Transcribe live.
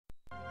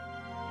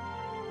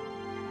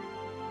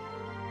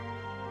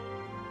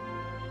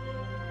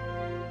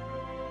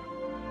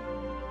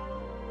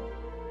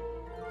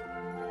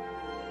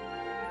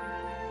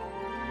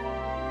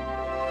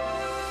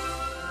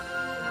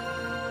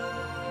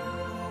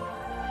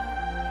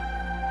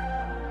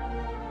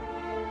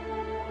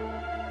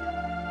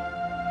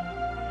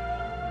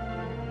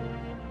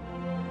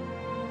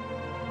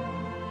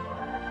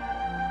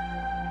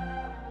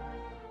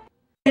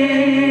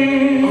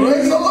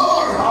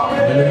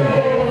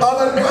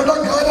അവൻ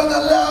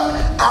കടക്കാരനല്ല,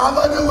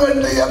 അവന്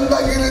വേണ്ടി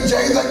എന്തെങ്കിലും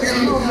ചെയ്തെങ്കിൽ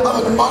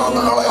അവൻ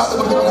മറന്നു കളയാതെ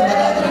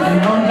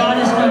God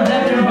is not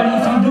debtor, but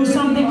if you do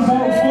something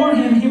for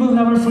him, he will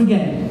never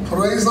forget.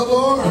 Praise the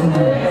Lord.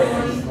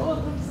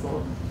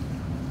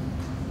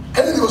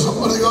 കഴിഞ്ഞ ദിവസം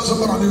ഒരു ദിവസം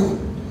പറഞ്ഞു,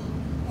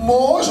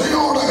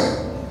 മോശയോട്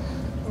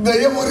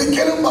ദൈവം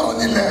ഒരിക്കലും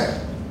പറഞ്ഞില്ലേ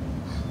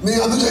നീ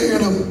അത്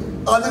ചെയ്യണം,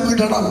 അത്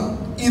വിടണം,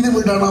 ഇത്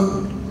വിടണം,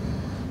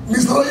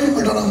 മിസ്രയീം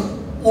വിടണം,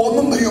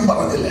 ഒന്നും ദൈവം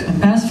പറഞ്ഞില്ല.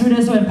 Past few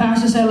days, a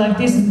pastor said like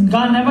this: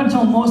 God never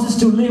told Moses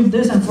to leave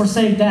this and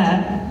forsake that.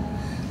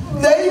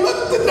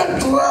 ദൈവത്തിന്റെ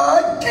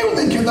ട്രാക്കിൽ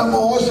നിൽക്കുന്ന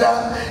മോശ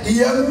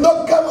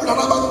എന്തൊക്കെ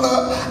വിടണമെന്ന്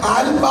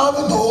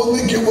ആത്മാവ്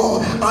തോന്നിക്കുമോ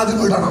അത്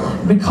വിടണം.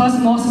 Because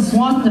Moses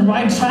was on the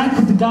right track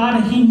with God,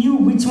 he knew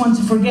which one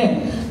to forget.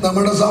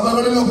 നമ്മുടെ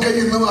സഭകളിലൊക്കെ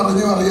ഇന്നും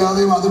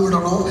അറിയാതെയും അത്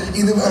വിടണോ,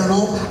 ഇത്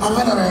വേണോ,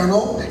 അങ്ങനെ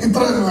വേണോ,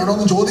 ഇത്രയും വേണോ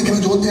എന്ന് ചോദിക്കുന്ന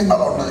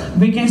ചോദ്യങ്ങളുണ്ട്.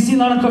 We can see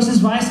a lot of questions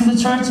rise in the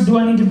church. Do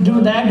I need to do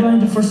that? Do I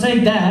need to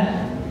forsake that?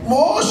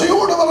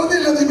 മോശയോട്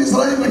പറഞ്ഞില്ല നീ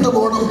മിസ്രയീം വിട്ടു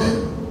പോകണം,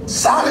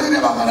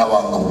 സാഹചര്യം അങ്ങനെ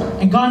വന്നു.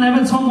 And God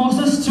never told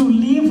Moses to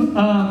leave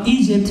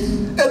Egypt.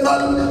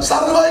 എന്നാൽ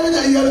survive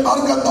ചെയ്യാൻ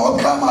മാർഗം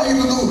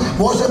നോക്കാമായിരുന്നു,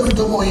 മോശ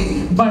വിട്ടുപോയി.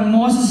 But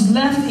Moses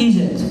left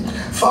Egypt.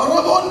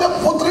 ഫറവോന്റെ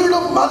പുത്രിയുടെ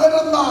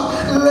മകനെന്ന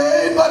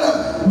ലേബല്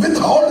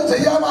വിത്ത്ഹോൾഡ്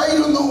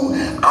ചെയ്യാമായിരുന്നു,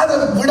 അത്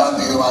വിടാൻ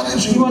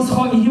തീരുമാനിച്ചു.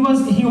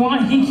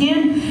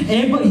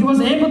 He was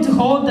able to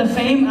hold the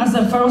fame as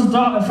the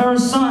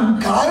Pharaoh's son.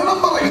 കാരണം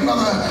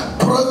പറയുന്നത്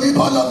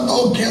പ്രതിഫലം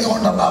നോക്കിയത്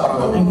കൊണ്ടെന്നാ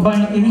പറഞ്ഞത്. But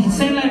he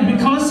said like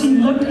because he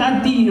looked at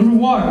the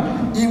reward.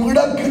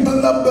 ഇവിടെ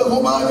കിട്ടുന്ന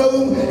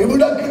ബഹുമാനവും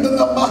ഇവിടെ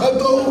കിട്ടുന്ന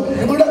മഹത്വവും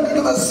ഇവിടെ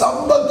കിട്ടുന്ന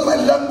സമ്പത്തും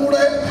എല്ലാം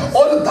കൂടെ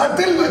ഒരു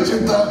തട്ടിൽ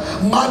വെച്ചിട്ട്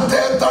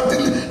മറ്റേ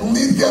തട്ടിൽ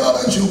നിത്യത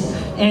വെച്ചു.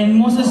 And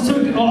Moses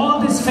took all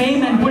this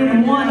fame and put it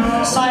in one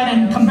side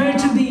and compared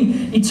to the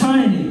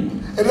eternity.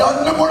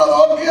 രണ്ടും കൂടെ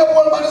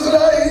നോക്കിയപ്പോൾ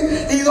മനസ്സിലായി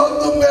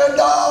ഇതൊന്നും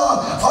വേണ്ട,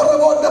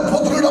 ഫറവോന്റെ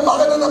പുത്രിയുടെ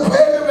മകനെന്ന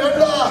പേര്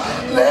വേണ്ട,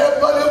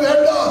 ലേബല്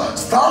വേണ്ട,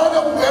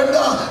 സ്ഥാനം വേണ്ട,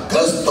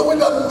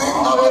 ക്രിസ്തുവിന്റെ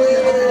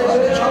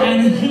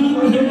And he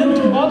looked at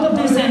both of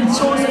this and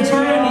chose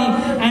eternity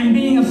and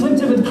being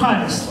afflicted with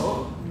Christ.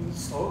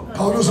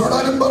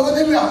 പൗലോസിനോടാരും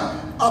പറഞ്ഞില്ല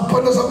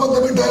അപ്പന്റെ സമ്പത്ത്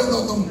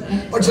വിട്ടായിരുന്നൊന്നും,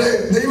 പക്ഷേ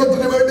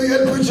ദൈവത്തിന് വേണ്ടി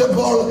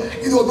ഏൽപ്പിച്ചപ്പോൾ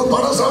ഇതൊന്നും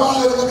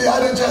തടസ്സമാകരുതെന്ന്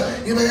വിചാരിച്ച്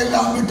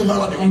ഇവയെല്ലാം വിട്ടു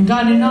കളഞ്ഞു. And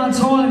God did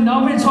not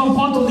nobody told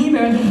Paul to leave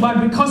everything, but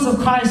because of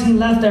Christ he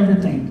left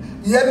everything.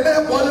 എന്നെ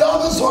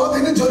വല്ലാതെ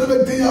സ്വാധീനിച്ച ഒരു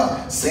വ്യക്തിയാ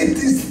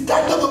സിറ്റി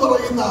സ്റ്റഡ് എന്ന്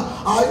പറയുന്ന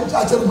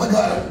ആ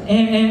ചെറുപ്പക്കാരൻ.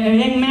 A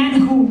young man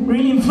who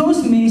really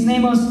influenced me, his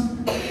name was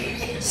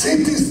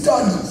city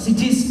stud.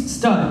 City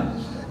Stud.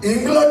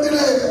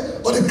 ഇംഗ്ലണ്ടിലെ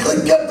ഒരു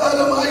ക്രിക്കറ്റ്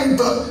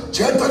താരമായിട്ട്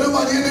ചേട്ടനും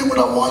അനിയനും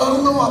കൂടെ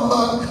വളർന്നു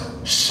വന്ന്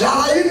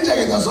ഷൈൻ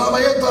ചെയ്യുന്ന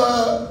സമയത്ത്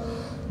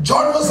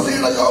ജോൺ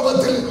വെസ്ലിയുടെ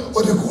യോഗത്തിൽ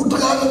ഒരു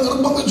കൂട്ടുകാരൻ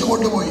നിർബന്ധിച്ചു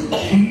കൊണ്ടുപോയി.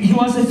 He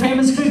was a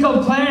famous cricket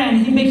player and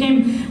he became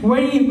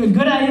very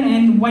good at it,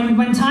 and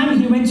one time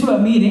he went to a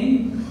meeting.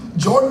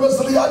 John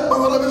Wesley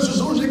ആത്മനിറവിൽ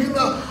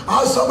ശുശ്രൂഷിക്കുന്ന ആ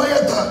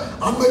സമയത്ത്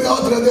അന്ന്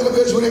രാത്രി അദ്ദേഹം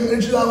യേശുവിനെ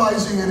രക്ഷിതാവായി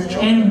സ്വീകരിച്ചു.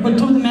 But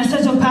through the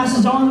message of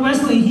Pastor John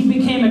Wesley, he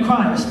became a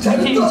Christ. He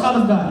became a child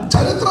of God.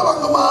 ചരിത്രം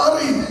അങ്ങ്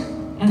മാറി.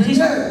 And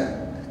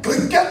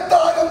ക്രിക്കറ്റ്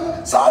താരം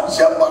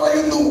സാക്ഷ്യം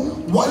പറയുന്നു,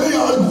 വലിയ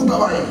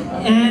ആൾക്കൂട്ടമായി.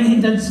 And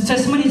the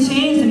testimony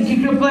changed, and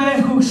cricket player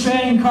who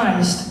shared in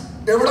Christ.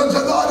 എവിടെ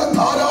ചെന്നാലും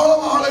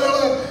ധാരാളം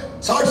ആളുകള്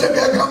സാക്ഷ്യം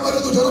കേൾക്കാൻ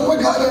വരുന്നു,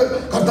 ചെറുപ്പക്കാര്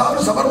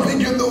കർത്താവിന്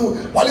സമർപ്പിക്കുന്നു,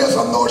 വലിയ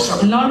സന്തോഷം.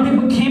 A lot of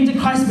people came to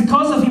Christ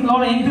because of him. A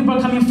lot of young people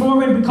are coming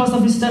forward because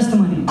of his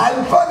testimony.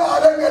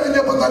 അല്പകാലം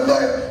കഴിഞ്ഞപ്പോൾ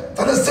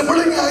തന്റെ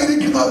സിബിളിംഗ്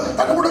ആയിരിക്കുന്ന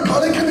തന്റെ കൂടെ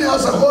കളിക്കുന്ന ആ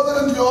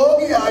സഹോദരൻ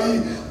രോഗിയായി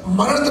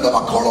മരണത്തിന്റെ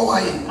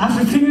മക്കളവുമായി.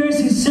 After a few years,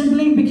 his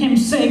sibling became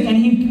sick and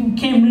he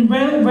came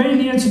very, very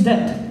near to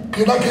death.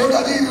 കിടക്കയുടെ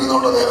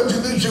അടിയിരുന്നുകൊണ്ട് അദ്ദേഹം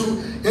ചിന്തിച്ചു,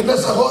 എന്റെ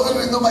സഹോദരൻ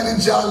ഇന്ന്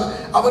മരിച്ചാൽ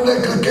അവന്റെ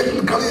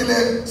ക്രിക്കറ്റ് കളിയിലെ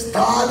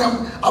സ്ഥാനം,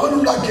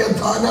 അവനുണ്ടാക്കിയ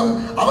സ്ഥാനം,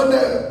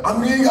 അവന്റെ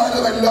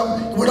അംഗീകാരമെല്ലാം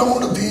ഇവിടെ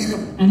കൊണ്ട്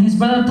തീരും. And his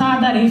brother thought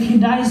that if he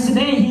dies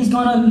today, he's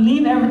going to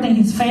leave everything,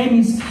 his fame,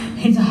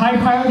 his high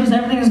priorities,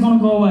 everything is going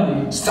to go away.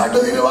 Start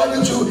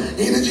തീരുമാനിച്ചു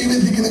ഇനി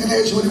ജീവിക്കുന്നതിന്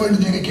യേശുവിന് വേണ്ടി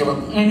ജീവിക്കണം.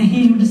 And he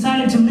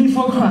decided to live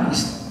for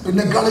Christ.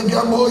 പിന്നെ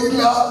കളിക്കാൻ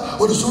പോയില്ല,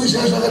 ഒരു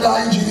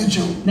സുവിശേഷകനായി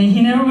ജീവിച്ചു. Then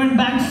he never went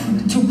back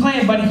to play,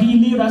 but he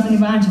lived as an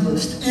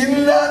evangelist.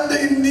 England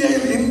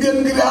ഇന്ത്യയിൽ ഇന്ത്യൻ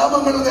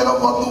ഗ്രാമങ്ങളിൽ അദ്ദേഹം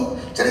വന്നു,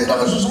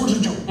 ചരിത്രങ്ങൾ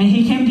ശുശ്രൂഷിച്ചു. And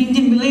he came to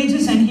Indian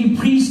villages and he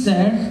preached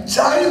there.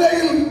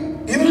 ചൈനയിൽ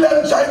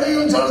ഇംഗ്ലണ്ട്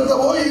ചൈനയിൽ ചേർന്ന്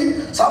പോയി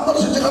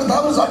സന്ദർശിച്ച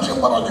കർത്താവിന് സാക്ഷ്യം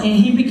പറഞ്ഞു. And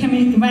he became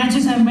an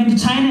evangelist and went to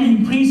China and he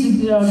preached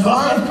the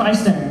gospel of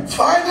Christ there.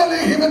 Finally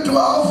he went to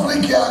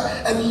Africa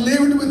and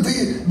lived with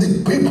the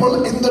people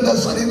in the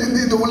desert, in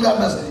the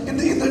wilderness, in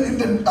the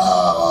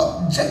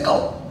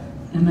jungle.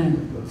 Amen.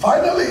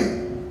 Finally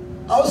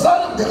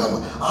അവസാനം അദ്ദേഹം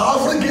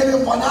ആഫ്രിക്കയിലെ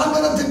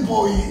വനാന്തരത്തിൽ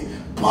പോയി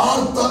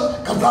പാർത്ത്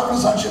കർത്താവിന്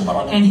സാക്ഷ്യം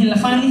പറഞ്ഞു. And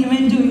finally he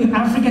went to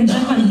African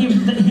jungle and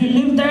he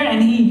lived there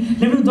and he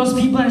lived with those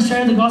people and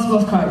shared the gospel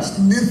of Christ.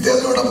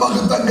 നിത്യതയുടെ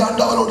മഹത്വം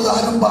കണ്ടവരോട്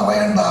ആരും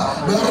പറയണ്ട,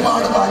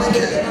 വേർപാട്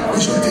പാലിക്ക്,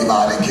 വിശുദ്ധി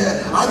പാലിക്ക്,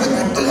 അത്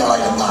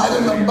വിട്ടുകളയുന്ന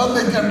ആരും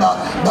നിർബന്ധിക്കണ്ട.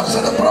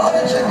 ദർശനം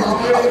പ്രാപിച്ചെങ്കിൽ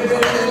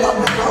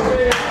അവർ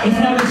If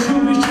you have a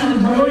true vision of the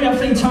glory of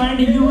the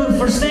eternity, you will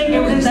forsake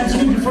everything that you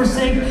need to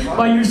forsake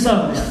by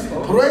yourself.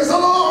 Praise the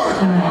Lord.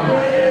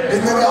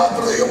 ഇന്ന്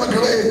രാത്രി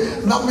ദൈവമക്കളെ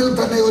നമ്മിൽ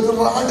തന്നെ ഒരു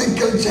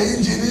റാഡിക്കൽ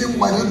ചേഞ്ച് ഇനിയും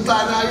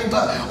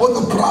വരുത്താനായിട്ട്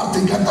ഒന്ന്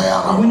പ്രാർത്ഥിക്കാൻ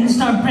തയ്യാറാണ്. We need to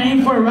start praying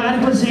for a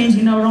radical change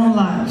in our own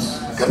lives.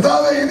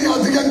 കർത്താവേ, ഇനി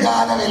അധികം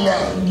കാലമില്ല.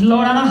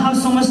 Lord, I don't have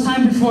so much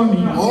time before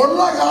me.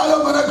 ഉള്ള കാലം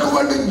നിനക്ക്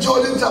വേണ്ടി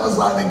ജ്വലിച്ച്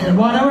അവസാനിക്കണം.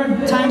 Whatever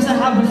times I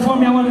have before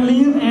me, I want to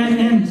live and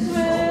end.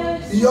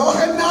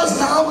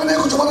 യോഹന്നാസ്നാവിനെ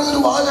കുറിച്ച്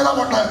പറഞ്ഞൊരു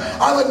വാചകമുണ്ട്.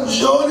 അവൻ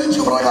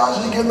ജ്വലിച്ച്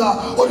പ്രകാശിക്കുന്ന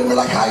ഒരു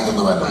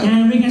വിളക്കായിരുന്നുവെന്ന്.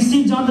 And we can see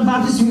John the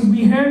Baptist.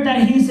 We heard that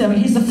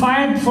he's the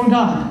fire for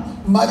God.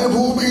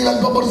 മരുഭൂമിയിൽ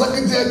അല്പം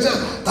പ്രസംഗിച്ച്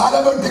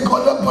തലവെട്ടി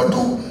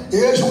കൊല്ലപ്പെട്ടു.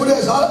 യേശുവിനെ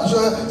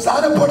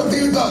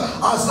സ്ഥാനപ്പെടുത്തിയിട്ട്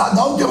ആ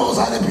ദൗത്യം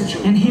അവസാനിപ്പിച്ചു.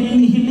 And he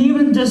lived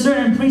in the desert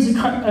and preached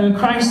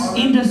Christ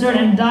in the desert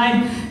and died.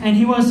 And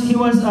he was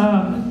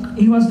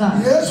that.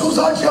 യേശു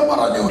സാക്ഷ്യം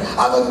പറഞ്ഞു,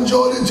 അവൻ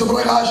ജ്വലിച്ച്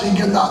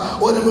പ്രകാശിക്കുന്ന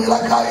ഒരു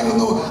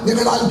വിളക്കായിരുന്നു.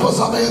 നിങ്ങൾ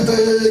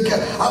അല്പസമയത്തേക്ക്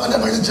അവന്റെ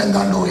വെളിച്ചം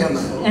കണ്ടു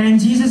എന്ന്. And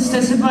Jesus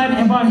testified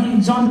about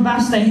John the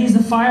Baptist that he's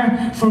the fire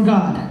for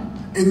God.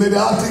 ഇന്ന്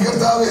രാത്രി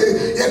കർത്താവേ,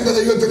 എന്റെ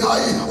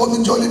ദൈവത്തിനായി ഒന്ന്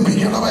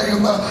ജ്വലിപ്പിക്കണമേ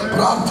എന്ന്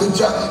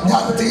പ്രാർത്ഥിച്ച്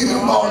ഞാൻ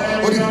തീരുമ്പോൾ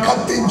ഒരു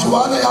കത്തി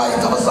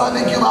ജ്വാലയായിട്ട്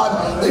അവസാനിക്കുവാൻ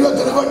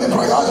ദൈവത്തിന് വേണ്ടി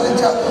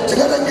പ്രകാശിച്ച്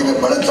ചിലരെങ്കിലും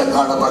വെളിച്ചം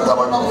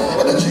കാണത്തക്കവണ്ണം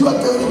എന്റെ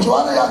ജീവിതത്തെ ഒരു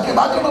ജ്വാലയാക്കി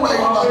മാറ്റണമേ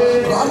എന്ന്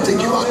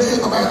പ്രാർത്ഥിക്കുവാൻ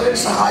ദൈവമേ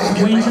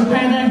സഹായിക്കണമേ. We need to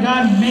pray that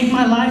God make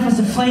my life as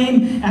a flame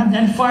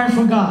and fire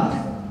for God.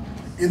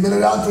 ഇന്നലെ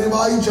രാത്രി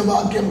വായിച്ച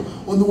വാക്യം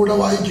ഒന്നുകൂടെ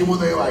വായിക്കുമോ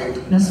ദയവായിട്ട്?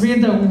 Let's read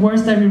the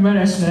words that we read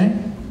yesterday.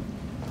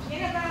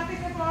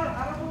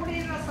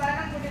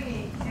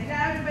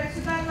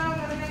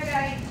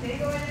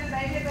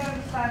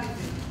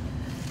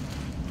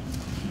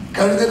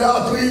 കഴിഞ്ഞ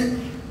രാത്രി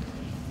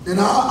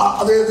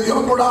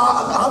ദൈവത്തോട്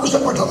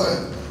ആവശ്യപ്പെട്ടത്,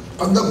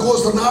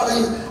 പെന്തക്കോസ്ത് നാളിൽ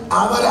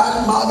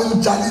അവരാത്മാവിൽ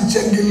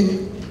ചലിച്ചെങ്കിൽ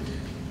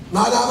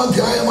 4-ാം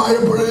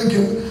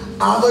അധ്യായമായപ്പോഴേക്കും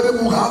അവര്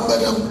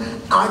മുഖാന്തരം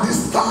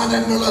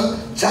അടിസ്ഥാനങ്ങൾ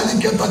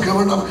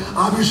ചലിക്കത്തക്കവണ്ണം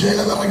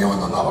അഭിഷേകം ഇറങ്ങി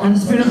വന്നതാണ്. And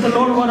the Spirit of the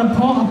Lord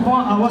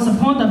was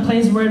upon the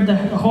place where the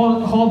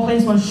whole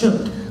place was shook.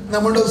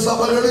 നമ്മുടെ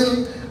സഭകളിൽ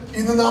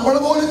ഇന്ന് നമ്മൾ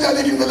പോലും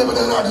ചലിക്കുന്നില്ല,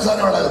 പിന്നെ ഒരു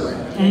അടിസ്ഥാനം ഉണ്ടാകുന്നത്.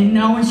 And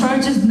now in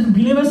churches, the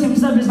believers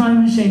himself is not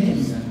even shaken.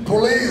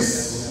 Police.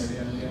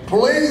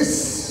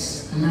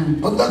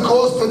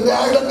 പെന്തക്കോസ്തിന്റെ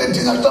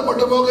identity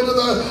നഷ്ടപ്പെട്ടു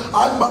പോകരുത്.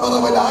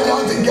 ആത്മാവിൽ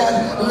ആരാധിക്കാൻ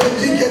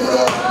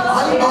ലജ്ജിക്കരുത്.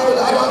 ആത്മാവിൽ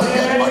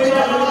ആരാധിക്കാൻ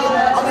പഠിക്കരുത്.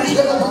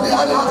 അഭിഷേകത്തിന്റെ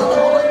ആരാധന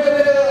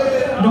കുറയ്ക്കരുത്.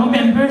 Don't be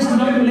embarrassed.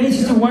 Don't be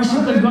lazy to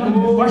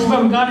worship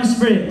our God in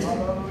spirit.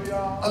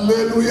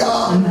 Hallelujah.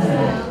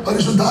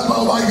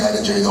 പരിശുദ്ധാത്മാവ്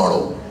കൈകാര്യം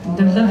ചെയ്തോളൂ.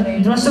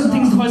 The rest of the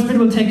things the Holy Spirit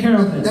will take care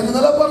of it. ഞാൻ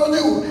ഇന്നലെ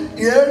പറഞ്ഞു,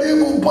 AD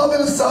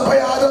 30 സഭ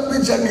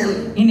ആരംഭിച്ചെങ്കിൽ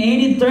in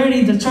AD 30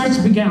 the church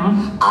began.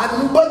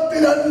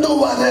 52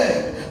 വരെ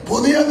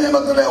പുതിയ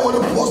നിയമത്തിലെ ഒരു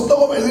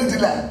പുസ്തകം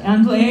എഴുതിയിട്ടില്ല.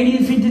 Until AD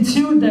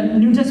 52 the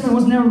New Testament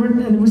was never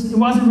written. It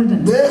wasn't written.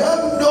 They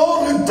have no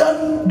written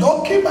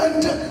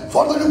document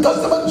for the New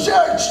Testament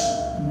church.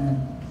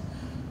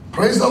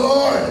 Praise the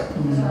Lord.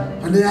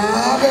 പിന്നെ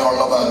ആകെ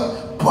ഉള്ളത്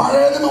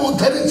പഴയ നിയമം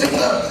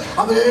ഉദ്ധരിച്ചിട്ട്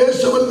അത്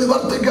യേശുവിൽ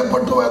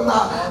നിവർത്തിക്കപ്പെട്ടു എന്ന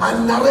ആ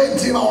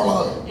നറേറ്റീവാണ്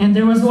ഉള്ളത്. And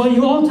there was only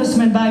Old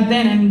Testament back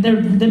then, and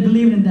they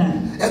believed in that.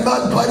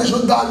 എന്നാൽ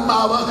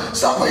പരിശുദ്ധാത്മാവ്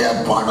സഭയെ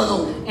പണിതു.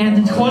 And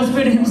the Holy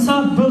Spirit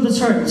himself built the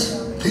church.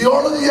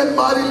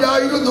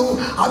 തിയോളജിയന്മാരില്ലായിരുന്നു,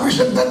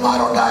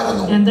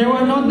 അഭിഷക്തന്മാരുണ്ടായിരുന്നു. And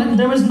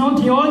there was no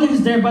theologians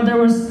there, but there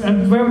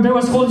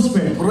was Holy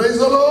Spirit. Praise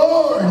the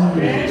Lord.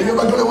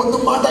 മക്കളെ ഒന്ന്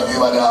മടങ്ങി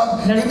വരാം.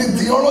 ഇനി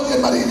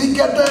തിയോളജിയന്മാർ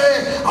ഇരിക്കട്ടെ,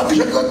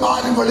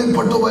 അഭിഷക്തന്മാരും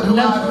വെളിപ്പെട്ടു വരും.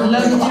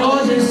 Let the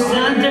theologians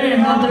stand there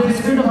and let the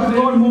Spirit of the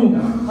Lord move.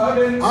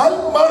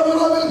 ആത്മാവിൽ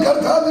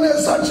കർത്താവിനെ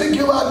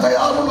സാക്ഷിക്കുവാൻ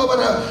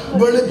തയ്യാറുള്ളവര്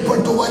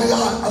വെളിപ്പെട്ടു വരിക.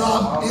 അതാ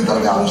ഇതര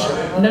ആവശ്യം.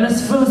 Let us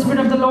feel the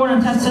Spirit of the Lord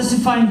and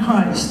testify in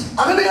Christ.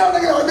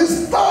 അങ്ങനെയാണെങ്കിൽ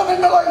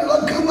അടിസ്ഥാനങ്ങളായി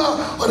ഇളക്കുന്ന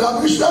ഒരു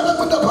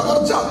അഭിഷേകത്തിന്റെ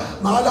പകർച്ച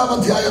 4-ാം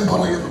അധ്യായം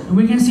പറയുന്നു.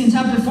 We can see in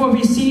chapter 4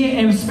 we see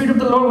a Spirit of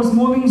the Lord was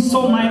moving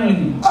so mightily.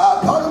 ആ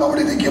ഭാഗം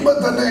അവിടെ ഇരിക്കുമ്പോൾ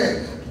തന്നെ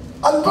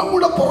അല്പം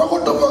കൂടെ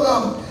പുറകോട്ട്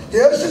പോകാം.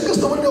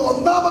 യേശുക്രിസ്തുവിന്റെ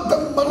ഒന്നാമത്തെ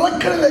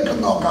മിറക്കിളിലേക്ക്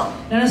നോക്കാം.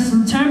 Let us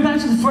turn back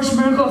to the first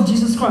miracle of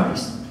Jesus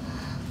Christ.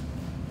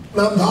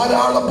 നാം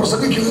ധാരാളം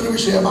പ്രസംഗിക്കുന്ന ഒരു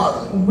വിഷയമാണ്.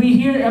 We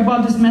hear about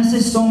this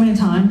message so many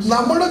times.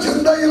 നമ്മുടെ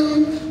ചിന്തയിൽ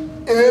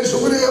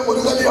യേശുവിനെ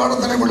ഒരു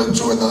കല്യാണത്തിന്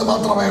വിളിച്ചു എന്നത്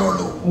മാത്രമേ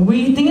ഉള്ളൂ. We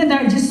think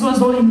that Jesus was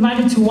only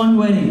invited to one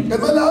wedding.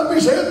 എന്നാൽ ആ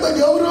വിഷയത്തെ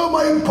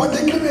ഗൗരവമായി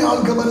പഠിക്കുന്ന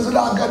ആൾക്ക്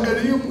മനസ്സിലാക്കാൻ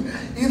കഴിയും,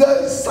 ഇത്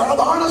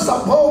സാധാരണ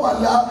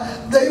സംഭവമല്ല.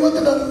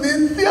 ദൈവത്തിന്റെ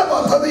നിത്യ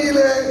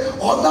പദ്ധതിയിലെ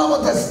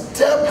ഒന്നാമത്തെ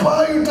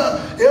സ്റ്റെപ്പായിട്ട്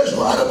യേശു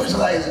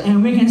ആരംഭിച്ചതായത്. And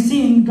we can see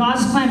in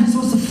God's plan this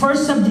was the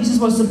first step Jesus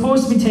was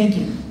supposed to be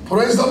taking.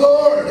 Praise the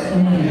Lord.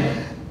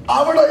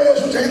 അവിടെ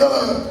യേശു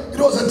ചെയ്തത് it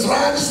was a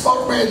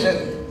transformation.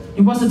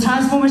 It was a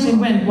transformation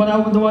event. What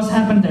was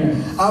happened there?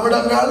 അവിടെ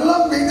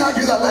വെള്ളം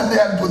വീഞ്ഞാക്കിയതല്ല എന്റെ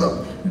അത്ഭുതം.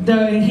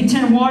 He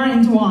turned water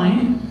into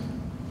wine.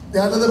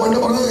 ഞാനത് പണ്ട്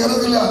പറഞ്ഞത്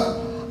കേൾക്കുന്നില്ല.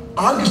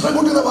 ആ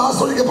കൃഷ്ണൻകുട്ടിയുടെ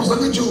വാസ്തവിക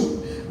പ്രസംഗിച്ചു,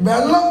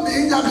 വെള്ളം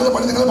വീഞ്ഞാക്കുന്ന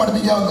പണി നിങ്ങളെ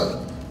പഠിപ്പിക്കാവുന്നത്.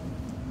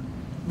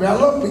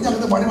 വെള്ളം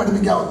വീഞ്ഞാക്കുന്ന പണി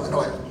പഠിപ്പിക്കാവുന്നത്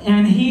നിങ്ങളെ.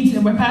 And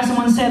Pastor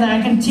once said that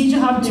I can teach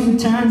you how to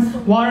turn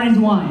water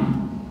into wine.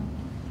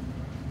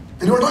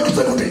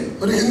 തിരുവണ്ണാകൃഷ്ണൻകുട്ടി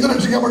ഒരു ഹിന്ദു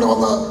രക്ഷിക്കപ്പെട്ട്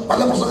വന്ന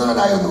നല്ല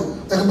പ്രസംഗകനായിരുന്നു.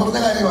 അദ്ദേഹം പറഞ്ഞ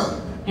കാര്യമാണ്.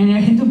 And a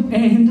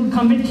Hindu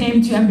convert came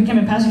to and became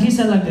a pastor. He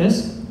said like this: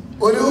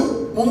 ഒരു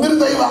മുന്തിരി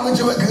തൈ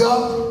വാങ്ങിച്ചു വെക്കുക,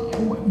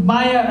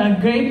 buy a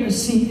grape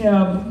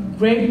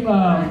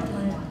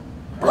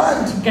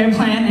plant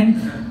and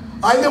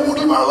അതിന്റെ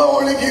മുകളിൽ വെള്ളം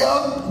ഒഴിക്കുക,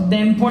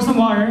 then pour some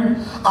water,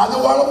 അത്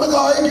വളർന്ന്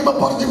കായ്ക്കുമ്പോ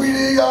പറിച്ചു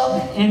വീഴുക,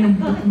 and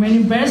when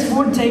it bears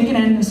fruit, take it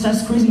and start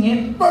squeezing it,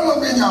 വെള്ളം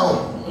വീഞ്ഞാവും.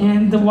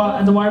 and the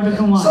water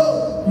become wine. So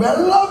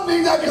വെള്ളം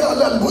വീഞ്ഞാക്കുക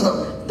അല്ല അത്ഭുതം.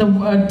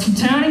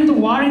 Turning the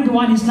water into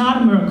wine is not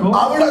a miracle.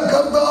 അവിടെ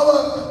കർത്താവ്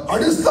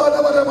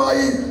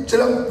അടിസ്ഥാനപരമായി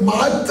ചില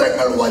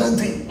മാറ്റങ്ങൾ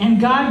വരുത്തി. And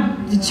God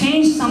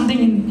changed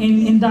something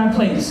in that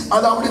place.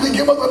 അത് അവിടെ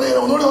ഇരിക്കുമ്പോൾ തന്നെ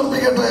ഒന്നുകൂടി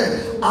ഓർമ്മിക്കട്ടെ,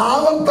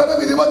 ആവർത്തനം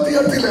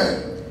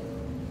 28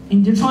 in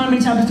Deuteronomy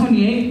chapter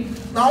 28,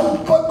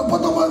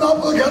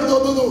 39-40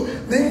 തോന്നുന്നു,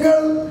 നിങ്ങൾ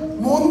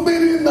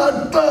മുന്തിരി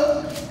നട്ട്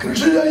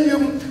കൃഷി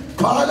ചെയ്യും,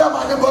 ഫലം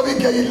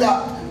അനുഭവിക്കയില്ല,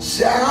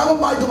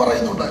 ശാപമായിട്ട്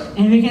പറയുന്നുണ്ട്.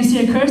 And we can see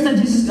a curse that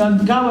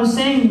God was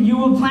saying, you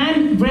will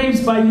plant grapes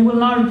but you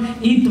will not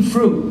eat the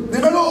fruit.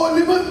 നിങ്ങൾ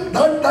ഒലിവ്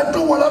നട്ടു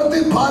വളർത്തി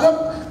ഫലം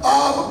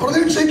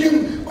പ്രതീക്ഷിക്കും,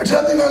 പക്ഷെ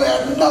നിങ്ങൾ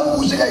എണ്ണ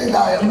പൂശുകയില്ല.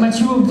 But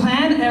you will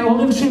plant an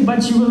olive tree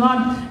but you will not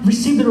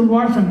receive the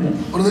reward from it.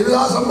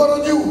 പ്രതിദാസം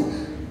പറഞ്ഞു,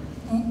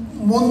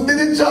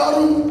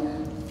 മുന്തിരിച്ചാറും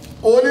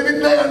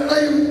ഒലിവിന്റെ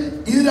എണ്ണയും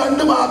ഈ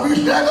രണ്ടും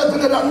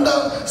അഭിഷേകത്തിന്റെ രണ്ട്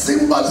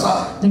സിംബൽസാ.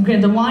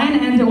 The wine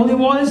and the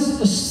olive oil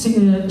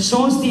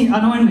shows the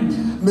anointment.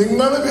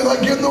 നിങ്ങൾ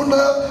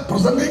വിതയ്ക്കുന്നുണ്ട്,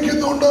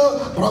 പ്രസംഗിക്കുന്നുണ്ട്,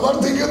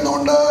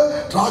 പ്രവർത്തിക്കുന്നുണ്ട്,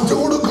 സാക്ഷ്യം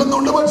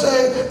കൊടുക്കുന്നുണ്ട്, പക്ഷേ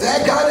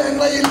തേക്കാൻ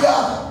എണ്ണയില്ല.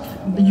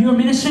 You're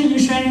ministering,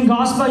 you're sharing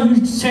gospel,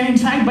 you're sharing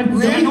tract, but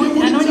the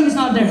anointing is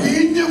not there.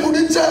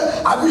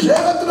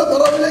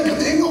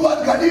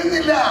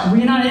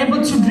 We're not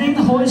able to drink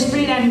the Holy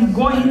Spirit and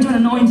go into an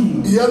anointing.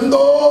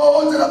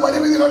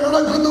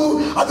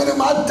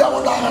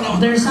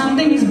 There's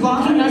something is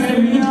blocking us that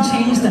we need to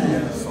change that.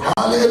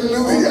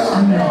 Hallelujah.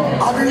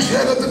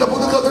 അഭിഷേകത്തിന്റെ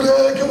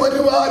പുതുക്കത്തിലേക്ക്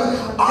വരുവാൻ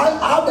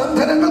ആ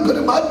ബന്ധനങ്ങൾക്ക്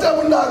ഒരു മാറ്റം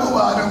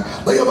ഉണ്ടാകുവാനും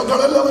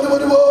ദൈവമക്കളെല്ലാവരും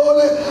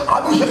ഒരുപോലെ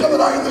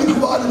അഭിഷേകരായി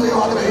നിൽക്കുവാനും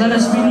let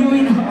us renew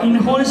in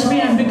the Holy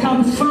Spirit and become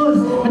filled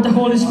with the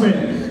Holy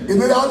Spirit.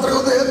 ഇന്ന് രാത്രി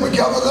ഒന്ന്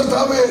ഏൽപ്പിക്കാമോ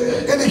കർത്താവേ,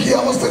 എനിക്ക് ഈ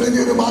അവസ്ഥയിൽ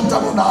ഒരു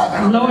മാറ്റം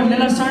ഉണ്ടാകണം. Lord,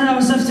 let us turn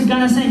ourselves to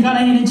God and say, God,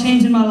 I need a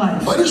change in my life.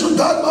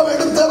 പരിശുദ്ധാത്മാവ്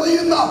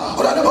എടുത്തെറിയുന്ന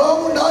ഒരു അനുഭവം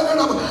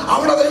ഉണ്ടാകണം,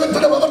 അവിടെ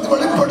ദൈവത്തിന്റെ പ്രവൃത്തി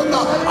വെളിപ്പെടുന്ന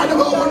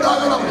അനുഭവം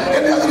ഉണ്ടാകണം.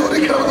 എന്നെ അതിൽ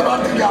ഒരുക്കണമെന്ന്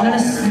പ്രാർത്ഥിക്കാം.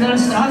 Let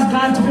us ask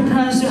God to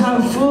prepare us to have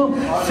a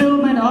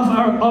fulfillment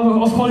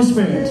of Holy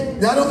Spirit.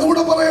 ഞാൻ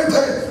ഒന്നുകൂടെ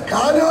പറയട്ടെ,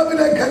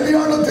 കാനാവിലെ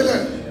കല്യാണത്തില്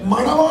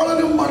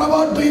മണവാളനും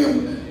മണവാട്ടിയും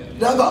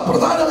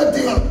പ്രധാന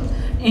വ്യക്തികൾ.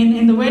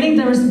 In the wedding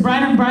there was the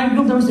bride and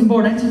bridegroom, that was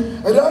important.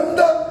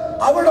 രണ്ട്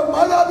അവരുടെ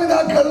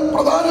മാതാപിതാക്കൾ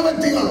പ്രധാന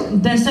വ്യക്തികൾ.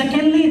 Then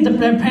secondly the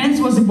parents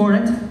was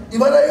important.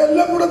 ഇവരെ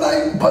എല്ലാം കൂടെ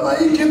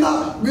നയിക്കുന്ന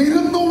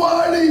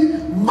വിരുന്നുവാഴി,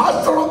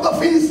 master of the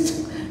feast.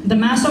 The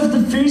master of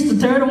the feast, the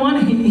third one,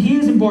 he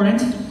is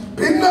important.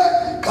 പിന്നെ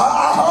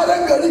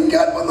ആഹാരം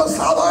കഴിക്കാൻ വന്ന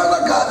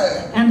സാധാരണക്കാരെ.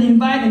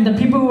 And the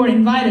people who were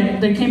invited,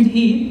 they came to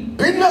eat.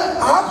 പിന്നെ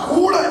ആ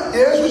കൂടെ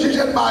യേശു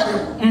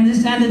ശിഷ്യന്മാരും. And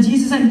the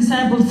Jesus and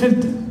disciples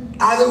fifth.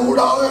 അത്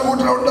കൂടാതെ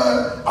കൂട്ടിലുണ്ട്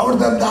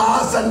അവിടുത്തെ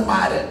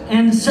ദാസന്മാര്.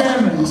 And the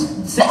servants.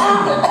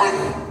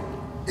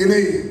 ഇനി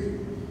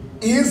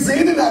ഈ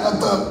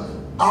സീനിനകത്ത്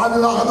ആ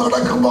വിവാഹം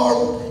നടക്കുമ്പോൾ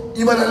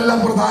ഇവരെല്ലാം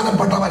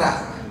പ്രധാനപ്പെട്ടവരാ.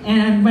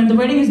 And when the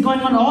wedding is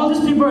going on, all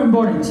these people are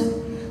important.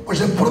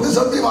 പക്ഷെ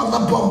പ്രതിസന്ധി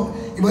വന്നപ്പോൾ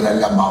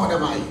ഇവരെല്ലാം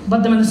മൗനമായി.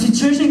 But when the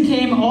situation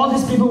came, all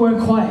these people were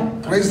quiet.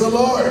 Praise the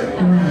Lord.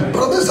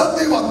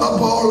 പ്രതിസന്ധി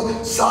വന്നപ്പോൾ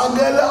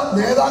സകല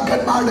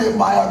നേതാക്കന്മാരുടെയും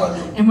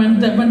വായടഞ്ഞു. And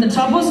when the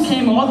troubles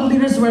came, all the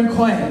leaders were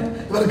quiet.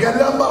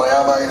 ഇവർക്കെല്ലാം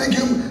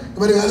പറയാമായിരിക്കും,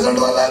 ഇവർ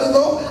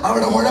കേൾക്കേണ്ടതല്ലായിരുന്നു,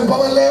 അവരുടെ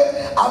കുഴപ്പമല്ലേ,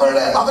 അവർ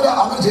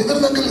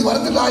ചെയ്തിരുന്നെങ്കിൽ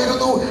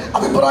വരത്തില്ലായിരുന്നു,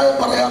 അഭിപ്രായം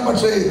പറയാം.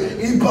 പക്ഷേ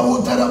ഇപ്പൊ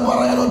ഉത്തരം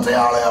പറയാൻ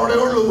ഒറ്റയാളെ അവിടെ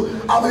ഉള്ളൂ,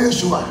 അത്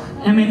യേശുവാ.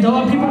 I mean, the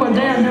other people were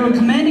there and they were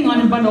commenting on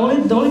it, but the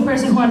only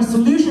person who had a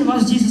solution was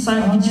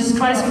Jesus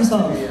Christ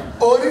himself.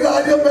 ഒരു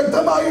കാര്യം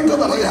വ്യക്തമായിട്ട്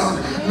പറയാം,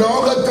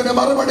 ലോകത്തിന്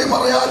മറുപടി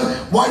പറയാൻ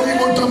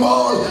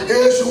വഴിമുട്ടുമ്പോൾ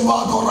യേശു വാ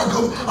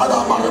തുറക്കും, അതാ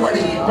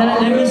മറുപടി.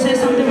 Let me say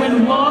something.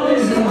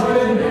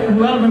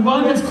 When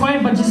world gets quiet,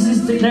 but Jesus is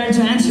declared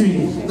to answer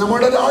you.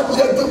 നമ്മുടെ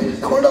രാജ്യത്തും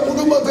നമ്മുടെ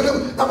കുടുംബത്തിലും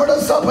നമ്മുടെ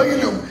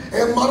സഭയിലും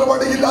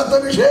മറുപടിയില്ലാത്ത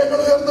വിഷയങ്ങൾ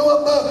ഉയർന്നു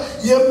വന്ന്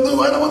എന്ത്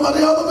വേണമെന്ന്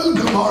അറിയാതെ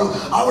നിൽക്കുമ്പോൾ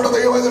അവിടെ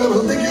ദൈവത്തിനെ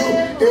ശ്രദ്ധിക്കൂ,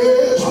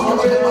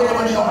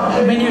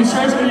 when your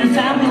church, when your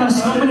family has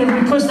so many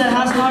requests that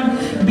has not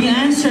been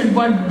answered,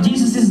 but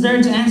Jesus is there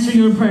to answer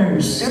your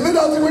prayers. ഇന്ന്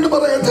രാത്രി വീണ്ടും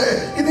പറയട്ടെ,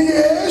 ഇനി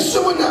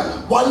യേശുവിന്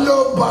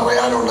വല്ലതും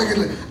പറയാനുണ്ടെങ്കിൽ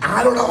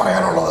ആരോടാ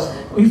പറയാനുള്ളത്?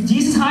 If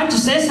Jesus had to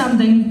say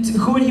something,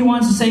 who he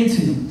wants to say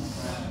to?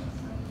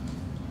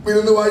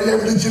 വിരുന്നുവാഴിയെ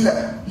വിളിച്ചില്ല.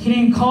 He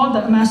didn't call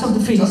the master of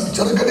the feast.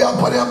 ചെറുക്കനെ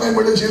അപ്പനെ അമ്മയെ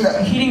വിളിച്ചില്ല.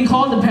 He didn't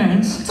call the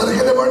parents.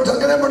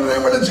 ചെറുക്കനെ പെണ്ണിനെ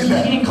വിളിച്ചില്ല.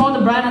 He didn't call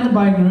the bride and the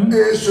bridegroom.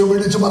 യേശു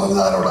വിളിച്ചു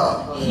പറഞ്ഞതാരോടാ?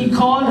 He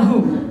called who?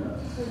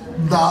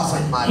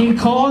 ദാസന്മാർ. He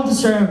called the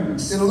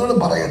servants. എന്നോട്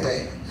പറയട്ടെ,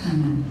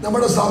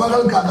 നമ്മുടെ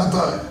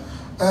സഭകൾക്കകത്ത്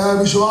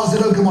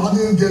വിശ്വാസികൾക്ക്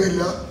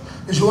മാന്യതയില്ല,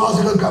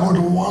 വിശ്വാസികൾക്ക്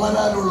അങ്ങോട്ട്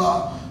വളരാനുള്ള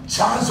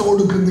ചാൻസ്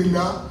കൊടുക്കുന്നില്ല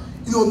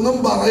ഇതൊന്നും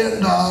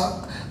പറയണ്ട,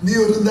 നീ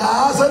ഒരു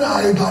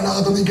ദാസനായിട്ടാണ്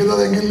അകത്ത്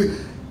നിൽക്കുന്നതെങ്കിൽ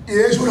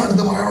യേശുവിന്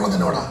അടുത്ത് പറയണം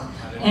നിന്നോടാ.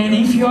 And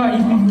if you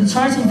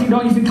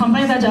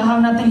complain that you have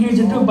nothing here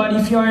to do, but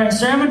if you are a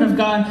servant of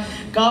God,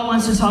 God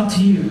wants to talk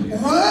to you.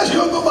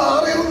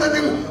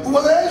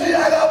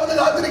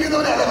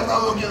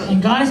 And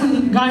God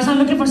is not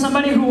looking for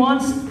somebody who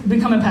wants to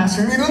become a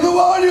pastor. And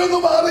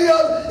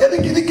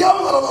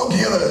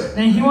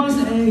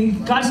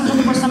God is not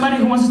looking for somebody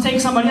who wants to take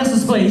somebody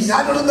else's place.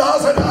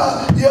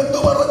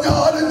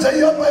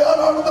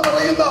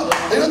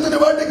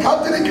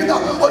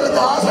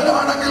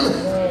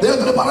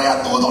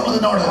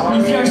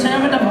 If you're a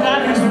servant of God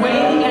who's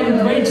waiting and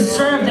ready to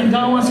serve, then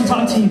God wants to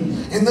talk to you.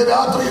 ഇന്ന്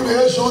രാത്രിയും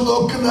യേശു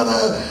നോക്കുന്നത്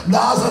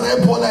ദാസനെ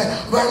പോലെ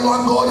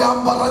വെള്ളം കോരാൻ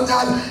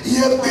പറഞ്ഞാൽ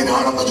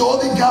എന്തിനാണെന്ന്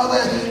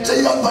ചോദിക്കാതെ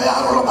ചെയ്യാൻ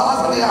തയ്യാറുള്ള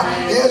ദാസനെയാ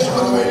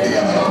യേശുവിന്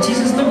വേണ്ടിയത്.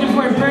 Jesus is looking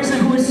for a person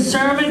who is a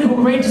servant, who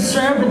is ready to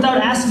serve without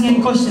asking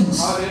any questions.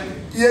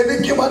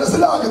 എനിക്ക്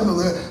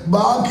മനസ്സിലാകുന്നത്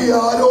ബാക്കി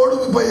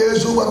ആരോടും ഇപ്പൊ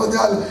യേശു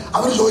പറഞ്ഞാൽ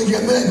അവർ ചോദിക്കും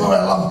എന്തിനാ ഇപ്പൊ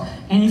വെള്ളം.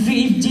 And if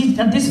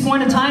at this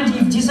point in time,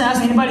 if Jesus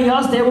asks anybody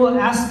else, they will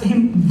ask him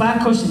back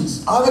questions.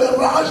 And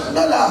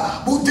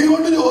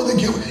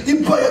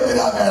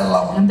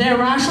they're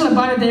rational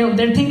about it.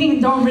 They're thinking,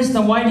 don't risk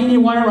them. Why do you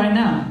need water right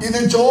now? And if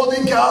you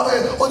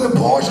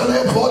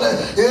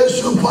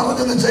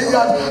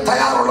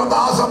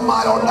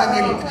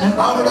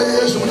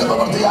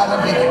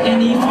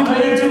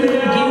ready to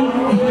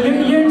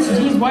hear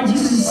what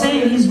Jesus is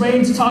saying, he's ready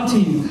to talk to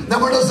you. There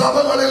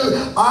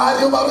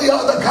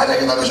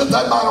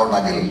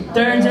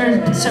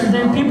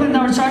are people in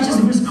our churches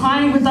who is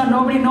crying without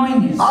nobody knowing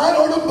it.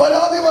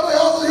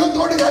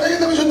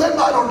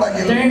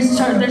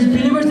 There's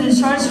believers in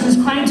church who is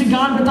crying to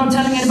God without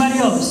telling anybody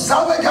else.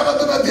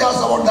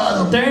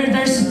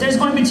 There's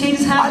going to be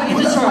changes happening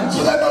in the church.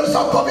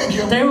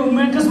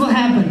 Miracles will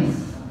happen.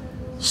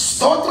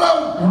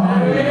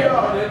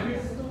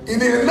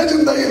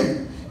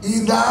 ഈ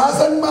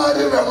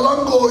ദാസന്മാര് വെള്ളം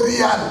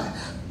കോരിയാൽ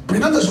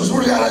പിന്നത്തെ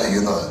ശുശ്രൂഷ ആരാ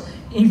ചെയ്യുന്നത്?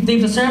 If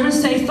the servants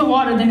take the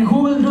water, then who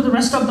will do the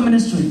rest of the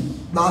ministry?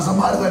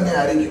 ദാസന്മാര് തന്നെ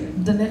ആയിരിക്കും.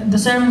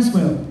 The servants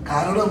will.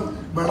 കാരണം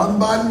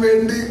വിളമ്പാൻ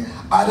വേണ്ടി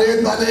അരേ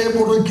തലയെ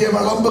മുറുക്കിയ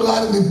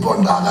വിളമ്പുകാരൻ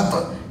നിപ്പുണ്ട്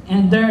അകത്ത്.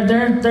 And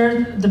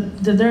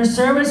their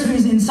servants who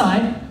is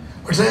inside.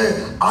 പക്ഷേ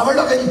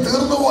അവരുടെ കയ്യിൽ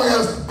തീർന്നുപോയ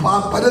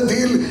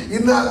പരിധിയിൽ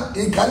ഇന്ന്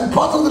ഈ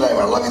കൽപാത്രത്തിലായി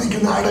വെള്ളം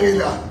ഇരിക്കുന്ന ആരുടെ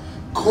കയ്യിലാ?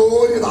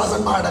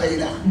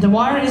 The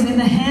water is in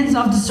the hands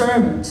of the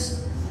servants.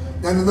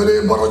 ഞാൻ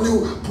ഇന്നലെയും പറഞ്ഞു,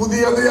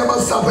 പുതിയ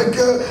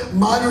നിയമസഭയ്ക്ക്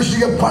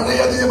മാനുഷിക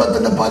പഴയ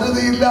നിയമത്തിന്റെ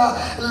പരിധിയില്ല.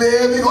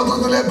 ലേവി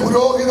ഗോത്രത്തിലെ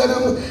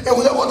പുരോഹിതനും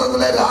യഹൂദ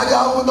ഗോത്രത്തിലെ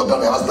രാജാവും എന്നൊക്കെ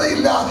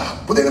വ്യവസ്ഥയില്ല.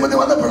 പുതിയ നിയമത്തിൽ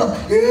വന്നപ്പോഴും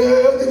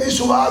ഏത്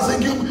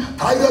വിശ്വാസിക്കും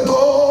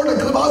ധൈര്യത്തോടെ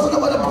കൃപാസനം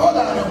വരെ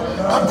പോകാനും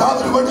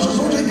കർത്താവിന് വേണ്ടി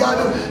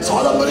ശുശ്രൂഷിക്കാനും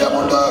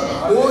സ്വാതന്ത്ര്യമുണ്ട്.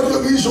 ഒരു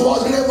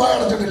വിശ്വാസികളെയും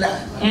വായടച്ചിട്ടില്ല.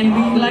 And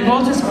we, like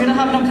Old Testament, we don't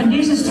have no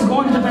conditions to go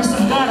into the presence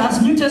of God. As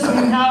New Testament,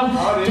 we have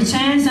the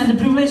chance and the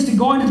privilege to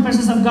go into the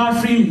presence of God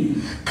freely.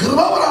 കൃപ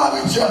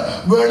പ്രാപിച്ച്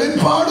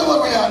വെളിപ്പാട്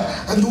പറയാൻ,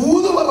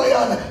 ദൂത്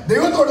പറയാൻ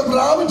ദൈവത്തോട്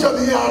പ്രാപിച്ച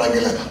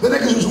നീയാണെങ്കിൽ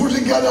നിനക്ക്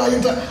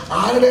ശുശ്രൂഷിക്കാനായിട്ട്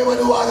ആരുടെയും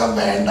അനുവാദം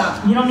വേണ്ട.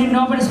 You don't need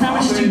nobody's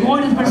permission to go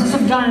into the presence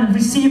of God and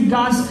receive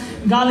God's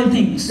godly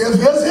things.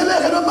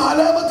 ലേഖനം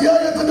 4-ാം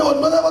അധ്യായത്തിന്റെ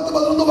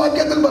 9-11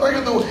 വാക്യത്തിൽ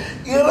പറയുന്നു,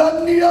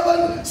 ഇറങ്ങിയവൻ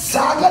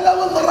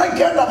സകലവും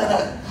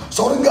നിറയ്ക്കേണ്ടതിന്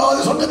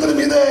സ്വർഗ്ഗാദി സ്വർഗ്ഗത്തിന്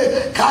മീതെ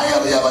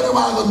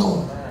കയറിയവനുമാകുന്നു.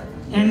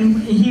 And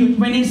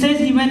when he says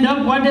he went up,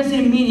 what does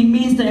it mean? It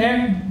means the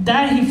earth,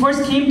 that he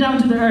first came down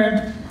to the earth.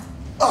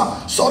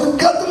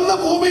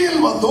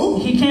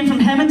 He came from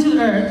heaven to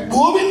the earth.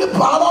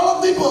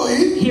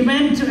 He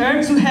went to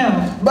earth to hell.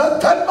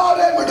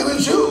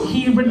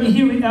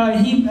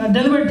 He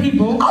delivered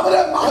people.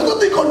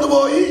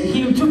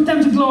 He took them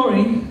to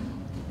glory.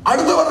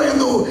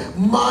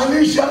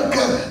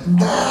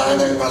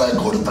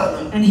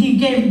 And he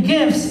gave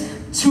gifts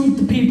to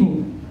the people.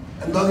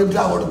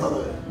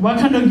 What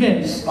kind of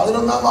gifts?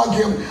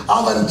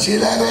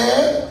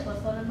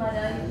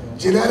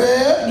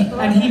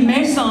 And he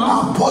made some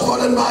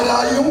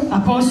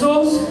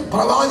apostles,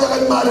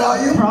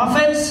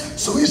 prophets,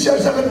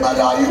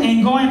 and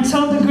go and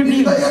tell the good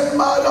news,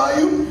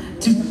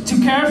 to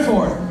care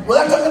for.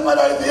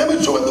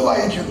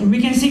 We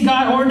can see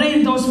God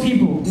ordained those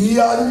people.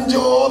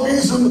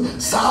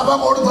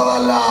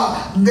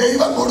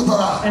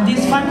 And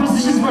these 5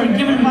 positions were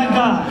given by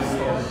God.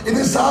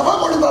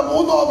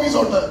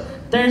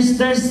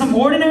 There's some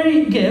ordinary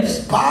gifts.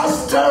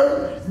 Pastor,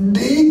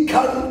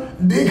 deacon,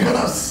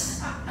 deaconess.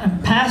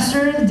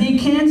 Pastor,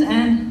 deacons,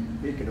 and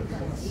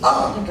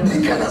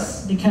deaconess.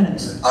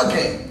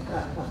 Okay.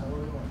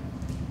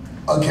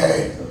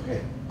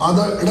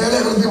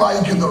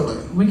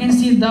 We can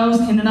see those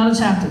in another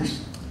chapters.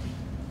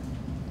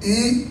 ഈ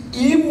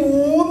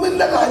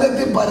മൂന്നിന്റെ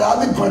കാര്യത്തിൽ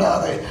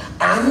പരാതിപ്പെടാതെ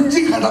 5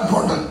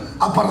 കിടപ്പുണ്ട്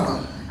അപ്പുറത്ത്.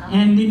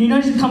 And you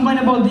don't just complain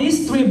about these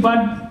 3, but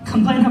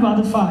complain about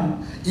the 5.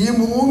 ഈ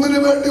മൂന്നിന്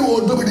വേണ്ടി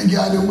vote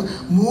പിടിക്കാനും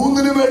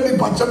 3-ന് വേണ്ടി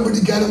പക്ഷം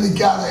പിടിക്കാനും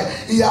നിൽക്കാതെ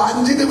ഈ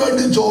 5-ന്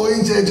വേണ്ടി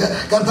ചോദിച്ചേച്ച്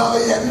കർത്താവ്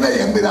എന്നെ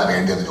എന്തിനാ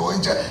വേണ്ടിയെന്ന്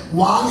ചോദിച്ച്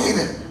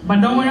വാങ്ങിയത്. But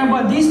don't worry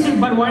about these things,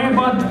 but worry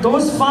about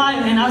those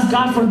 5 and ask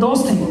God for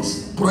those things.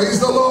 Praise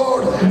the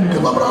Lord.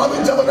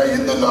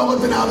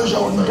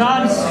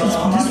 God,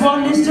 this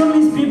world still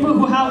needs people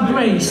who have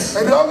grace.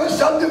 God,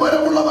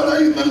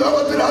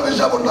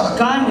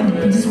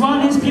 this world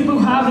needs people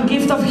who have the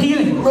gift of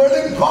healing.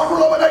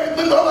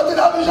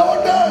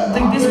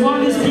 This world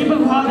needs people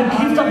who have the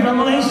gift of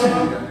revelation.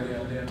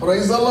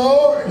 Praise the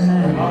Lord.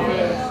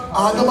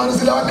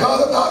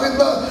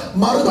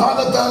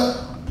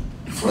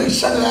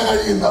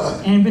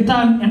 And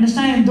without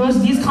understanding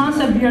these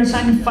concepts, we are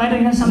trying to fight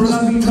against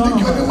something we don't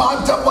know.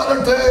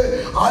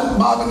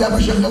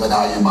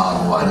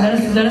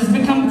 Let us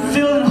become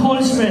filled in the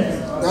Holy Spirit.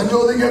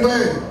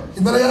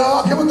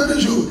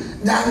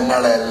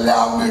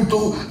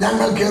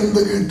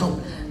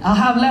 I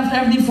have left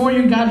everything for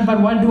you, God, but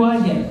what do I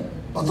get?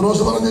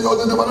 പത്രോസ് പറഞ്ഞ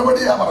ചോദ്യത്തിന്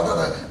മറുപടിയാ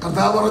പറഞ്ഞത്.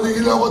 കർത്താവ് പറഞ്ഞു, ഈ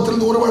ലോകത്തിൽ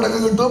 100 മടങ്ങ്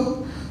കിട്ടും.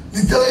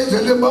 നിത്യതയിൽ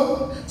ചെല്ലുമ്പം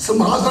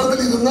സിംഹാസനത്തിൽ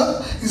ഇരുന്ന്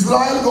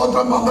ഇസ്രായേൽ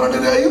ഗോത്രം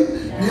 12-നെയും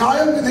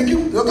ന്യായം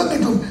വിധിക്കും, ഇതൊക്കെ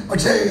കിട്ടും.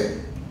 പക്ഷേ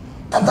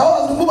കർത്താവ്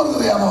അത് മുമ്പ്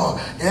പറഞ്ഞറിയാമോ,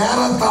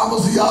 ഏറെ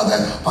താമസിയാതെ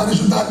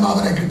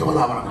പരിശുദ്ധാത്മാവിനെ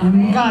കിട്ടുമെന്നാണ്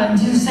പറഞ്ഞത്. God,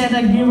 Jesus said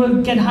that you will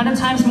get 100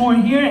 times more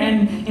here and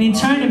in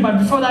eternity, but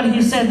before that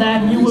he said that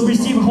you will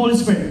receive the Holy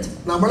Spirit.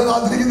 നമ്മൾ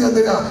കാത്തിരിക്കുന്നത്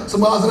എന്തിനാ?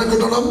 സിംഹാസനം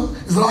കിട്ടണം,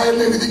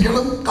 ഇസ്രായേലിനെ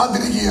വിധിക്കണം,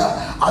 കാത്തിരിക്കുക.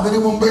 അതിനു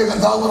മുമ്പേ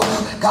കർത്താവ് പറഞ്ഞു,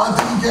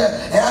 കാത്തിരിക്കുക,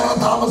 ഏറെ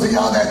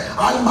താമസിയാതെ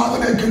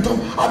ആത്മാവിനെ കിട്ടും,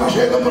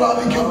 അഭിഷേകം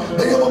പ്രാപിക്കും,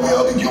 ദൈവം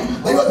ഉപയോഗിക്കും,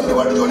 ദൈവത്തിന്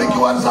വേണ്ടി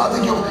ജോലിക്കുവാൻ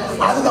സാധിക്കും.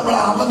 അത് നമ്മളെ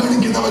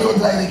അവഗണിക്കുന്ന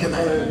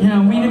പരുവത്തിലായിരിക്കുന്നത്.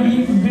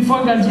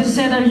 Before God, Jesus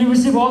said that you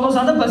receive all those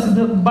other blessings,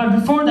 but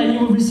before that you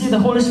will receive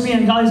the Holy Spirit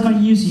and God is going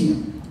to use you.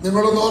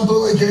 നിങ്ങളൊന്ന് ഓർത്തു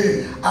നോക്കിയേ,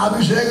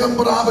 അഭിഷേകം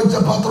പ്രാപിച്ച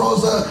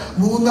പത്രോസ്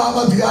 3-ാം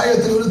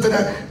അധ്യായത്തിൽ ഒരുത്തന്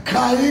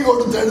കൈ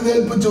കൊടുത്ത്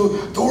എഴുന്നേൽപ്പിച്ചു,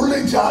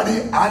 തുള്ളിച്ചാടി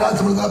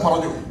ആരാധന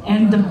പറഞ്ഞു.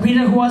 And the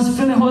Peter who was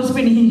filled with the Holy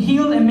Spirit, he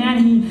healed a man,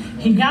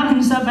 he grabbed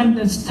himself and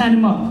stand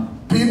him up.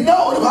 പിന്നെ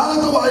ഒരു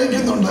ഭാഗത്ത്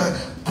വായിക്കുന്നുണ്ട്,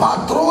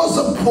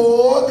 പത്രോസ്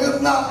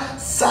പോകുന്ന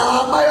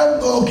സമയം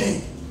നോക്കി,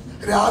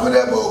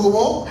 രാവിലെ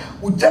പോകുമോ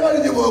ഉച്ച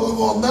കഴിഞ്ഞ്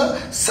പോകുമോ എന്ന്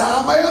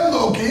സമയം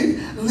നോക്കി,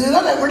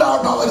 നിഴൽ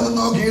എവിടാട്ടോ വരുന്നത്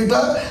നോക്കിയിട്ട്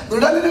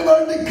നിഴലിന്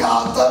വേണ്ടി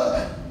കാത്ത്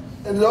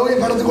രോഗിയെ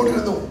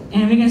കടത്തിക്കൊണ്ടിരുന്നു.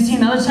 And we can see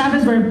in other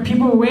chapters where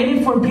people were waiting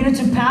for Peter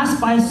to pass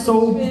by, so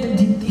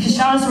his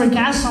shadows were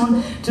cast on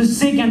to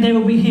sick and they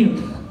will be healed.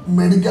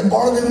 Medical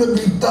കോളേജിൽ നിന്ന്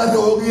വിട്ട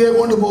രോഗിയെ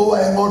കൊണ്ട് പോവുക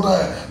എങ്ങോട്ട്?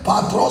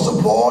 പത്രോസ്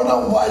പോണ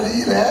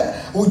വഴിയില്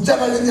ഉച്ച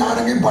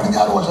കഴിഞ്ഞാണെങ്കിൽ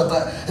പടിഞ്ഞാറ് വശത്ത്,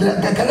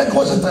 കിഴക്ക്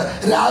വശത്ത്,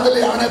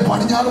 രാവിലെയാണെങ്കിൽ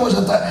പടിഞ്ഞാറ്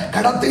വശത്ത്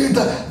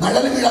കിടത്തിയിട്ട്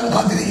നിഴൽ വീഴാൻ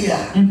കാത്തിരിക്കുക.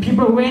 And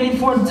people were waiting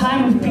for the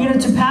time of Peter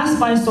to pass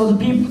by, so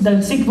the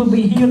sick will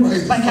be healed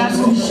by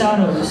casting his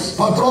shadows.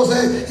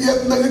 പത്രോസേ,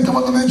 എന്ത്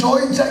കിട്ടുമെന്ന് നീ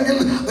ചോദിച്ചെങ്കിൽ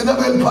നിന്റെ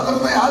മേൽ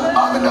പകർന്ന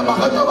ആത്മാവിന്റെ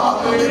മഹത്വമാണ്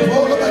നീ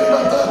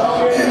പോകുന്നിടത്ത്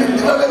ഈ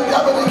നിഴലിൽ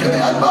വ്യാപരിക്കുന്ന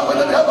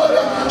ആത്മാവിന്റെ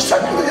വ്യാപാരം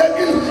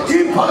ശക്തിയെങ്കിൽ ഈ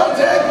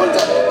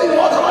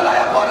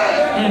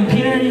And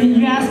Peter,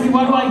 you ask me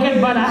what do I get,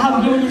 but I have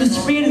given you the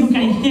Spirit who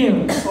can heal.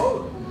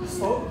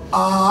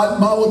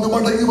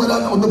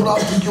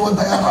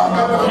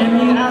 Can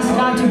we ask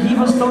God to give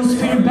us those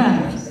Spirit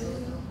back?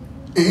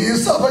 ഈ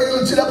സഭയിൽ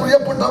ചില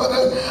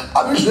പ്രിയപ്പെട്ടവര്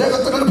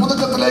അഭിഷേകത്തിന്റെ ഒരു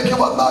പുതുക്കത്തിലേക്ക്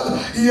വന്നാൽ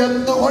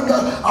എന്തുകൊണ്ട്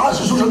ആ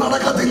ശുശ്രൂഷ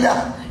നടക്കത്തില്ല?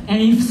 And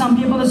if some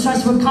people in the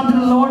church will come to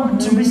the Lord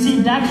to receive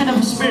that kind of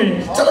spirit,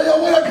 ചില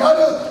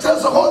യൗവനക്കാര്, ചില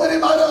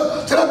സഹോദരിമാര്,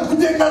 ചില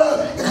കുഞ്ഞുങ്ങള്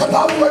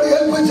കർത്താവിന് വേണ്ടി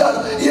ഏൽപ്പിച്ചാൽ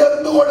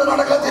എന്തുകൊണ്ട്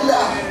നടക്കത്തില്ല?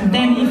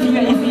 then if you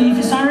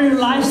surrender your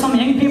life, some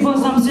young people,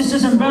 some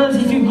sisters and brothers,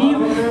 if you give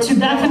to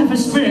that kind of a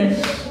spirit,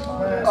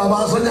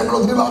 മാസം ഞങ്ങൾ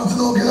ഒത്തിരി വാർത്ത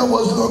നോക്കിയതാ,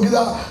 പോസ്റ്റ്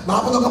നോക്കിയതാ,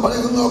 40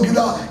 പണിയൊന്നും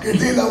നോക്കിയതാ,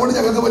 കിട്ടിയില്ല, അതുകൊണ്ട്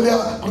ഞങ്ങൾക്ക് വലിയ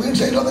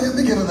പ്രതീക്ഷയിലൊന്നും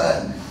ചിന്തിക്കരുത്.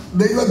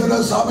 ദൈവത്തിന്റെ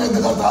സമയത്ത്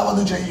കർത്താവ്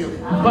അത് ചെയ്യും.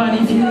 But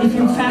if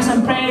you fast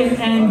and pray,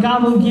 and God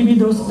will give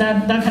you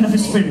that kind of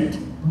a spirit.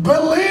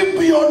 Believe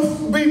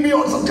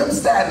beyond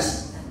circumstance.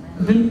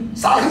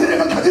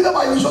 സാഹചര്യങ്ങൾ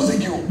ഖചിതമായി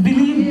വിശ്വസിക്കൂ.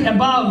 Believe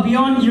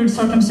beyond your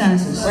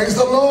circumstances. Praise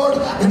the Lord.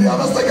 നിന്റെ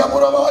അവസ്ഥയ്ക്ക്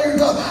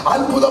അപ്പുറമായിട്ട്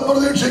അത്ഭുതം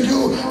പ്രതീക്ഷിക്കൂ.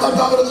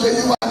 കർത്താവ് അത്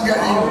ചെയ്യുവാൻ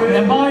കഴിയും.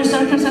 About your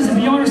circumstances,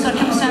 beyond your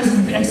circumstances,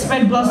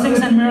 expect blessings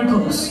and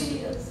miracles.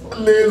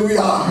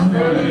 Hallelujah.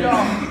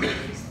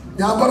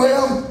 ഞാൻ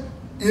പറയാം,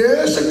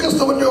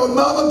 യേശുക്രിസ്തുവിന്റെ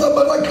 1-ാമത്തെ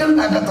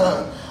മിറക്കിളിനകത്ത്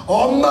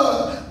ഒന്ന്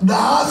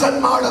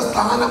ദാസന്മാരുടെ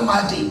സ്ഥാനം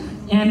മാറ്റി.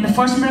 And the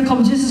first miracle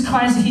of Jesus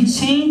Christ, he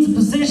changed the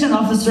position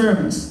of the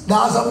servants.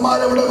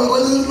 ദാസന്മാരവിടെ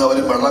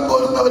വിറകുന്നവരും വെള്ളം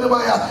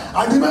കോരുന്നവരുമായ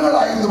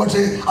അടിമകളായിരുന്നു,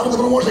 പക്ഷേ അവർക്ക്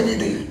പ്രമോഷൻ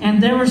കിട്ടി. And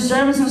there were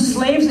servants and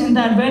slaves in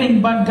that wedding,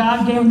 but God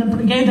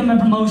gave them a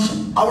promotion.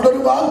 അവിടെ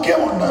ഒരു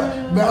വാക്യമുണ്ട്,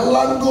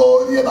 വെള്ളം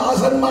കോരിയ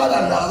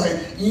ദാസന്മാരല്ലാതെ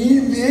ഈ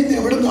വീഞ്ഞ്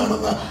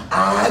എവിടുന്നാണെന്ന്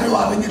ആരും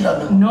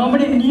അറിഞ്ഞില്ലെന്ന്.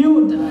 Nobody knew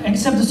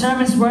except the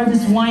servants where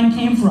this wine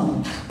came from.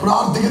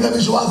 പ്രാർത്ഥിക്കുന്ന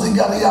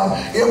വിശ്വാസിക്ക് അറിയാം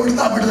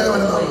എവിടുന്നാ വിടുതൽ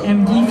വരുന്നത്. And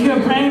if you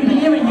are praying,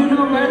 believer, you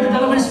know where the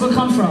deliverance will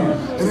come from.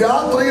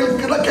 രാത്രിയിൽ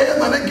കിടക്കയെ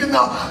നനയ്ക്കുന്ന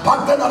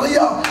ഭക്തൻ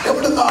അറിയാം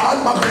എവിടുന്ന്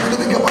ആത്മാക്കൾ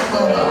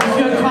വിടുവിക്കപ്പെടുന്നത്. If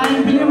you are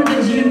crying, believer,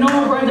 that you know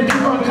where the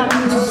people are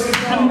coming to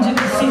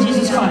see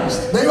Jesus Christ.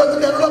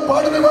 ദൈവത്തിന്റെ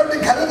അരുളപ്പാടിന് വേണ്ടി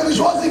കരുതുന്ന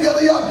വിശ്വാസിക്ക്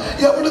അറിയാം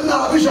എവിടുന്ന്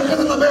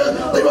അഭിഷേകത്തിന്റെ മേൽ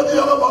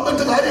ദൈവനിയോഗം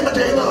വന്നിട്ട് കാര്യങ്ങൾ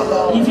ചെയ്യുന്നത്.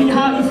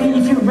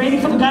 If you're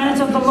waiting for the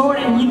guidance of the Lord,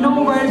 and you know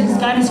where His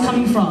guidance is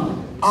coming from.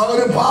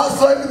 അവര്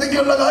പാസ്സായിട്ട്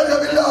നിൽക്കേണ്ട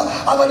കാര്യമില്ല.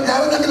 അവൻ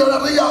ഞാനെങ്കിലും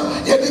അറിയാം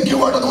എനിക്ക്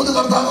വേണ്ട ദൂത്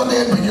കർത്താവിനെ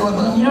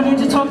ഏൽപ്പിക്കുമെന്ന്. You don't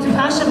need to talk to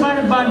pastor about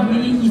it, but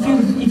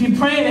if you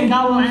pray, then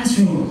God will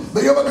answer you.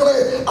 ദൈവമക്കളെ,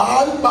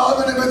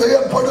 ആത്മാവിന്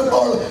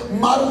വിധേയപ്പെടുമ്പോൾ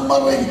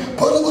മർമറിങ്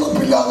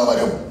പെറുപെറുപ്പില്ലാതെ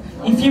വരും.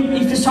 If you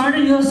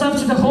surrender yourself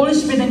to the Holy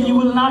Spirit, then you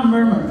will not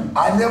murmur.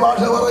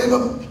 അന്യഭാഷ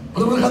പറയുമ്പോൾ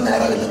മൃഗം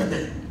നേരമില്ല.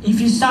 പിന്നെ If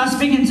you start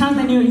speaking in tongues,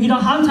 then you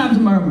don't have time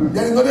to murmur.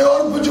 ഞാൻ ഇന്നലെ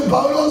ഓർപ്പിച്ചു,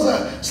 പൗലോസ്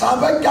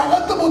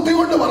സഭയ്ക്കകത്ത് ബുദ്ധി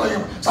കൊണ്ട്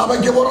പറയും,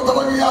 സഭയ്ക്ക്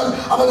പുറത്തിറങ്ങിയാൽ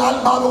അവൻ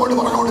ആത്മാവ് കൊണ്ട്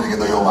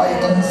പറഞ്ഞുകൊണ്ടിരിക്കുന്ന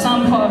ദൈവമായിട്ട്.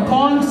 Some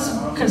Paul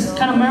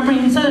kind of murmuring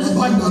himself,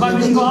 but when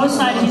you go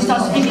outside, he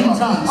starts speaking in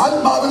tongues.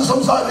 ആത്മാവിൽ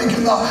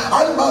സംസാരിക്കുന്ന,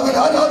 ആത്മാവിൽ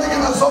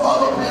ആരാധിക്കുന്ന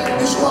സ്വഭാവം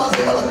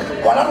വിശ്വാസികൾ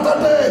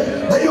വളർത്തട്ടെ.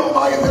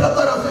 ദൈവവുമായി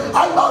നിരന്തരം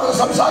ആത്മാവിൽ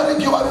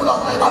സംസാരിക്കുവാനുള്ള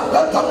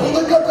അബദ്ധം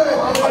പുതുക്കട്ടെ.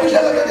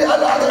 അഭിഷേകത്തിന്റെ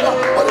ആരാധന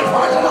ഒരു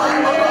ഭാഷനായി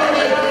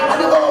മാറാതെ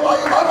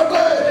അനുഭവമായി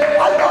മാറട്ടെ.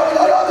 ആത്മാവിൽ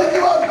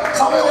ആരാധിക്കുവാൻ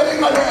സമയം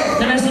ഒരുങ്ങട്ടെ.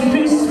 Let us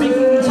increase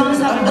speaking in tongues,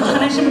 having the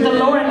connection with the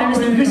Lord, and let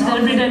us increase it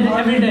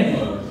every day.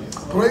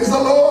 Praise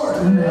the Lord.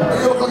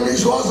 ദൈവമക്കൾക്ക്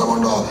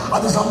വിശ്വാസമുണ്ടോ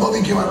അത്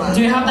സംഭവിക്കുമെന്ന്?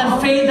 Do you have that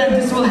faith that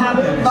this will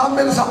happen?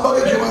 നമ്മിൽ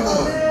സംഭവിക്കുമെന്ന്,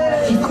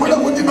 നമ്മുടെ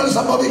കുഞ്ഞുങ്ങൾ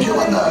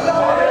സംഭവിക്കുമെന്ന്,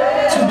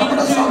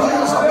 നമ്മുടെ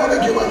സഭയിൽ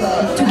സംഭവിക്കുമെന്ന്.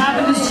 To have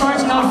in this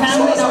church, in our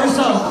family, in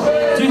ourselves.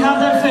 Do you have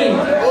that faith?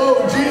 Oh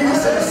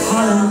Jesus.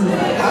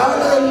 Hallelujah.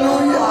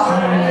 Hallelujah.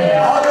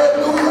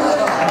 Hallelujah.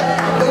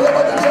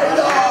 ദൈവമത്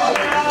ചെയ്താൽ,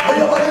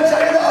 ദൈവമത്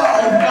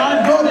ചെയ്താൽ,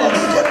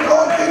 nobody can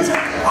block it.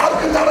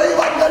 ആർക്കും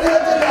തടയുവാൻ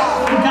കഴിയത്തില്ല.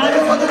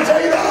 ദൈവമത്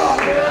ചെയ്താൽ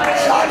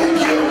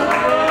സാധിക്കും.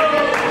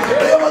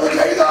 ദൈവമത്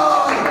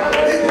ചെയ്താൽ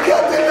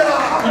നിത്യത്തില്ല.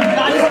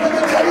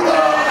 ദൈവമത്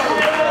ചെയ്താൽ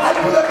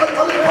അത്ഭുതങ്ങൾ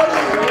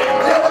വെളിപ്പെടും.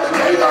 ദൈവമത്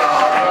ചെയ്താൽ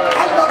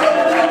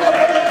അത്ഭുതങ്ങൾ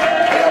വെളിപ്പെടും.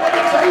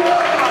 ദൈവമത്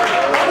ചെയ്താൽ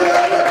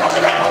അതിലേറെ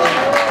കഷ്ടപ്പെടും.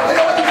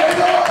 ദൈവമത്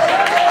ചെയ്താൽ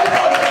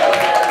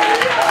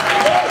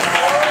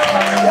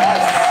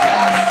Yes.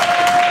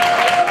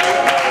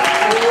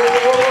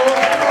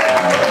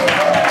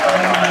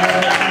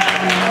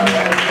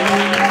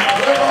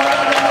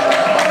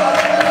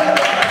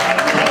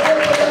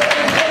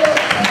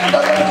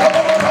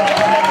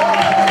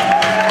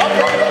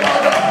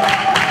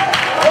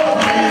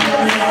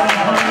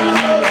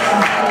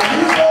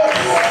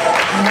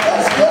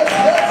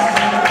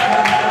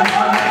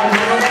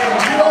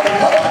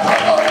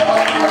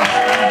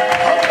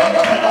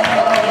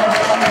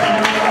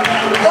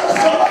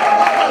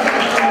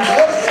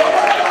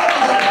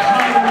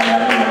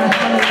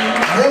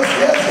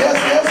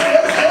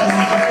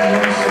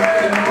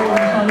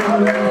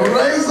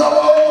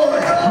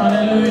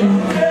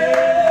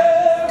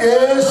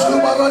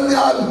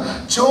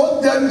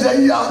 ചോദ്യം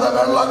ചെയ്യാതെ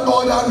വെള്ളം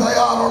കോരാൻ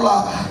തയ്യാറുള്ള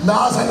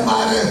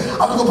ദാസന്മാര്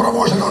അവർക്ക്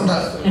പ്രൊമോഷൻ ഉണ്ട്.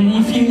 And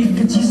if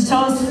Jesus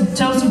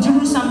tells you to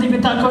do something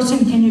without question,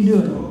 can you do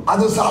it?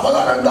 അത് സഭ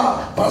തരണ്ട,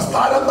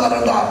 പ്രസ്ഥാനം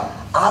തരണ്ട,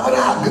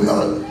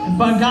 അവനാക്കുന്നത്.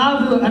 But God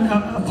will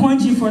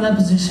appoint you for that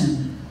position.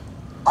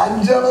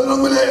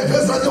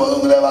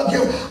 5:11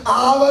 വാക്യം,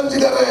 അവൻ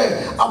ചിലരെ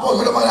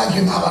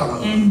അപ്പോസ്തലന്മാരാക്കിയെന്നാ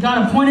പറഞ്ഞത്. And God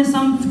appointed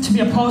some to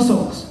be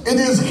apostles. It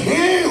is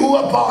he who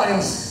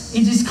appoints.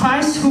 It is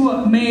Christ who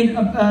made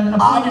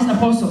appointed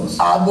apostles.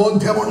 ആ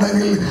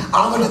ബോധ്യമുണ്ടെങ്കിൽ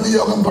അവന്റെ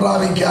നിയോഗം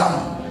പ്രാപിക്കാം.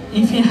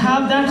 If you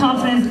have that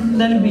confidence,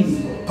 let it be.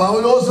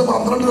 പൗലോസ്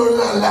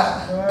 12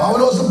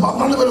 പൗലോസ്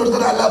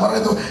 12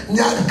 പറയുന്നു,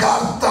 ഞാൻ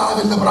കർത്താവിൽ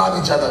നിന്ന്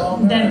പ്രാപിച്ചത്.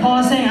 Then Paul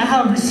is saying, I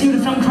have received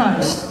it from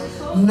Christ.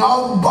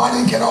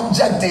 Nobody can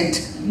object it.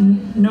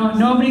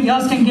 Nobody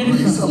else can get it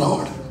from Praise the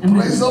Lord.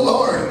 Praise the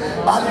Lord.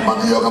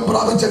 ആത്മനിയോഗം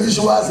പ്രാപിച്ച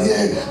വിശ്വാസിയെ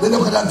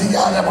നിനക്കൊരു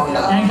അധികാരമുണ്ട്.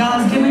 And God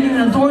has given you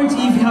an authority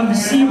if you have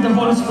received the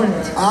Holy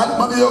Spirit.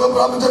 ആത്മനിയോഗം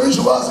പ്രാപിച്ച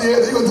വിശ്വാസിയെ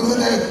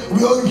ദൈവത്തിന്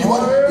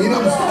ഉപയോഗിക്കുവാൻ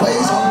enough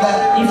space ഉണ്ട്.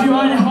 If you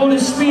are in the Holy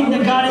Spirit,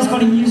 then God is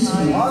going to use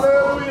you.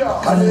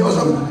 കഴിഞ്ഞ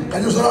ദിവസം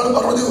ഒരാൾ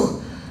പറഞ്ഞു,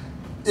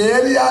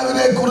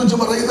 ഏലിയാവിനെ കുറിച്ച്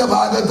പറയുന്ന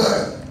ഭാഗത്ത്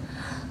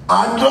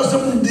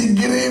അഡ്രസ്സും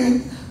ഡിഗ്രിയും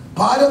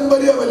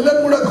പാരമ്പര്യം എല്ലാം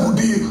കൂടെ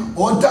കൂട്ടി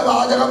ഒറ്റ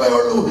വാചകമേ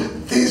ഉള്ളൂ,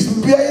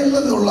 തിസ്ബ്യയിൽ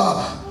നിന്നുള്ള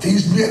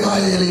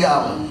തിസ്ബ്യനായ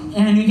ഏലിയാവ്.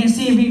 And you can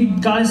see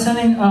God is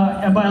telling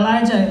about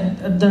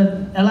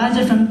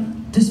Elijah from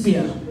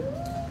Tisbia.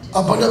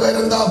 അപ്പന്റെ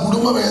പേരെന്താ,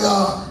 കുടുംബം ഏതാ,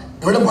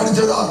 എവിടെ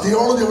പഠിച്ചതാ,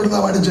 തിയോളജി എവിടുന്നാ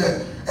പഠിച്ചത്,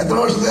 എത്ര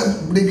വർഷത്തെ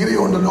ഡിഗ്രി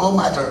ഉണ്ട്, no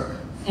matter.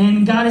 And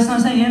God is not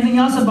saying anything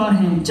else about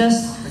him,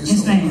 just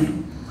his name.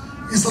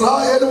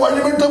 Israel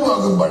വഴിവിട്ടു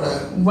പോകുമ്പോൾ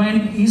When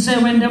he said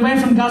when they went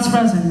from God's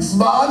presence,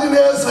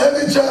 ബാലിനെ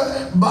സേവിച്ച്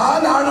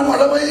ബാലാണ് മഴ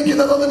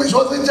പെയ്യ്ക്കുന്നതെന്ന്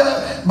വിശ്വസിച്ച്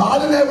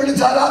ബാലിനെ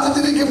വിളിച്ച്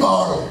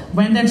ആരാധിച്ചിരിക്കുമ്പോൾ,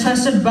 when they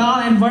trusted Baal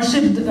and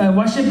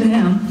worshipped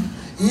him,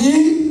 ഈ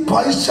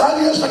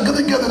പൈശാചിക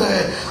ശക്തിക്കെതിരെ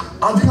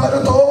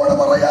അധികാരത്തോടെ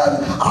പറയാൻ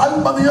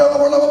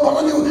ആത്മനിയോഗമുള്ളവൻ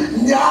പറഞ്ഞു,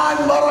 ഞാൻ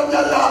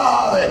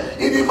പറഞ്ഞല്ലാതെ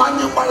ഇനി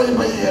മഞ്ഞും മഴയും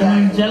പെയ്യരുത്.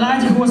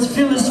 Elijah, who was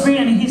filled with the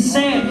Spirit, and he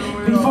said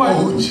before,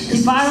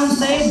 if I don't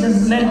say it,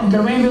 then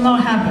the rain will not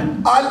happen.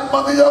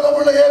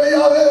 ആത്മനിയോഗമുള്ള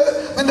ഏലിയാവേ,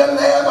 നിന്റെ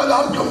ലേബൽ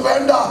ആർക്കും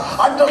വേണ്ട,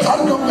 അഡ്രസ്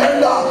ആർക്കും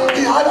വേണ്ട,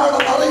 നീ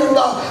ആരാണെന്ന് അറിയണ്ട,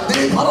 നീ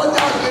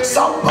പറഞ്ഞാൽ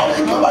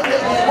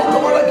സംഭവിക്കുമെങ്കിൽ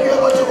മുട്ടുമടക്കിയ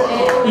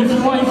വെച്ചുകൊള്ളു. If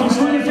you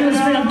truly feel the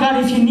Spirit of God,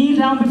 if you kneel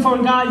down before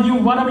God,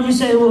 whatever you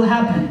say will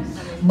happen.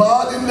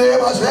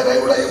 ബാലിന്റെയും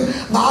അശേരയുടെയും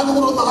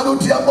 400,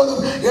 450,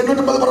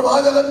 850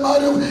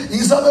 പ്രവാചകന്മാരും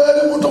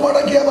ഇസബേലും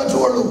മുട്ടുമടക്കിയേ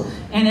പറ്റുള്ളൂ.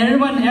 And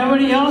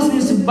everybody else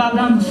needs to bow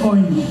down before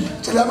you.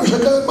 ചില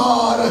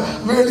അഭിഷേകന്മാർ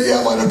വെളിയെ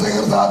വരട്ടെ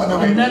കർത്താവിനെ.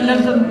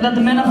 Let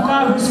the men of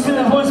God who feel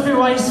the Holy Spirit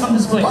rise from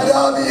this place.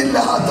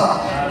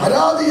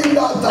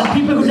 പരാതിയില്ലാത്ത The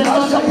people who does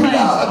not complain.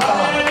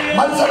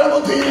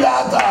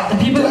 മത്സരബുദ്ധിയില്ലാത്ത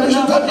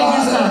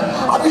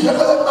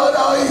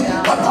അഭിഷേകന്മാരായി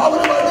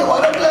കർത്താവിന് വേണ്ടി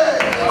വരട്ടെ.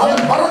 അവൻ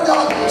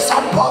പറഞ്ഞാൽ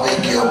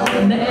സംഭവിക്കും.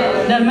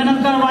 The men of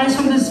God rise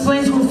from this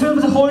place who fill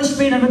with the Holy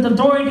Spirit and with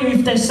authority.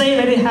 If they say,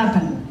 let it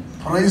happen.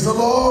 Praise the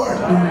Lord.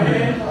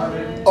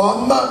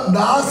 ഒന്ന്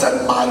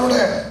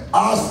ദാസന്മാരുടെ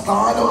ആ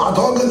സ്ഥാനം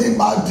അധോഗതി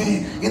മാറ്റി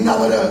ഇന്ന്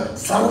അവര്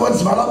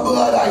സർവൻസ്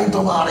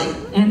വിളമ്പുകാരായിട്ട് മാറി.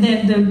 And then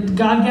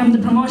God gave them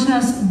the promotion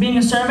as being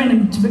a servant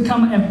and to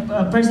become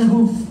a person who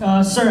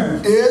served.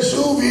 യേശു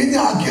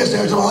വീഞ്ഞാക്കിയ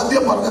ശേഷം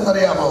ആദ്യം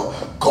പറഞ്ഞെന്നറിയാമോ?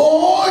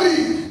 കോരി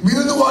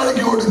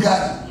വിരുന്നുവാഴിക്ക്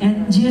കൊടുക്കാൻ. And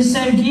Jesus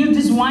said, give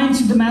this wine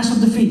to the master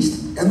of the feast.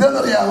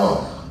 എന്താണെന്നറിയാമോ?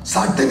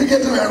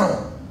 Certificate വേണം.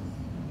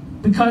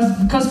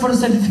 Because for the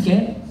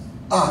certificate.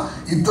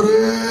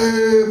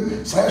 ഇത്രയും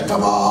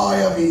ശ്രേഷ്ഠമായ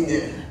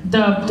വീഞ്ഞ്,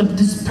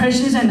 this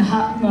precious and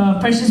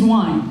precious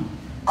wine.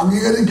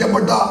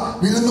 അംഗീകരിക്കപ്പെട്ട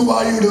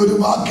വിരുന്നുവാഴിയുടെ ഒരു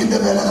വാക്കിന്റെ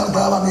വില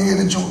കർത്താവ്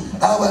അംഗീകരിച്ചു.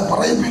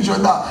 പറയിപ്പിച്ചു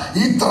എന്താ?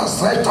 ഇത്ര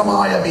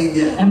ശ്രേഷ്ഠമായ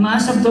വീഞ്ഞ്. And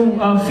master of the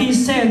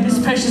feast said, this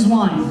precious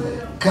wine.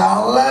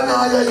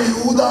 കള്ളനായ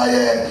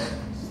യൂദായെ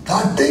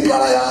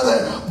തട്ടിക്കളയാതെ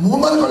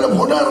 3 കൊല്ലം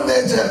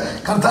കൊണ്ടുനടന്നേച്ച്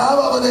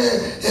കർത്താവ് അവനെ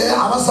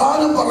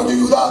അവസാനം പറഞ്ഞു,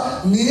 യൂദ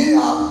നീ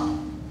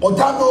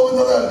ഒറ്റാൻ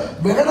പോകുന്നത്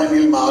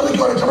വേണമെങ്കിൽ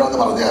മാറിക്കോ രക്ഷപ്പെടാന്ന്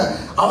പറഞ്ഞ്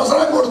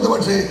അവസരം കൊടുത്തു.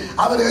 പക്ഷേ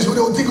അവൻ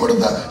യേശുവിനെ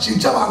ഒത്തിക്കൊടുത്ത്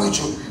ശിക്ഷ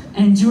വാങ്ങിച്ചു.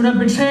 And Judah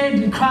betrayed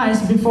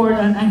Christ before,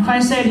 and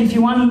Christ said, if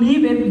you want to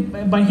leave it,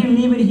 but he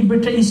leave it,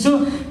 he still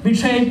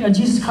betrayed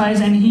Jesus Christ,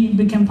 and he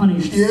became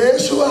punished.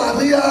 യേശു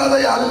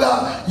അറിയാതെ അല്ല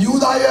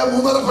യൂദായെ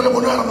 3 കൊല്ലം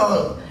കൊണ്ടുനടന്നത്.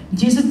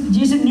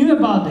 Jesus knew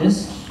about this.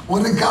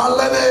 ഒരു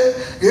കള്ളനെ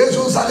യേശു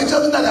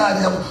സഹിച്ചതിന്റെ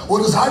കാര്യം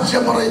ഒരു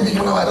സാക്ഷ്യം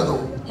പറയിപ്പിക്കണമായിരുന്നു.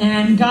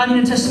 And God in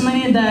a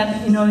testimony that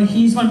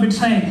he's going to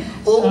betray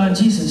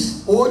Jesus.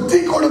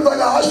 ഒറ്റിക്കൊടുത്ത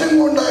കാശും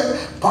കൊണ്ട്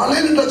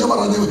പള്ളിയിലിട്ടു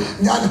പറഞ്ഞു,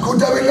 ഞാൻ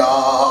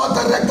കുറ്റമില്ലാത്ത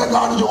രക്തം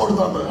കാണിച്ചു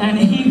കൊടുത്തത്. And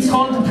he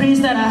told the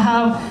priest that I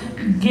have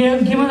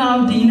given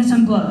out the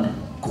innocent blood.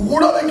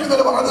 കൂടെ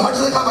വയ്ക്കുന്നവർ പറഞ്ഞ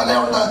സാക്ഷ്യത്തിനേക്കാൾ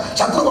വിലയുണ്ട്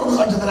ശത്രു പറഞ്ഞ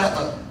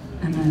സാക്ഷ്യത്തിനകത്ത്.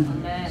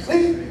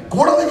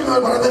 കൂടെ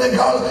വയ്ക്കുന്നവർ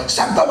പറയുന്നതിനേക്കാൾ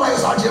ശക്തമായ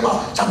സാക്ഷ്യമാ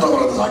ശത്രു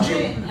പറഞ്ഞ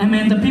സാക്ഷ്യം.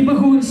 Amen. The people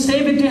who say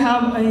that you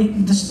have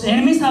the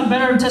enemies have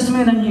better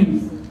testimony than you.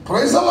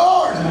 Praise the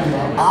Lord.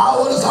 ആ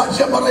ഒരു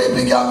സാക്ഷ്യം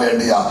പറയിപ്പിക്കാൻ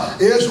വേണ്ടിയാ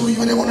യേശു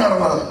ഇവനെ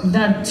കൊണ്ടുനടന്നത്.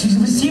 That to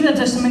receive the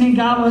testimony,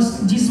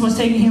 Jesus was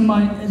taking him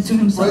to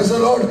himself. Praise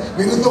the Lord.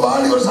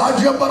 വിരുന്നുവാഴി ഒരു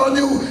സാക്ഷ്യം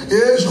പറഞ്ഞു,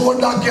 യേശു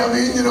ഉണ്ടാക്കിയ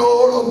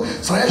വീഞ്ഞിനോടും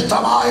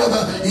ശ്രേഷ്ഠമായത്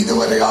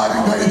ഇതുവരെ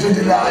ആരും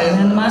കഴിച്ചിട്ടില്ല. And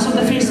the master of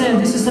the feast said,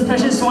 this is the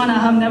precious one I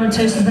have never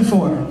tasted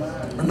before.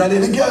 എന്നാൽ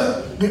എനിക്ക്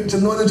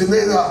ചിന്ത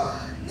ചെയ്ത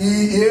ഈ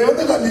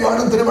ഏത്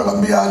കല്യാണത്തിന്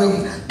വിളമ്പിയാലും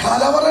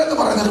കലവറ എന്ന്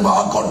പറയുന്നൊരു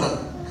വാക്കുണ്ട്,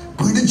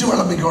 പിടിച്ചു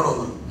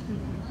വിളമ്പിക്കണമെന്ന്.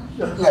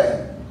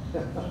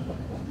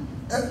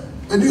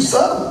 When you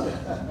serve,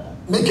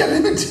 make a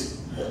limit.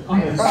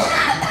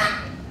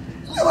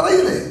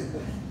 പറയില്ലേ?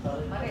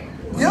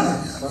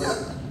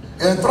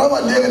 എത്ര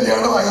വലിയ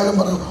കല്യാണമായാലും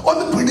പറഞ്ഞു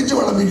ഒന്ന് പിടിച്ചു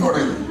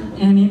വിളമ്പിക്കോടെ.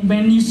 And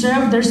when you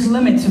serve, there's a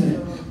limit to it.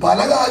 പല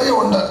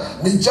കാര്യമുണ്ട്,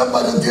 മിച്ചം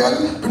വരുത്തിയാൽ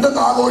പിന്നെ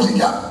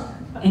ആഘോഷിക്കാം.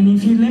 And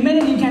if you limit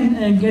it, you can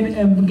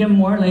get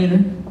more later.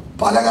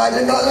 പല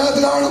കാര്യങ്ങൾ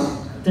അതിനകത്ത് കാണും.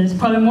 There's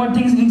probably more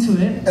things into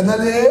it.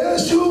 എന്നാൽ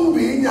യേശു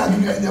വീഞ്ഞാക്കി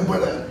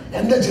കഴിഞ്ഞപ്പോൾ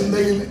എന്റെ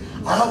ചിന്തയിൽ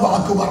ആ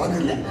വാക്ക്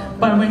പറഞ്ഞില്ല.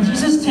 But when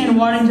Jesus turned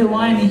water into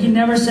wine, he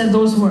never said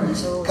those words.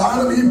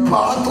 കാരണം ഈ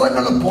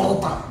പാത്രങ്ങൾ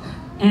പുറത്താണ്.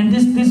 And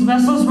these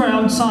vessels were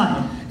outside.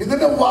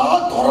 ഇതിന്റെ വാ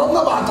തുറന്ന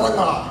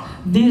പാത്രങ്ങളാണ്.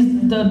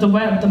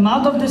 The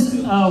mouth of these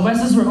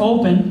vessels were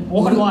open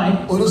wide.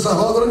 ഒരു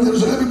സഹോദരൻ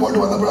ജെറുസലേമിൽ പോയിട്ട്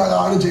വന്നപ്പോഴാണ്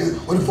കാണിച്ചു,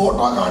 ഒരു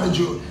ഫോട്ടോ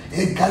കാണിച്ചു.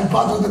 ഈ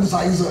കൽപാത്രത്തിന്റെ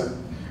സൈസ്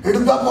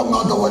എടുത്താൽ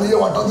പൊങ്ങാത്ത വലിയ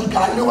വട്ടത്തിൽ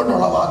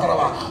കല്ലുകൊണ്ടുള്ള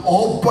പാത്രമാണ്,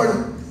 open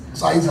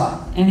സൈസാ.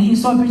 And he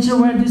saw a picture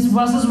where these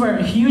vessels were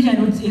huge and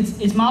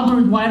its mouth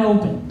was wide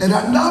open.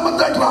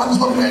 രണ്ടാമത്തെ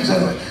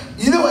ട്രാൻസ്ഫോർമേഷൻ,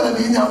 ഇതുവരെ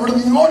വീഞ്ഞ് അവിടെ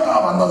നിന്ന് ഇങ്ങോട്ടാ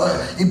വന്നത്,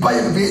 ഇപ്പൊ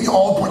വീഞ്ഞ്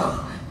ഓപ്പണാ.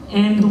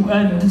 And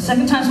the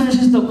second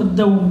transformation is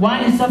the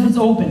wine itself is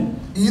open.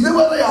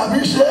 ഇതുവരെ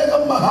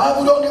അഭിഷേകം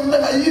മഹാപുരോഹിതന്റെ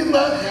കയ്യിൽ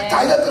നിന്ന്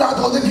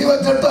തൈലത്തിനകത്ത് ഒതുക്കി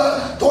വെച്ചിട്ട്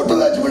തൊട്ട്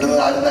തച്ച്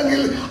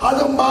വിടുന്നതായിരുന്നെങ്കിൽ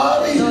അത്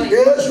മാറി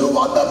യേശു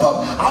വന്നപ്പം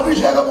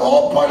അഭിഷേകം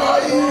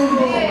ഓപ്പണായി.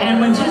 And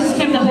when Jesus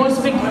came, the Holy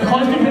Spirit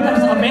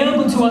becomes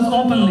available to us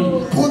openly.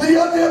 പുതിയ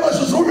നിയമ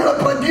ശുശ്രൂഷയുടെ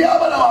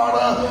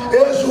പ്രഖ്യാപനമാണ്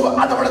യേശു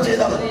അതവിടെ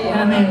ചെയ്തത്.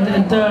 Amen.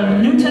 The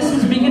New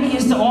Testament's beginning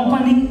is the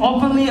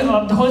openly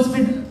of the Holy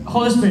Spirit.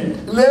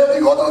 Levi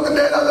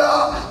ഗോത്രത്തിന്റെ കയ്യിലല്ല,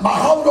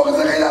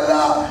 മഹാപുരോഹിതന്റെ കയ്യിലല്ല,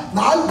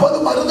 40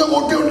 മരുന്ന്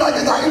കൂട്ടി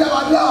ഉണ്ടാക്കിയ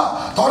തൈലമല്ല,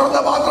 തുറന്ന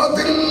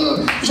പാത്രത്തിൽ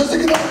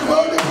വിശ്വസിക്കുന്നവർക്ക്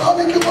വേണ്ടി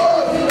പ്രാപിക്കുമ്പോൾ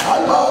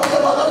ആത്മാവിന്റെ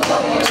പകർച്ച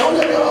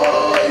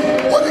സൗന്ദര്യമായി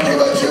ഒരുക്കി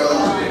വെച്ചു.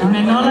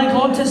 Amen. Not like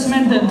Old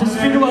Testament, the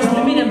Spirit was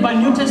limited. By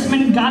New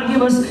Testament, God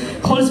gave us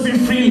Holy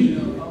Spirit freely.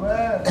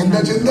 എന്റെ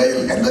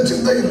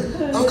ചിന്തയിൽ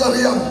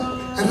നമുക്കറിയാം,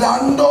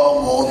 2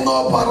 3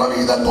 പറ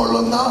വീതം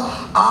കൊള്ളുന്ന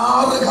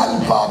 6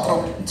 കൽപാത്രം.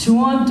 2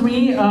 or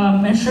 3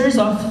 measures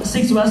of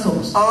 6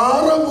 vessels.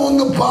 6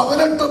 3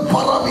 18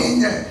 പറ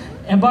വീഞ്ഞ്.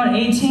 About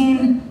 18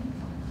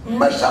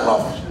 measure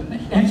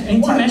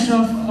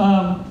of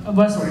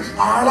vessels.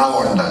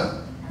 അളവുണ്ട്.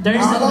 There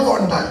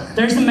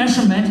is a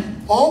measurement.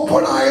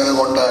 Open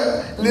ആയതുകൊണ്ട്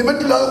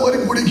ലിമിറ്റില്ലാതെ ഒരു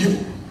കുടിക്കും.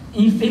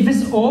 If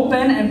it's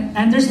open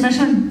and there's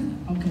measurement,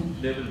 okay.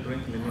 They will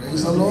drink limited.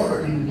 Praise the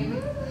Lord.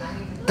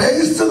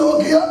 Taste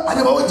നോക്കിയ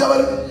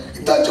അനുഭവിച്ചവർ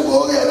ഇട്ടു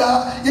പോകുകയല്ല,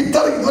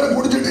 ഇത്ര ഇതുവരെ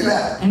കുടിച്ചിട്ടില്ല.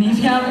 And if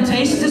you have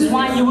tasted this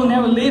wine, you will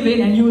never leave it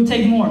and you will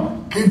take more.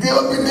 കിട്ടിയവ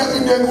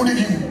പിന്നെ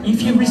കുടിക്കും. If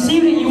you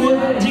receive it, you will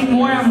drink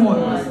more and more.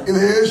 ഇത്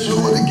യേശു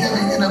ഒതുക്കിയ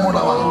വീഞ്ഞിന്റെ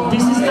ഗുണമാണ്.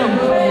 This is the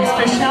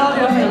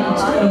speciality of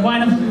the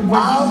wine of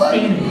God.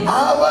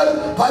 അവൻ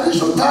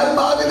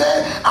പരിശുദ്ധാത്മാവിനെ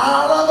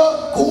അളവ്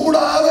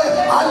കൂടാതെ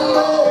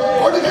അല്ലോ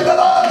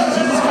കൊടുക്കുന്നത്.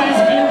 Jesus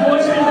Christ gave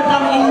Holy Spirit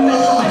without any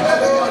measurement.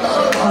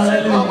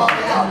 Hallelujah.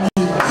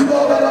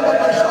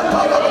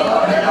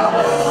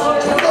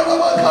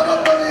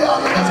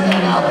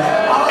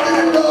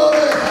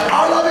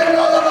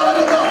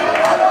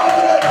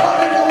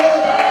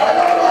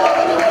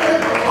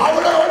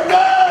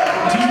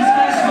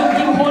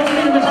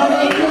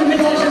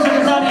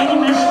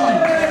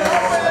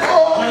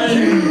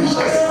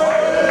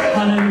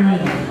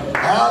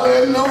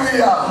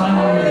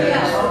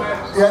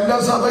 എന്റെ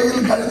സഭയിൽ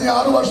കഴിഞ്ഞ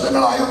 6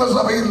 വർഷങ്ങളായിരുന്ന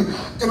സഭയിൽ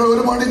ഞങ്ങൾ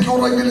 1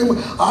 മണിക്കൂറെങ്കിലും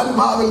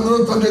ആത്മാവിൽ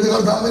നൃത്തം ചെയ്ത്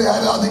കർത്താവിനെ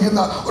ആരാധിക്കുന്ന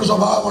ഒരു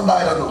സ്വഭാവം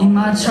ഉണ്ടായിരുന്നു. In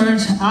my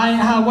church, I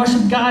have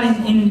worshiped God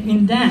in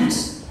dance.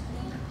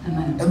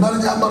 Amen. എന്നാലും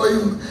ഞാൻ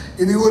പറയും,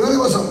 ഇനി ഒരു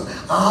ദിവസം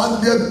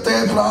ആദ്യത്തെ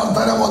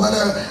പ്രാർത്ഥന മുതൽ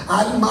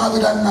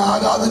ആത്മാവിൽ അങ്ങ്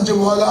ആരാധിച്ചു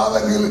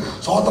പോകാമെങ്കിൽ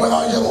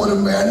സ്വോത്രകാഴ്ച പോലും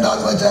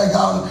വേണ്ടാന്ന്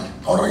വെച്ചേക്കാം.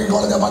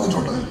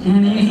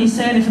 And he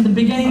said, from the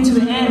beginning to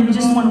the end, we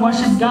just want to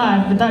worship God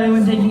without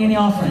even taking any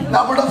offering.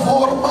 നമ്മുടെ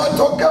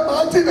ഫോർമാറ്റ് ഒക്കെ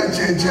മാറ്റി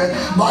വെച്ചേച്ച്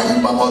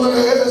മഹിമ മുതൽ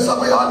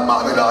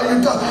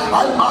സമയാത്മാവിലായിട്ട്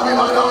ആത്മാവിൽ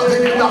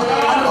ആരാധിക്കുന്ന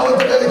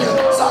അനുഭവത്തിലേക്ക്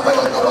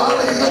സഭയൊക്കെ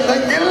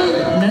മാറിയിരുന്നെങ്കിൽ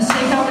let's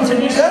take our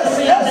tradition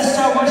and just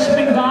start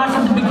worshiping God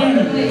from the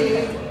beginning.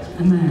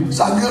 Amen.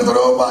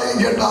 സങ്കീർത്തനവും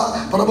വായിക്കേണ്ട,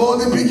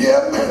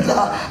 പ്രബോധിപ്പിക്കുകയും വേണ്ട,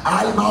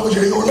 ആത്മാവ്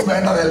ചെയ്തോളും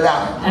വേണ്ടതല്ല.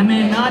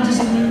 Amen. Not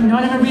even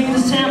reading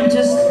the psalm,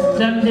 just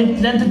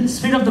let the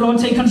Spirit of the Lord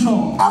take control.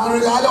 അങ്ങനെ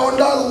ഒരു കാലം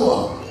ഉണ്ടാകുമോ?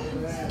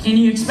 Can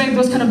you expect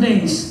those kind of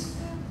days?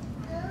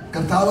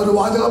 കർത്താവ് ഒരു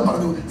വാചകം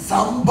പറഞ്ഞു,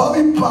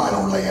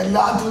 സംഭവിപ്പാനുള്ള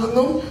എല്ലാത്തിൽ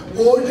നിന്നും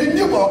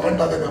ഒഴിഞ്ഞു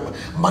പോകേണ്ടതിനും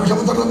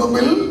മനുഷ്യപുത്രന്റെ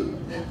മുമ്പിൽ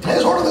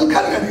പ്രേസോടെ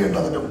നിൽക്കാൻ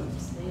കഴിയേണ്ടതിനും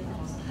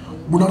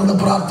ഉണർന്ന്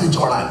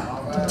പ്രാർത്ഥിച്ചോളാൻ.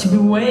 To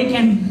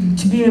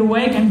be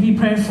awake and be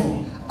prayerful.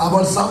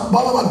 അപ്പോൾ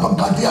സംഭവം അല്പം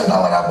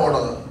കട്ടിയായിട്ടാണ് വരാൻ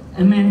പോണത്.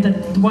 Amen. That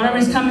whatever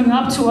is coming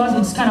up to us,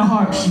 it's kind of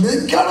harsh.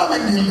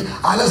 നിൽക്കണമെങ്കിൽ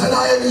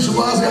അലസനായ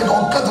വിശ്വാസികൾക്ക്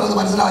ഒക്കെ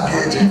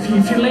മനസ്സിലാക്കിയേച്ച്.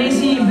 If you're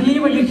lazy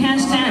believer, you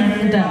can't stand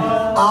with that.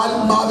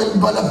 ആത്മാവിൽ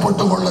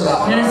ബലപ്പെട്ടുകൊള്ളുക.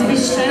 There has to be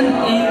strength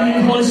in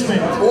the Holy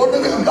Spirit.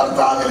 ഒടുവിൽ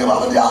കർത്താവിലും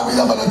അവന്റെ ആവിധ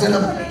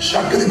ബലത്തിലും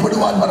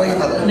ശക്തിപ്പെടുവാൻ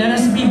പറയുന്നത്. Let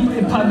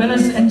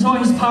us enjoy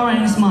His power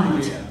and His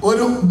might.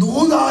 ഒരു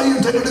ദൂതായി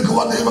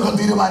തിരഞ്ഞെടുക്കുവാൻ ദൈവം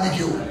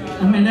തീരുമാനിക്കൂ.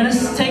 Amen. Let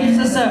us take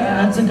this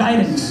as a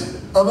guidance.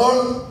 അപ്പോൾ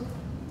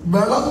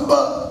വിളമ്പ്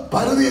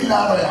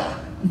പരിധിയില്ലാതെയാ.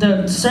 The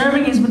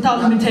serving is without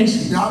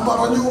limitation. ഞാൻ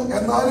പറഞ്ഞു,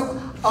 എന്നാലും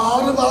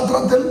 6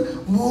 പാത്രത്തിൽ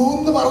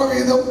 3 പറ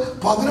വീതം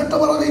 18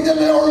 പറ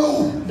വീഞ്ഞല്ലേ ഉള്ളൂ.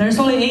 There's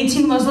only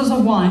 18 vessels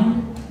of wine.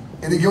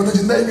 എനിക്കൊന്ന്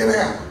ചിന്ത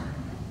ഇങ്ങനെയാ,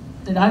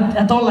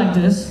 I thought like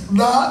this.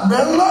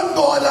 വെള്ളം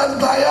കോരാൻ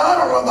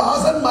തയ്യാറുള്ള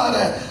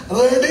ദാസന്മാര്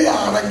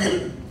റെഡിയാണെങ്കിൽ,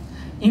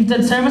 if the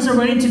servants are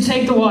ready to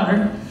take the water,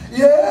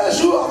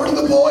 യേശു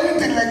അവിടുന്ന്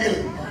പോയിട്ടില്ലെങ്കിൽ,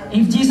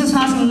 if Jesus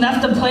hasn't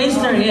left the place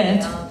there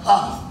yet,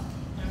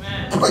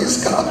 praise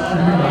God.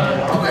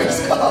 Praise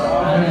God.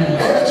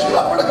 യേശു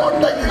അവിടെ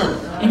ഉണ്ടെങ്കിൽ,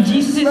 if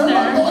Jesus is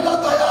there,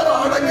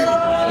 തയ്യാറാണെങ്കിൽ,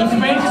 if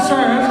you're ready to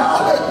serve,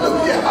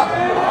 hallelujah,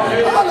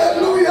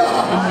 hallelujah,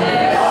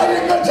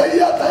 കാര്യങ്ങൾ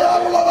ചെയ്യാൻ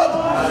തയ്യാറുള്ളവൻ,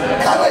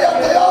 കരയാൻ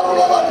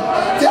തയ്യാറുള്ളവൻ,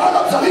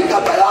 ത്യാഗം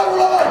സഹിക്കാൻ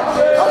തയ്യാറുള്ളവൻ,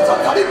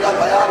 കർശനം സഹിക്കാൻ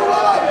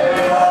തയ്യാറുള്ളവൻ,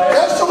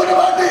 യേശുവിന്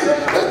വേണ്ടി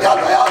നിൽക്കാൻ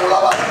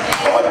തയ്യാറുള്ളവൻ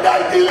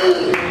ഉണ്ടെങ്കിൽ,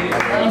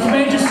 if you're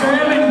ready to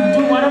serve and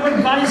do whatever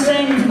God is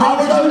saying, if you're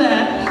ready to do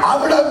that,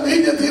 അവിടെ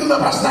വീഞ്ഞ് തീർന്ന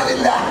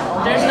പ്രശ്നമില്ല.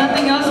 There's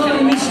nothing else can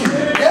miss you.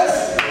 Yes.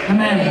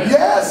 Amen.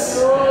 Yes.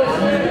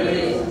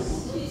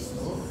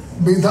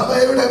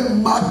 വിധവയുടെ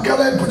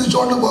മക്കളെ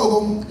പിടിച്ചോണ്ട്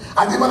പോകും,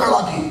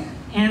 അടിമകളാക്കി.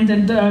 And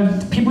the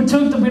people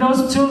took the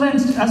widow's children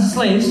as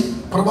slaves.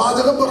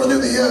 പ്രവാചകൻ പറഞ്ഞു,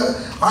 നീ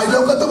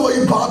അയലോകത്ത് പോയി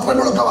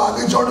പാത്രങ്ങളൊക്കെ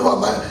വാങ്ങിച്ചോണ്ട്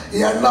വന്ന്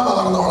എണ്ണ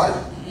പകർന്നോളാൻ.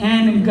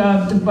 And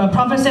the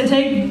prophet said,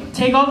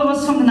 take all of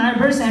us from the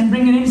neighbors and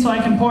bring it in so I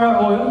can pour out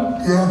oil.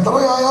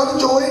 എത്രയായാലും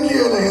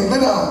ചോദിക്കുകയല്ലേ,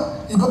 എന്തിനാ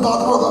ഇപ്പൊ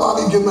പാത്രമൊക്കെ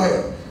വാങ്ങിക്കുന്നേ?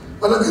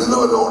 വല്ല വിരുന്ന്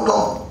വല്ലതും ഉണ്ടോ?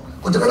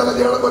 കൊച്ചുകളുടെ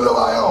കല്യാണം വല്ലതും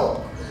ആയോ?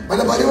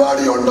 വല്ല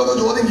പരിപാടി ഉണ്ടോ എന്ന്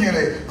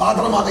ചോദിക്കുകയല്ലേ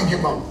പാത്രം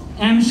വാങ്ങിക്കുമ്പം.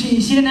 And she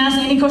didn't ask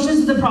any questions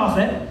to the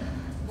prophet.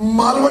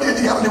 മറുപടി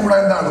എനിക്ക് അറിഞ്ഞുകൂടാ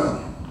എന്താണ്.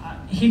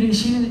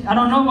 I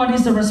don't know what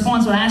is the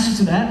response or answer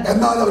to that.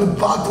 എന്നാൽ അവർ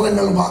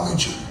പാത്രങ്ങൾ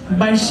വാങ്ങിച്ചു.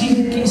 But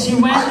she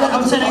went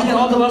outside and got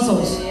all the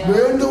vessels.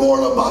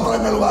 വേണ്ടുവോളം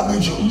പാത്രങ്ങൾ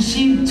വാങ്ങിച്ചു.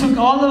 She took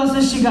all the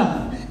vessels she got.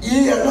 ഈ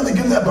എണ്ണ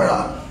നിൽക്കുന്ന എപ്പോഴാ?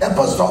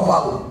 എപ്പോ സ്റ്റോപ്പ്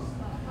ആകും?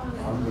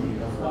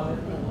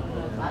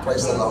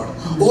 Praise the Lord.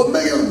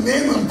 ഒന്നുകിൽ നീ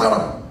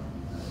നിർത്തണം,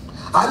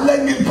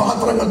 അല്ലെങ്കിൽ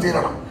പാത്രങ്ങൾ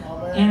തീരണം.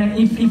 And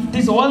if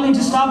this all need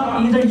to stop,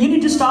 either you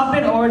need to stop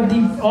it or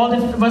all the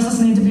vessels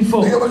need to be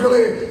full.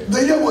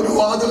 ദൈവം ഒരു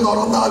വാതിൽ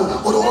തുറന്നാൽ,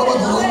 ഒരു ഉറവ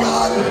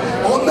തുറന്നാൽ,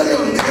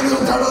 ഒന്നുകിൽ നീ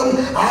നിർത്തണം,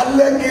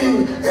 അല്ലെങ്കിൽ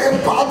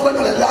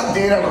പാത്രങ്ങളെല്ലാം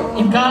തീരണം.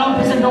 If God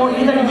opens the door,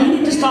 either you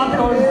need to stop it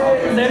or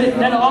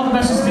let all the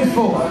vessels be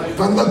full.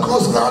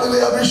 Pentecost നാളിലെ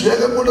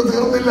അഭിഷേകം കൊണ്ട്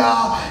തീർന്നില്ല,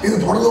 ഇത്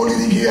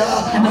തുടർന്നുകൊണ്ടിരിക്കുക.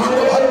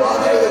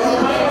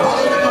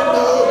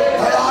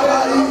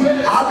 തയ്യാറായി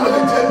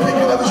ആത്മഹത്യ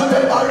ചെയ്യിപ്പിക്കുന്ന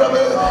വിശുദ്ധന്മാരുടെ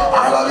മേൽ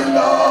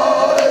അളവില്ലാതെ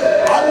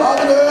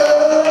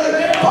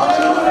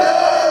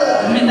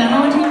the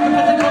anointing of the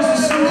Pentecost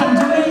is so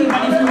continuing,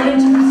 but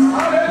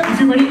if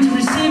you're ready to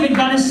receive it,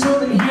 God is so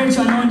here to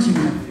anoint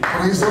you.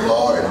 Praise the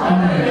Lord.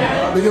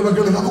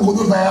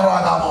 നമുക്കൊന്നും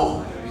തയ്യാറാകാമോ?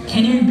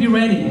 Can you be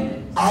ready?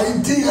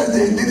 IT കഴിഞ്ഞ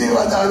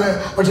എഞ്ചിനീയറാണ്,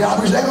 പക്ഷെ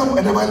അഭിഷേകം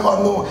എന്റെ മേൽ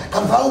വന്നു,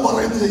 കർത്താവ്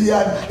പറയുന്നത്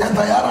ചെയ്യാൻ ഞാൻ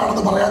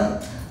തയ്യാറാണെന്ന് പറയാൻ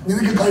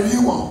നിനക്ക്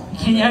കഴിയുമോ?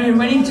 Are you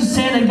ready to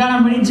say that God,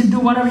 I'm ready to do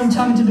whatever you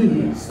tell me to do?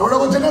 നമ്മുടെ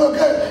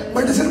കൊച്ചുങ്ങളൊക്കെ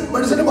മെഡിസിൻ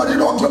പഠിച്ച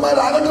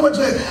ഡോക്ടർമാരാകട്ടെ,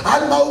 പക്ഷേ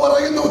ആത്മാവ്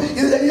പറയുന്നു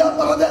ഇത് ചെയ്യാൻ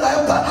പറഞ്ഞാൽ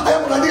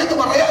അയാൾ റെഡിയെന്ന്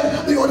പറയാൻ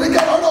നീ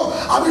ഒരുക്കാണോ?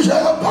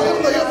 അഭിഷേകം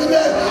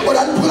പകർന്നതിന്റെ ഒരു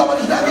അത്ഭുത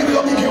മനുഷ്യനാക്കി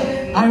നിയമിക്കും.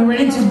 Are you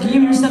ready to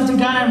give yourself to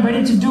God? I'm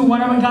ready to do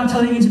whatever God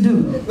telling you to do.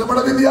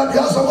 നമ്മുടെ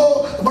വിദ്യാഭ്യാസമോ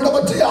നമ്മുടെ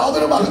മറ്റ്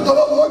യാതൊരു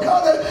മഹത്വമോ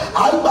നോക്കാതെ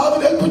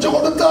ആത്മാവിനെ ഏൽപ്പിച്ചു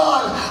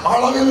കൊടുത്താൽ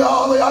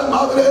അളവില്ലാതെ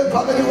ആത്മാവിനെ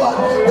പകരുവാൻ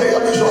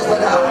ദൈവം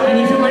വിശ്വസ്തനാണ്. And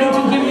if you're ready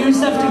to give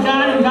yourself to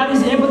God, and God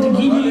is able to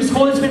give you His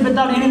Holy Spirit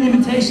without any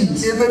limitations.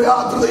 ഇന്ന്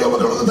രാത്രി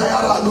ദൈവമക്കളൊന്ന്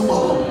തയ്യാറാകുമോ?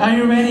 Are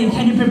you ready?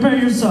 Can you prepare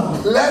yourself?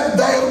 Let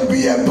there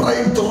be a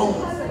breakthrough.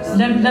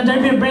 Let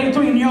there be a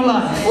breakthrough in your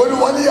life. ഒരു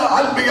വലിയ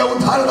ആത്മീയ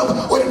ഉദ്ധാരണം,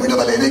 ഒരു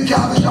വിടുതൽ എനിക്ക്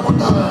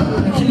ആവശ്യമുണ്ട്.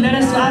 Let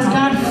us ask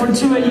God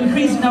to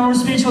increase in our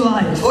spiritual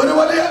life. ഒരു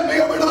വലിയ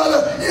ആത്മീയ വിടുതൽ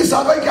ഈ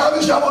സഭയ്ക്ക്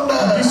ആവശ്യമുണ്ട്.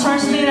 This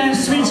church needs a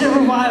spiritual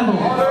revival.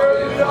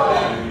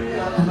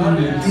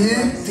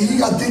 തീ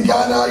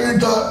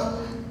കത്തിക്കാനായിട്ട്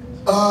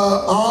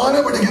ആന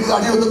പിടിക്കുന്നത്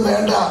അടിയൊന്നും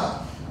വേണ്ട,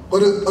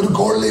 ഒരു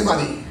കോളി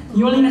മതി.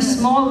 You only need a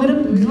small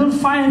little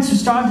fire to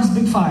start this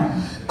big fire.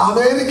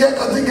 America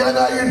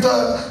കത്തിക്കാനായിട്ട്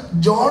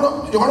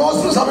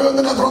ജോണോസിന്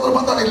സഭയൊന്നും അത്ര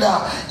നിർബന്ധമില്ല.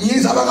 ഈ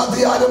സഭ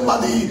കത്തിയാലും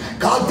മതി,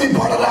 കാത്തി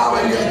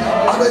പടരാമെങ്കിൽ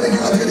അമേരിക്ക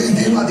കത്തിക്കുന്ന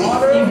തീ മതി.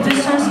 If this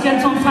church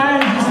gets on fire,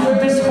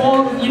 this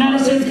whole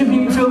United States can be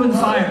filled with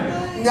fire.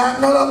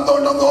 ഞങ്ങൾ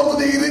എന്തുകൊണ്ടെന്ന് ഓർത്ത്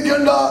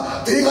തീരിക്കേണ്ട.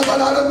 തീ കത്താൻ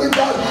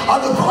ആരംഭിച്ചാൽ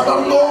അത്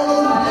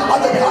പടർന്നോളും,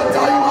 അത്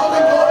കാറ്റായി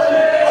മാറിക്കോളും,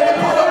 അത്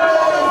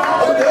പടർന്നോളും,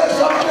 ഒരു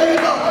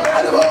ദേശമറിയുന്ന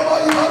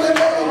അനുഭവമായി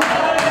മാറിക്കോളും.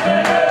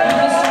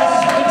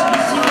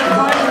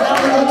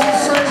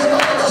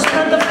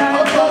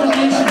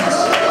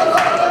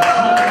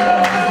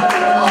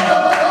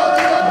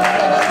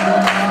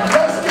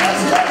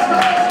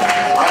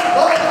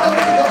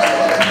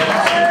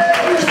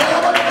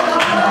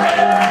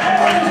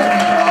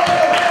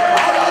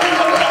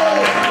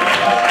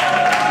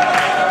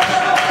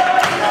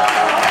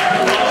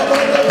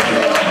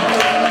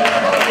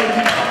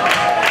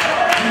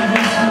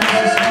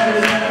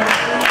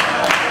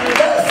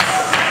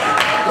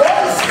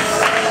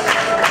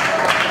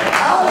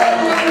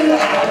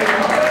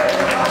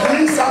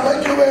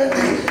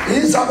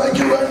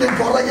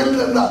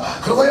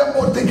 ഹൃദയം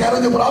പൊട്ടി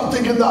കരഞ്ഞു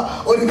പ്രാർത്ഥിക്കുന്ന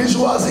ഒരു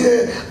വിശ്വാസിയെ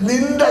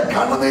നിന്റെ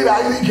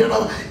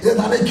കണ്ണുനീരായിരിക്കണം ഇത്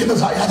നനയ്ക്കുന്ന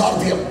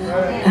യാഥാർത്ഥ്യം.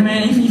 Amen.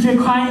 If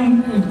you're crying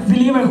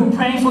believer who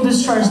praying for this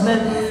church,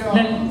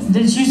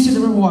 that you see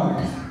the reward.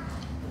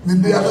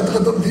 നിന്റെ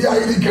അകത്ത്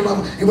തീയായിരിക്കണം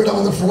ഇവിടെ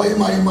വന്ന്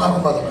ഫ്ലെയിമായി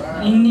മാറുന്നത്.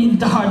 You need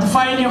the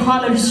fire in your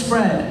heart that you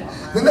spread.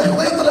 നിന്റെ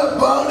ഹൃദയത്തിലെ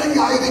ബേണിംഗ്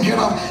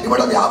ആയിരിക്കണം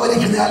ഇവിടെ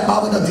വ്യാപരിക്കുന്ന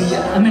ആത്മാവിന്റെ തീ.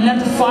 Let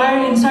the fire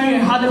inside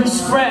your heart that you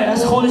spread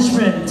as Holy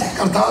Spirit.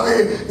 കർത്താവേ,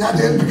 ഞാൻ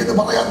ഏൽപ്പിക്കുന്നത്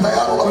പറയാൻ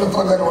തയ്യാറുള്ളവർ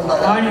എത്ര പേരുണ്ട്?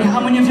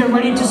 How many of you are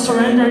ready to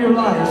surrender your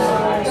life?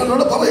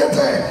 എന്നോട്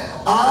പറയട്ടെ,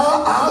 ആ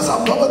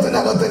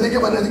സംഭവത്തിനകത്ത്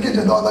എനിക്ക്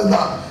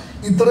ചിന്തവന്നെന്താ,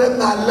 ഇത്രയും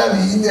നല്ല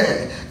വീഞ്ഞ്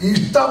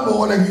ഇഷ്ടം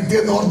പോലെ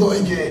കിട്ടിയെന്ന് ഓർത്ത്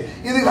നോക്കിയേ,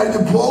 ഇത് കഴിഞ്ഞ്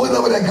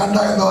പോകുന്നവരെ കണ്ട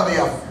എന്താ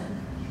പറയാം?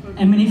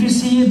 I mean, if you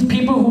see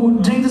people who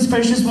drink this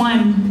precious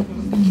wine,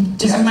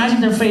 just imagine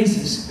their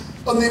faces.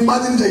 ഒന്ന്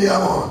ഇമാജിൻ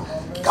ചെയ്യാമോ?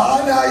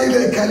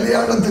 കാനായിലെ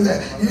കല്യാണത്തിന്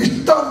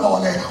ഇഷ്ടം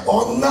പോലെ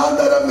ഒന്നാം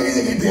തരം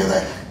വീഞ്ഞ് കിട്ടിയത്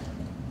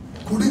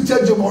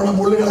കുടിച്ചു പോണ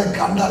പുള്ളികളെ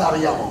കണ്ടാൽ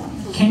അറിയാമോ?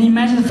 Can you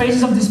imagine the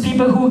faces of these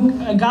people who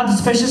got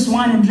this precious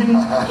wine and drink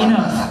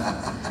enough?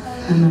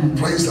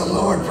 Praise the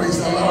Lord, praise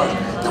the Lord.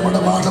 നമ്മുടെ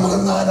ഭാഷ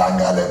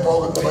പറയുന്നവരാങ്കാലെ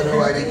പോകുന്ന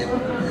പരിപാടിക്കും.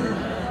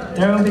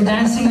 There will be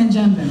dancing and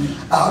jumping.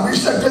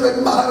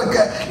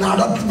 അഭിഷക്തന്മാർക്ക്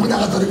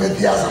നടപ്പിനകത്തൊരു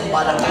വ്യത്യാസം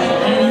വരട്ടെ.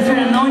 And if you're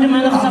an anointed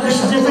man of God,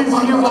 there's a difference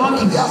in your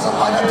walking.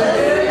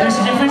 There's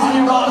a difference in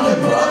your walking.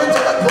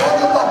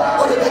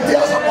 ഒരു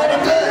വ്യത്യാസം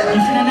വരട്ടെ.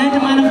 If you're an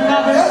anointed man of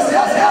God, there's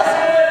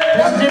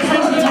a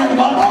difference in your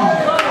walking.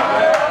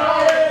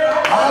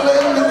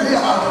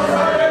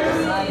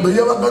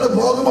 ദൈവങ്ങൾ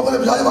പോകുമ്പോൾ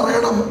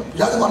പറയണം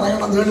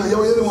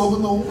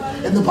പോകുന്നു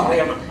എന്ന്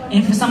പറയണം.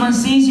 If someone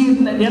sees you,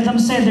 let them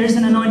say there's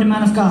an anointed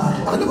man of God.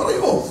 അങ്ങനെ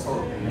പറയുമോ?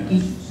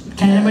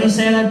 Can anybody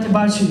say that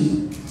about you?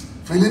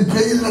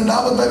 ഫിലിപ്പിയിൽ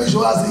രണ്ടാമത്തെ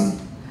വിശ്വാസി,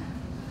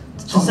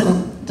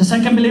 The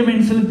second believer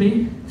in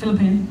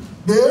Philippines,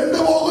 വേണ്ടു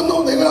പോകുന്നു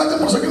ദൈവരാജ്യം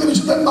പ്രസംഗിക്കുന്ന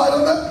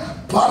വിശുദ്ധന്മാരെന്ന്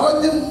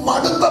പറഞ്ഞ്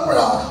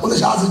മടുത്തപ്പോഴാ ഒന്ന്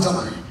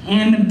ശാസിച്ചത്.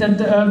 And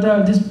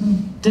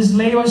this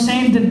lady was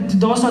saying that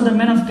those are the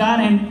men of God,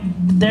 and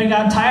they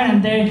got tired and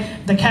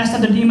they cast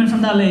out the demon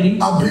from that lady.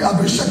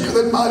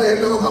 അഭിഷക്തന്മാരെ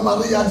ലോകം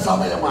അറിയാൻ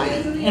സമയമായി.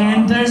 And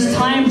there's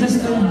time this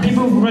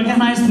people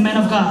recognize the men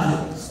of God.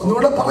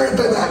 ഒന്നുകൂടെ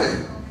പറയട്ടെ, ഞാന്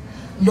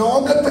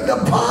ലോകത്തിന്റെ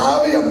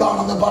ഭാവി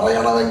എന്താണെന്ന്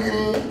പറയണമെങ്കിൽ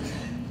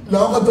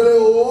ലോകത്തിലെ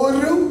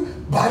ഒരു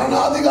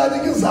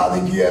ഭരണാധികാരിക്കും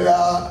സാധിക്കുകയില്ല,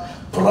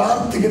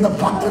 പ്രാർത്ഥിക്കുന്ന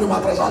ഭക്തന്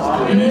മാത്രമേ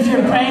സാധിക്കൂ. And if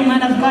you're praying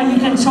man of God, you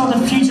can tell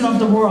the future of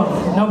the world.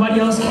 Nobody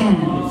else can.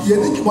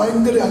 എനിക്ക്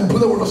ഭയങ്കര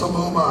അത്ഭുതമുള്ള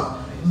സംഭവമാണ്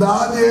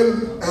ദാനിയേൽ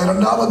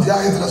 2-ാം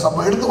അധ്യായത്തിലെ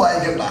സംഭവം. എടുത്ത്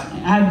വായിക്കണ്ട.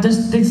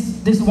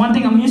 This one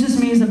thing amuses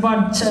me is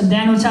about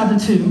Daniel chapter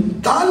 2.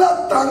 തല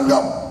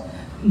തങ്കം,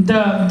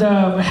 the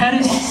head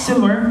is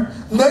silver,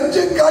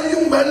 നെഞ്ചും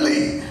കൈയും വെള്ളി,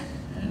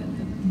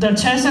 the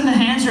chest and the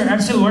hands are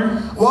silver,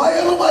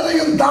 വയറും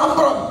അരയും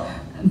താമ്രം,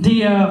 the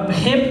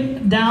hip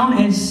down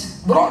is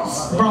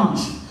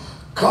bronze,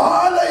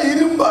 കാല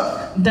ഇരുമ്പ്,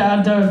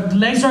 the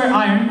legs are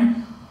iron,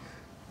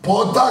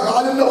 പോത്ത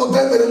കാലിന്റെ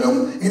ഒത്തേ വിരലും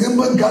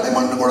ഇരുമ്പും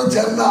കളിമണ്ണും കൂടെ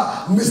ചേർന്ന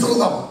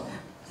മിശ്രിതം,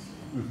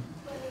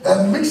 a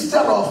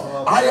mixture of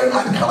iron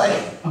and clay.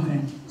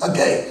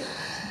 Okay.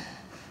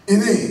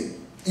 ഇനി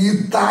ഈ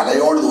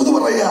തലയോട് ദൂത്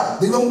പറയുക,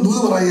 ദൈവം ദൂത്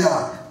പറയുക.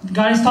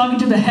 God is talking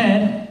to the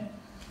head.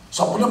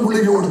 സ്വപ്നം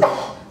പുള്ളിക്ക് കൊടുത്തു.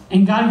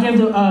 And God gave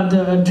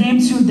the dream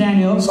to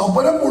Daniel.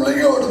 സ്വപ്നം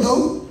പുള്ളിക്ക് കൊടുത്തു,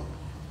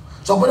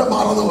 സ്വപ്നം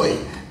മറന്നുപോയി.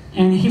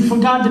 And he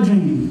forgot the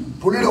dream.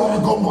 പുള്ളിയുടെ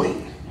ഉറക്കം പോയി.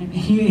 And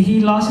he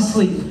lost his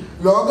sleep.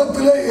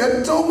 ലോകത്തിലെ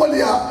ഏറ്റവും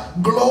വലിയ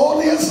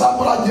ഗ്ലോറിയസ്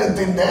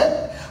സാമ്രാജ്യത്തിന്റെ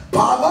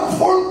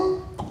പവർഫുൾ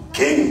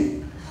കിങ്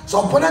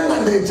സ്വപ്നം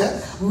കണ്ടേച്ച്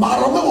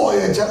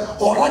മറന്നുപോയേച്ച്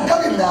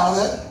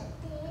ഉറക്കമില്ലാതെ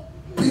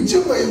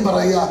പിച്ചും പെയ്യും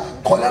പറയുക,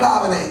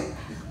 കൊല്ലടാവനെ,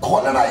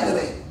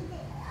 കൊല്ലടായവനെ.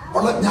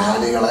 ഉള്ള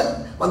ജ്ഞാനികളെ,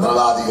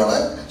 മന്ത്രവാദികളെ,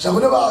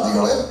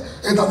 ശകുനവാദികളെ,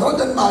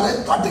 തന്ത്രജ്ഞന്മാരെ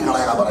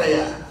തട്ടിക്കളയാൻ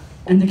പറയുക.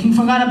 And the king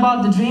forgot about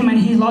the dream and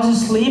he lost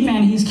his sleep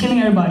and he's killing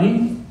everybody.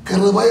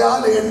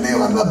 കൃപയാൽ എണ്ണി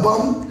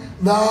വന്നപ്പം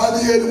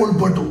Daniel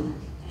ഉൾപ്പെട്ടു.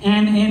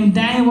 And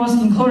Daniel was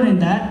included in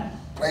that.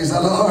 Praise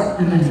the Lord.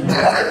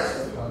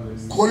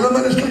 കൊല്ലുന്ന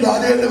ലിസ്റ്റിൽ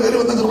ദാനിയേലിന്റെ പേര്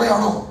വന്ന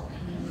കൃപയാണോ?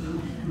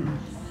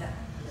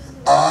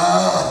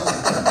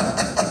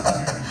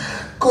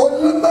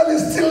 കൊല്ലുന്ന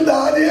ലിസ്റ്റിൽ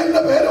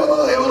ദാനിയേലിന്റെ പേര്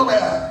വന്നത്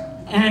ദൈവകൃപയാണ്.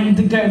 And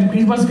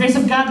it was grace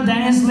of God.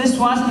 Daniel's list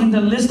was in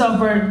the list of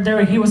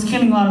where he was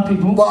killing a lot of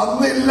people.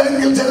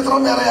 വന്നില്ലെങ്കിൽ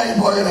ചരിത്രം വേറെയായി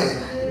പോയനെ.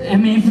 I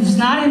mean, if it's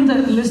not in the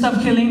list of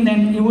killing, then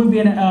it would be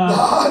an.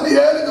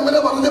 Daniel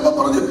ഇങ്ങനെ പറഞ്ഞപ്പോൾ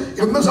പറഞ്ഞു,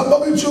 എന്ത്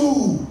സംഭവിച്ചു?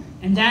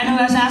 And Daniel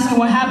was asking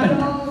what happened.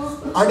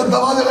 അടുത്ത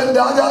വാചകൻ,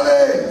 രാജാവേ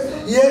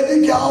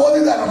എനിക്ക്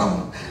അവധി തരണം,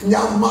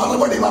 ഞാൻ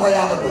മറുപടി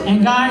പറയാമെന്ന്. And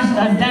God,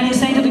 Daniel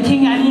saying to the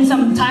king, I need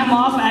some time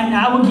off and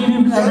I will give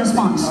you a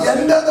response.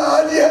 എന്റെ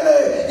ദാനിയേലേ,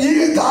 ഈ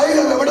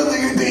ധൈര്യം എവിടെ നിന്ന്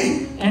കിട്ടി?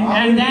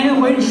 And Daniel,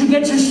 where did you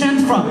get your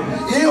strength from?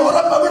 ഈ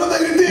ഉറപ്പ് എവിടെ നിന്ന്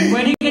കിട്ടി?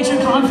 Where did you get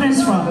your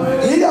confidence from?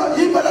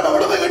 ഈ ബലം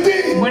എവിടെ നിന്ന് കിട്ടി?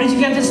 Where did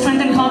you get the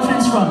strength and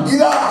confidence from?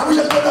 ഇതാ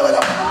അഭിഷേകത്തിന്റെ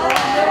ബലം.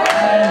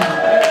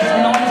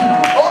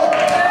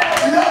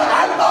 ഇതാ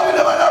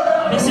ആത്മാവിന്റെ ബലം.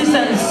 This is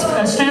the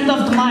strength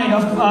of the mind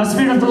of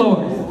spirit of the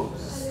Lord.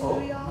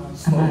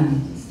 Amen.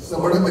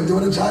 നമ്മുടെ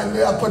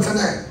ബെഞ്ചമിന്റെ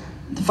അപ്പച്ചനെ,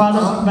 The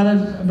father of Brother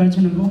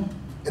Benjamin.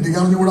 എനിക്ക്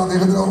അറിഞ്ഞുകൂടാ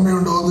അദ്ദേഹത്തിന്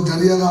ഓർമ്മയുണ്ടോ? ഒന്ന്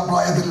ചെറിയ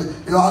പ്രായത്തിൽ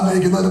വിവാഹം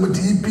കഴിക്കുന്നതിന്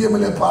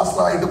TPM-ലെ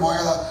പാസ്റ്ററായിട്ട്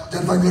പോയത്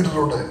ചരിത്രം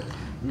കേട്ടിട്ടുണ്ട്.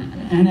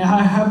 And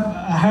I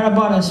heard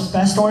about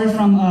a story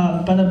from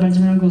Brother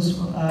Benjamin.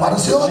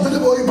 പരസ്യോഗത്തിൽ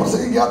പോയി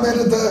പ്രസംഗിക്കാൻ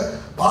നേരത്ത്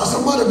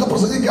പാസ്റ്റർമാരൊക്കെ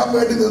പ്രസംഗിക്കാൻ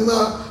വേണ്ടി നിന്ന്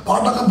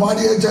പാട്ടൊക്കെ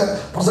പാടി വെച്ച്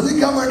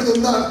പ്രസംഗിക്കാൻ വേണ്ടി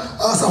നിന്ന്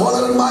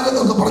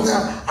സഹോദരന്മാരെന്നൊക്കെ പറഞ്ഞ്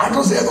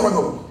അഡ്രസ് ചെയ്ത്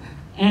തുടങ്ങും.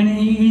 And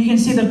you can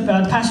see the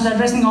pastor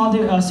addressing all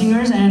the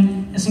singers and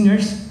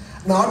singers.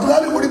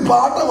 നാട്ടുകാർ കൂടി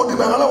പാട്ട് കൊട്ടി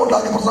ബഹളം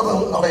ഉണ്ടാക്കി പ്രസംഗം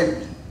നടയും.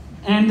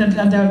 And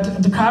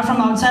the crowd from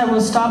outside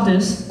will stop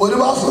this. ഒരു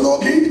പാസ്റ്റർ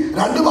നോക്കി,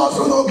 2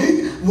 പാസ്റ്റർ നോക്കി,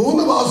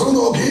 3 പാസ്റ്റർ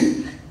നോക്കി,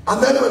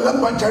 അന്നേരം എല്ലാം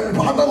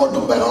പാട്ട്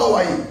കൊട്ടും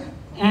ബഹളമായി.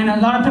 And a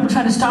lot of people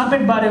tried to stop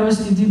it, but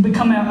it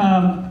become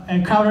a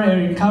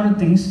crowded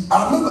things.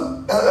 അന്ന്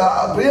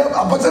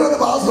അപ്പച്ചനത്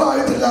പാസ്റ്റർ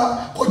ആയിട്ടില്ല,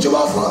 കൊച്ചു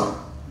pastor.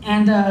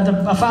 And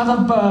the father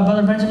of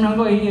Brother Benjamin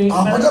Uncle,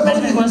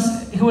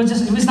 he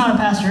was not a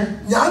pastor.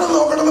 ഞാനൊന്ന്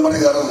നോക്കണമെന്ന്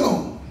പറഞ്ഞ് കയറുന്നു.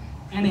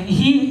 And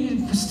he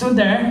stood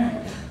there.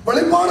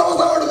 വെളിപ്പാട്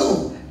അവസ്ഥ എടുത്തു.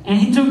 And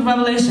he took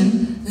revelation.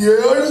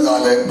 7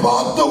 കാലം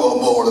 10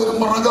 കൊമ്പുള്ള ഒരു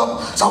മൃഗം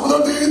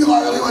സമുദ്രത്തിൽ നിന്ന്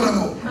കയറി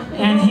വരുന്നു.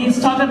 And he's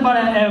talking about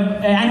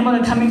an animal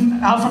coming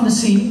out from the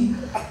sea.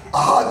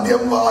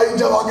 ആദ്യം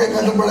വായിച്ച വാക്യം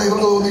കണ്ടപ്പോഴേ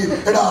ഇവർക്ക് തോന്നി,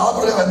 എടാ ആ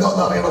മൃഗം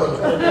എന്താണെന്ന് അറിയണമല്ലോ.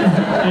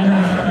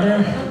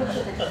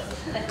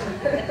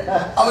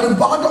 അവർ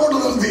പാട്ട് കൊണ്ട്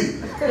നിർത്തി.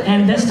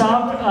 And they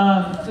stopped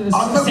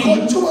singing.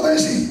 കൊച്ചു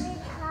പ്രദേശി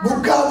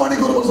 3/4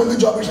 മണിക്കൂർ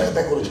പ്രസംഗിച്ചു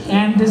അഭിഷേകത്തെ കുറിച്ച്.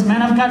 And this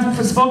man of God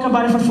spoke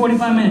about it for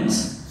 45 minutes.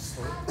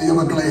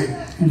 ദൈവമക്കളെ,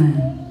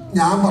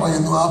 ഞാൻ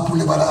പറയുന്നു ആ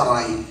പുള്ളി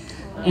വരാറായി.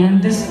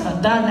 And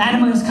that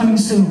animal is coming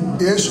soon.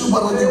 യേശു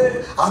പറഞ്ഞു,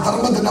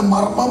 അധർമ്മത്തിന്റെ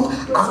മർമ്മം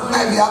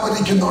അങ്ങനെ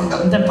വ്യാപരിക്കുന്നുണ്ട്.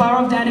 The power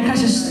of the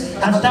Antichrist is,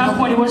 at that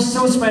point, it was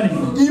so spreading.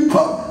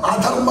 ഇപ്പൊ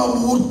അധർമ്മ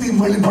മൂർത്തി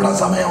വെളിപ്പെടാൻ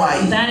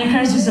സമയമായി. The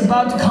Antichrist is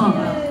about to come.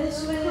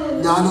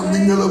 ഞാനും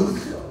നിങ്ങളും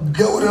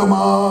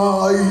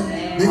ഗൗരവമായി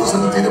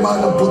ദിവസം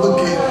തീരുമാനം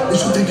പുതുക്കി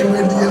വിശുദ്ധിക്ക്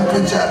വേണ്ടി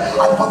ഏൽപ്പിച്ച്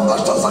അല്പം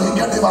നഷ്ടം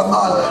സഹിക്കേണ്ടി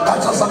വന്നാൽ,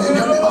 കഷ്ടം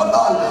സഹിക്കേണ്ടി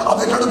വന്നാൽ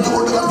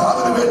അതിനെടുത്തുകൊണ്ട്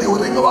കർത്താവിന് വേണ്ടി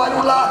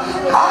ഒരുങ്ങുവാനുള്ള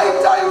high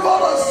time for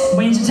us.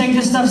 We need to take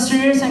this stuff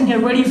serious and get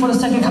ready for the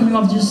second coming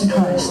of Jesus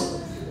Christ.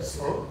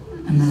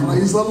 Amen.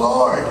 Praise the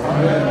Lord.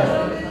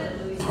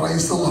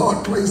 Praise the Lord.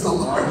 Praise the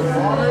Lord.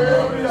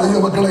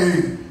 മക്കളെ,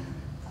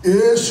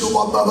 യേശു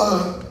വന്നത്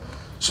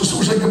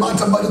ശുശ്രൂഷയ്ക്ക്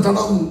മാറ്റം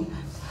വരുത്തണം,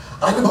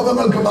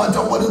 അനുഭവങ്ങൾക്ക്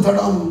മാറ്റം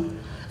വരുത്തണം,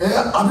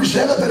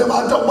 അഭിഷേകത്തിന്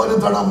മാറ്റം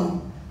വരുത്തണം.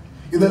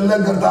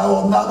 ഇതെല്ലാം കർത്താവ്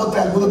ഒന്നാമത്തെ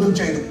അത്ഭുതത്തിൽ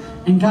ചെയ്തു.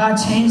 And God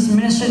changed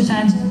ministry,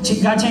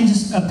 God changed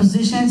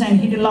positions, and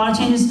He did a lot of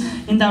changes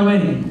in that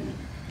wedding.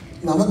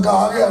 നമുക്ക്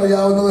ആകെ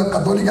അറിയാവുന്നത്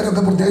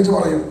കത്തോലിക്കരൊക്കെ പ്രത്യേകിച്ച്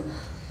പറയും,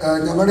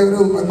 ഞങ്ങളുടെ ഒരു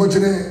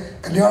പെങ്കൊച്ചിനെ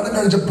കല്യാണം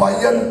കഴിച്ച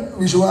പയ്യൻ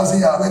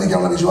വിശ്വാസിയ,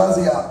 അമേരിക്കയുള്ള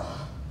വിശ്വാസിയ,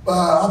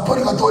 അപ്പൻ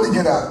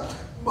കത്തോലിക്കരാ,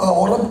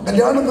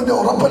 കല്യാണത്തിന്റെ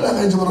ഉറപ്പെല്ലാം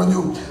കഴിച്ച്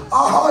പറഞ്ഞു,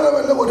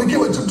 ആഹാരമെല്ലാം ഒരുക്കി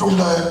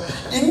വെച്ചിട്ടുണ്ട്,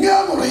 ഇങ്ങേ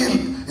മുറിയിൽ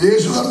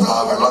യേശു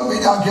കർത്താവ് വെള്ളം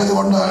വീഞ്ഞാക്കിയത്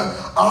കൊണ്ട്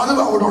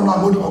ആദ്യം അവിടെ ഉണ്ട്,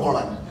 അങ്ങോട്ട്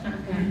പോകോളാൻ.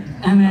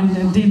 Amen.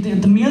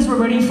 The meals were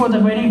ready for the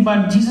wedding, but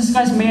Jesus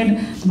Christ made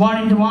water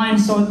into wine,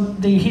 so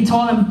He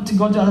told them to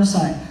go to the other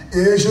side.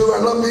 യേശു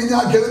വെള്ളം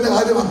വീഞ്ഞാക്കിയതിന്റെ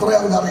കാര്യം അത്രേ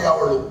അവർക്ക്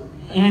അറിയാവുള്ളൂ.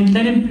 And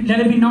let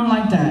it be known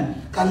like that.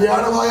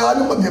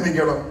 കല്യാണമായാലും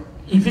മദ്യപിക്കണം.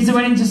 If it's a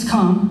wedding, just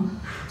come.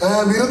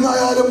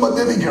 വിരുന്നായാലും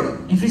മദ്യപിക്കണം.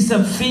 If it's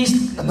a feast,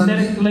 let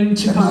it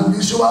come.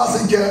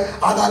 വിശ്വാസിക്ക്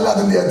അതല്ല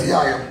അതിന്റെ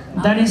അധ്യായം.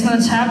 That is not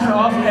a chapter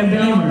of a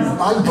believer.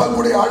 അല്പം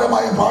കൂടി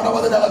ആഴമായ പാഠം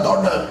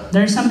അതിനകത്തുണ്ട്.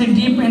 There is something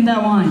deep in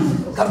that wine.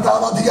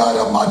 കർത്താവ്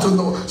അധികാരം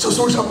മാറ്റുന്നു,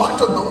 ശുശ്രൂഷ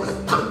മാറ്റുന്നു,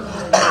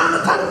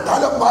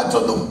 തലം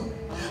മാറ്റുന്നു,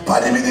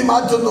 പരിമിതി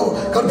മാറ്റുന്നു.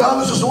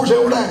 കർത്താവ്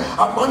ശുശ്രൂഷയുടെ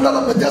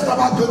മണ്ഡലം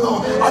വ്യത്യസ്തമാക്കുന്നു,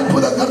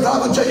 അത്ഭുതം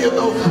കർത്താവ്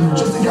ചെയ്യുന്നു.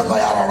 വിശ്വസിക്കാൻ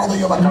തയ്യാറാണോ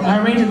ദൈവമക്കളെ? I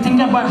ready to think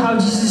about how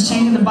Jesus is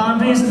changing the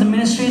boundaries, the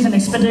ministries, and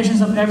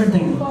expectations of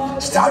everything.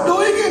 Start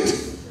doing it.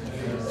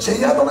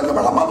 ചെയ്യാൻ തുടങ്ങി,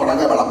 വിളമ്പാൻ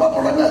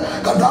തുടങ്ങി,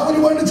 കർത്താവിന്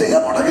വേണ്ടി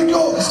ചെയ്യാൻ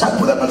തുടങ്ങിക്കോ,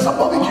 അത്ഭുതങ്ങൾ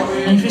സംഭവിക്കും.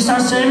 And if you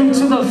start serving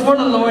for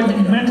the Lord, then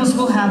miracles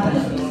will happen.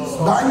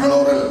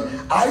 ബാംഗ്ലൂരിൽ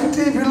IT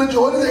ഫീൽഡിൽ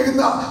ജോലി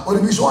ചെയ്യുന്ന ഒരു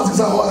വിശ്വാസി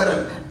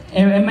സഹോദരൻ,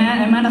 A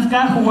man of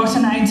God who works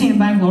in IT in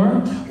Bangalore.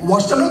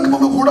 വർഷങ്ങൾക്ക്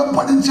മുമ്പ് കൂടെ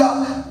പഠിച്ച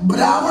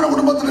ബ്രാഹ്മണ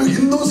കുടുംബത്തിലെ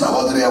ഹിന്ദു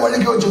സഹോദരിയെ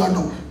വഴിക്ക് വെച്ച്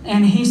കണ്ടു.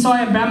 And he saw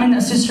a Brahmin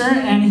sister,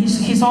 and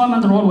he saw him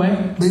on the roadway.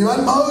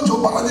 ദൈവാത്മാവ്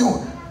പറഞ്ഞു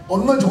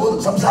ഒന്ന്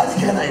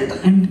സംസാരിക്കാനായിട്ട്.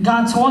 And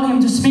God told him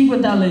to speak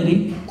with that lady.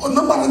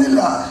 ഒന്നും പറഞ്ഞില്ല.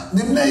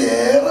 നിന്നെ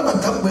ഏറെ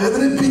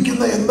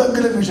വേദനിപ്പിക്കുന്ന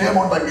എന്തെങ്കിലും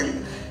വിഷയമുണ്ടെങ്കിൽ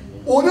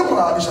ഒരു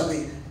പ്രാവശ്യം നീ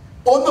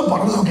ഒന്ന്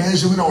പറഞ്ഞു നോക്ക്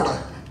യേശുവിനോട്.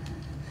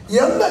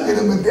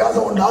 എന്തെങ്കിലും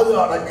വ്യത്യാസം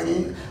ഉണ്ടാകുകയാണെങ്കിൽ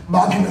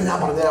ബാക്കി ഞാൻ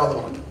പറഞ്ഞുതരാമെന്ന്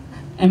പറഞ്ഞു.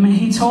 And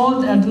he told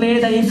the lady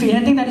that if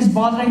anything that is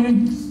bothering you,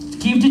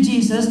 give to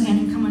Jesus and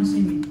come and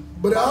see me.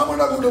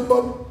 ബ്രാഹ്മണ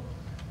കുടുംബം,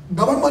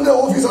 ഗവൺമെന്റ്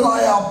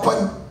ഓഫീസറായ അപ്പൻ,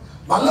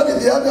 നല്ല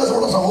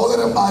വിദ്യാഭ്യാസമുള്ള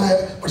സഹോദരന്മാര്,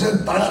 പക്ഷെ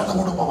തകർന്ന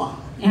കുടുംബമാണ്.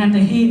 And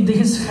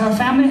her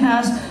family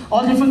has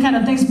all different kind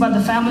of things, but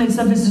the family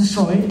itself is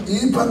destroyed. ഈ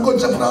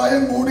പെൺകൊച്ച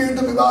പ്രായം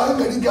കൂടിയിട്ട് വിവാഹം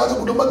കഴിക്കാതെ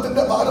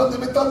കുടുംബത്തിന്റെ ഭാരം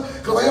നിമിത്തം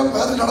ഹൃദയം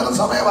വേദന നടക്കുന്ന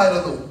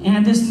സമയമായിരുന്നു.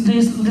 And this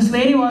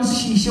lady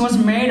she was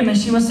married, and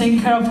she was taking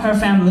care of her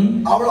family.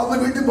 അവൾ അന്ന്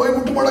വീട്ടിൽ പോയി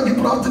മുട്ടുമടക്കി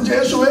പ്രാർത്ഥിച്ച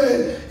യേശുവേ,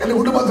 എന്റെ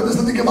കുടുംബത്തിന്റെ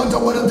സ്ഥിതിക്ക്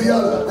മാറ്റം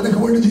വരുത്തിയാൽ നിനക്ക്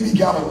വേണ്ടി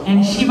ജീവിക്കാമോ. And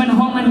she went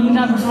home and kneeled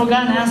down before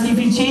God and asked, if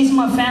you change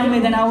my family,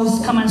 then I will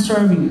come and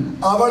serve you.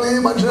 അവൾ ഈ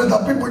മനുഷ്യനെ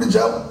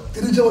തപ്പിപ്പിടിച്ച്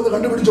തിരിച്ചു വന്ന്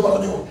കണ്ടുപിടിച്ച്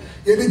പറഞ്ഞു,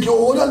 എനിക്ക്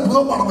ഒരു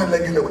അത്ഭുതം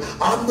പണമില്ലെങ്കിലും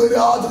അന്ന്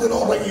രാത്രി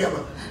ഉറങ്ങിയത്.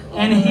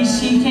 And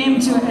she came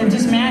to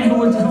this man who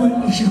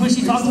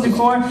she talked to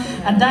before.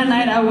 At that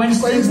night, I went to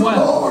sleep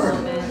well.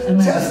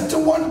 Just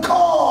one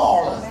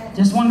call.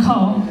 Just one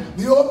call.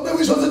 നീ ഒന്ന്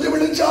വിശ്വസിച്ച്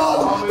വിളിച്ചാൽ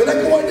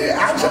നിനക്ക് വേണ്ടി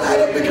ആക്ഷൻ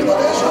ആരംഭിക്കുന്ന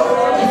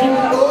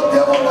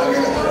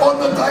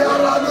ഒന്ന്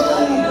തയ്യാറാകൂ.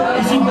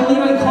 If you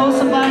believe and call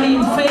somebody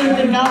in faith,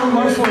 then God will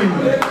work for you.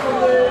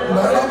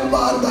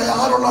 വിളമ്പാൻ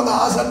തയ്യാറുള്ള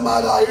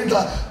ദാസന്മാരായിട്ട്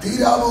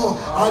തീരാമോ?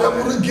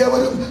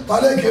 അരമുറുക്കിയവരും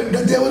തല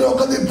കെട്ടിയവരും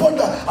ഒക്കെ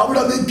നിൽപ്പുണ്ട്.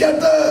 അവിടെ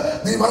നിൽക്കട്ടെ,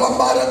 നീ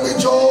വിളമ്പാൻ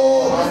ആരംഭിച്ചോ,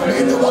 നീ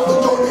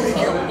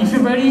വന്നുകൊണ്ടിരിക്കും. If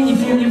you're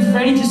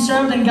ready to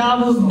serve, then God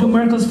will do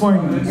miracles for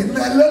you. ഇന്ന്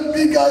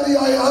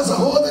LLB-കാരിയായ ആ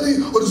സഹോദരി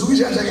ഒരു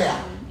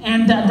സുവിശേഷകയാണ്.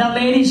 And that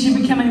lady, she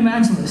became an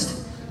evangelist.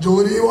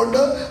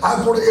 ജോലിയുണ്ട്, ആ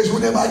കൂടെ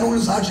യേശുവിനെ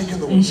ബാംഗ്ലൂരിൽ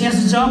സാക്ഷിക്കുന്നു. And she has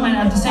a job, and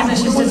at the same time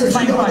she's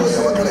testifying Christ.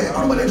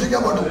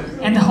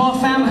 And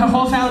her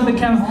whole family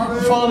became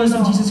followers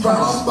of Jesus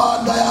Christ.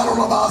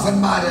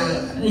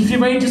 If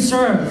you're ready to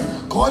serve,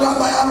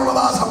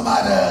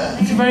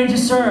 if you're ready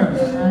to serve,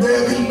 they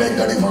will make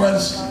a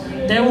difference.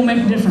 They will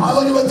make a difference.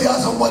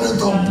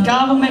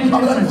 God will make a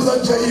difference.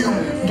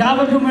 God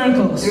will do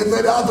miracles.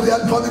 Let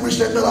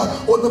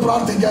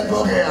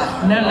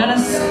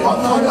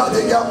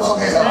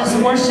us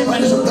worship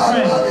and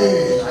pray.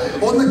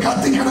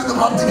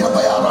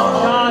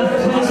 God,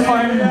 please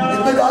pardon me.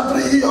 ഇന്ന്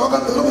രാത്രി ഈ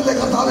യോഗം തീർന്നില്ലേ?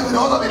 കർത്താവിന്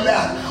വിരോധമില്ല.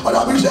 ഒരു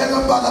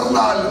അഭിഷേകം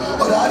പകർന്നാൽ,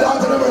 ഒരു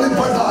ആരാധന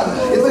വെളിപ്പെട്ടാൽ,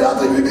 ഇന്ന്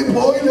രാത്രി വീട്ടിൽ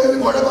പോയില്ലേ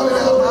കുഴപ്പമില്ല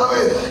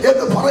കർത്താവേ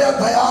എന്ന് പറയാൻ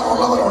തയ്യാറുള്ള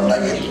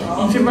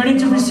If you're ready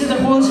to receive the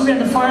Holy Spirit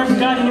and the fire of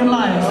God in your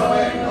life.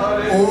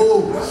 Oh,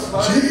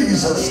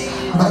 Jesus.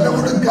 Amen.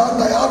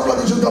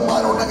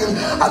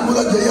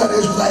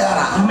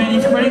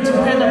 If you're ready to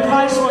pay the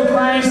price for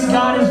Christ,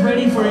 God is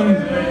ready for you.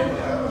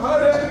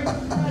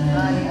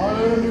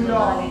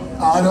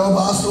 Arrow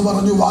pastor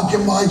പറഞ്ഞു,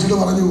 വാക്യം വായിച്ചിട്ട്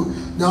പറഞ്ഞു,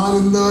 ഞാൻ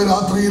ഇന്ന്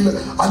രാത്രിയിൽ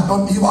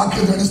അല്പം ഈ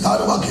വാക്യത്തെ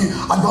അടിസ്ഥാനമാക്കി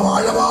അല്പം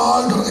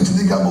ആഴമായിട്ട്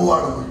ചിന്തിക്കാൻ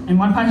പോവാണ്. And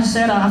one pastor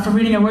said, after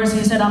reading a verse,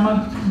 he said, I'm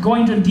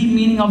going to the deep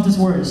meaning of this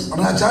verse.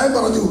 അച്ചായൻ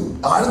പറഞ്ഞു,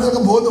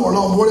 ആഴത്തൊക്കെ പോകുന്നുള്ള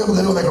 9 നമുക്ക്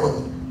കരുവ വെക്കണം.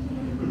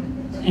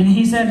 And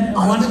he said,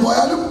 ആഴത്തിൽ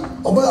പോയാലും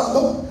 9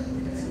 ആകുമ്പോൾ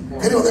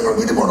കരുവ വെക്കണം,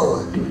 വീട്ടിൽ പോകണത്.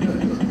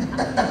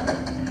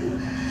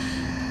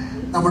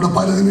 നമ്മുടെ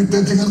പരിധി വിട്ട്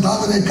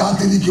കർത്താവിനെ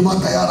കാത്തിരിക്കുവാൻ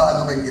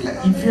തയ്യാറാകുമെങ്കിൽ,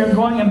 if you're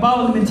going above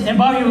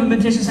your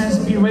limitations and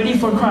be ready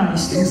for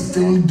Christ, He is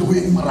still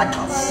doing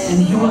miracles, and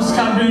He will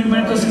start doing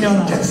miracles in your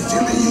life. He can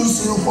still use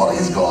you for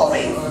His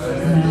glory.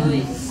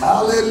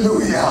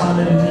 Hallelujah,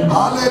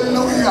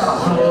 hallelujah.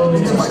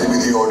 നിന്റെ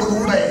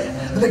പരിമിതിയോടുകൂടെ,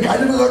 നിന്റെ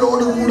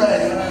കഴിവുകളോടുകൂടെ,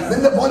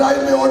 നിന്റെ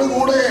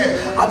പോരായ്മയോടുകൂടെ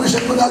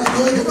അഭിഷേകത്താൽ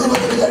ഉപയോഗിക്കുന്ന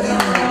ദൈവത്തിന് കഴിയും.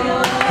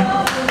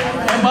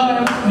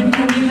 With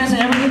your weakness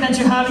and everything that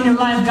you have in your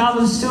life, God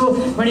is still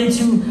ready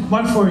to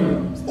work for you.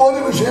 ഒരു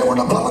വിഷയം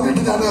കൊണ്ട്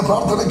പറഞ്ഞിട്ട് ഞാൻ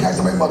പ്രാർത്ഥനയ്ക്കായി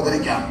സമയം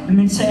പറഞ്ഞിരിക്കാം.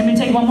 Let me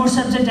take one more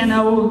subject and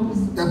I will.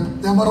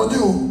 ഞാൻ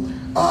പറഞ്ഞു,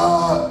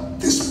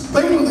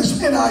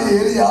 നിസ്മയനായ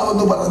ഏലിയാവ്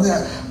എന്ന് പറഞ്ഞ്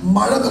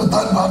മഴ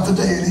നിർത്താൻ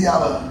പ്രാർത്ഥിച്ച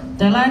ഏലിയാവ്,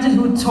 the Elijah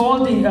who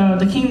told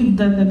the king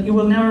that it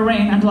will never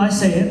rain until I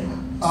say it.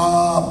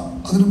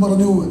 അതിന്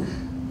പറഞ്ഞു,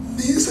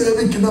 നീ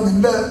സേവിക്കുന്ന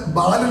നിന്റെ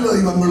ബാലിലെ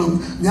ദൈവങ്ങളും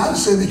ഞാൻ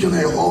സേവിക്കുന്ന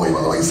യഹോവയും,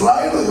 അഥവാ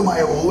ഇസ്രായേൽ ദൈവമായ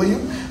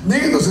യഹോവയും നീ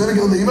ഇന്ന്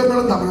സേവിക്കുന്ന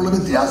ദൈവങ്ങളും തമ്മിലുള്ള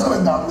വ്യത്യാസം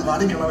എന്താണെന്ന്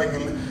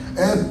കാണിക്കണമെങ്കിൽ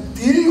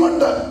തീ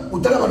കൊണ്ട്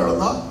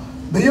ഉത്തരവരുന്ന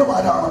ദൈവം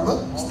ആരാണെന്ന്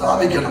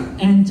സ്ഥാപിക്കണം.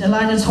 And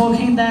Elijah told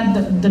him that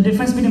the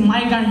difference between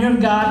my God and your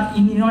God,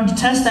 in order to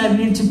test that, we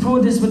need to prove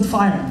this with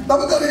fire.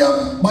 നമുക്കറിയാം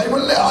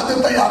ബൈബിളിലെ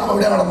ആദ്യത്തെ യാഗം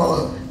എവിടെയാണ്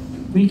നടന്നത്?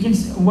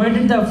 Where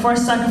did the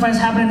first sacrifice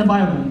happen in the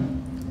Bible?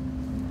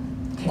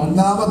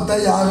 ഒന്നാമത്തെ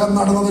യാഗം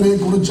നടന്നതിനെ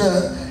കുറിച്ച്,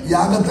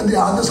 യാഗത്തിന്റെ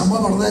ആദ്യ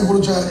സംഭവം നടന്നതിനെ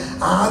കുറിച്ച്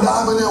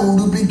ആദാമിനെ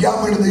ഉടുപ്പിക്കാൻ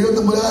വേണ്ടി ദൈവം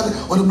തമ്പുരാൻ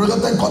ഒരു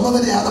മൃഗത്തെ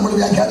കൊന്നതിനെയാണ് നമ്മൾ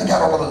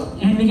വ്യാഖ്യാനിക്കാറുള്ളത്.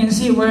 And we can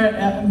see where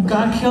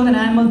God killed an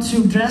animal to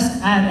dress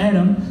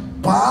Adam.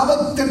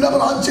 പാപത്തിന്റെ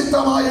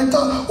പ്രായശ്ചിത്തമായിട്ട്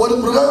ഒരു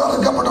മൃഗം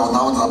അറുക്കപ്പെട്ട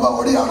ഒന്നാമത്തെ സംഭവം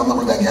എവിടെയാണെന്ന്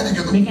നമ്മൾ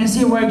വ്യാഖ്യാനിക്കുന്നു. We can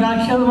see where God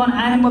killed one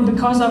animal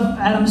because of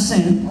Adam's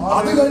sin.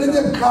 അത്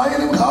കഴിഞ്ഞ്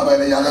കായനും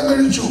ഹാബേലും യാഗം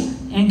കഴിച്ചു.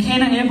 And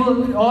Cain and Abel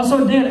also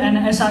did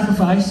a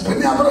sacrifice.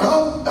 പിന്നെ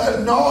അബ്രഹാം,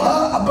 നോഹ,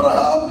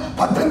 അബ്രഹാം,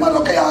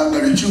 ഭക്തന്മാരൊക്കെ യാഗം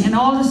കഴിച്ചു. And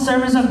all the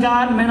servants of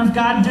God, men of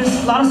God, did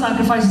a lot of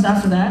sacrifices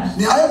after that.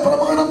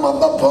 ന്യായപ്രമാണം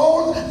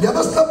വന്നപ്പോൾ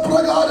വ്യവസ്ഥ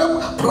പ്രകാരം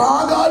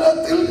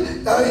പ്രാകാരത്തിൽ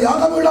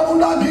യാഗപീഠം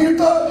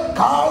ഉണ്ടാക്കിയിട്ട്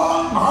കാള,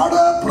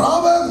 ആട്,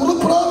 പ്രാവ്,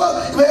 കുറുപ്രാവ്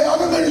ഇവയെ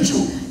യാഗം കഴിച്ചു.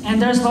 And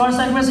there's a lot of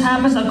sacrifice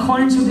happens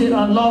according to the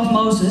law of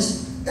Moses.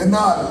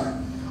 എന്നാൽ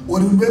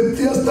ഒരു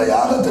വ്യത്യസ്ത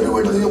യാഗത്തിന്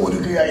വേണ്ടി ദൈവം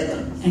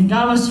ഒരുക്കുകയായിരുന്നു. And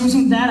God was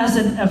using that as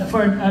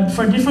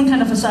for different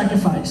kind of a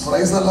sacrifice.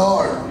 Praise the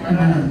Lord.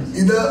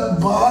 ഇത്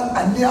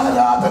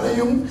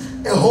അന്യാരാധനയും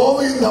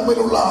യഹോവയും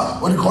തമ്മിലുള്ള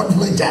ഒരു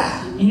conflict.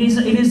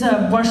 It is a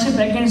worship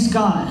against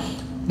God.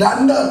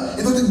 രണ്ട്,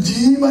 ഇതൊരു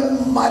ജീവൻ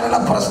മരണ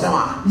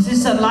പ്രശ്നമാണ്. This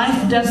is a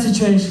life-death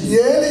situation.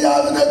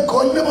 ഏലിയാവിനെ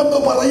കൊല്ലുമെന്ന്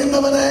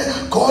പറയുന്നവനെ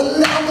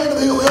കൊല്ലാൻ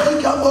വേണ്ടി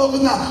ഉപയോഗിക്കാൻ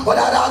പോകുന്ന ഒരു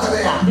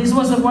ആരാധനയാണ്. This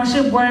was a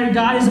worship where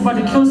God is about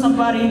to kill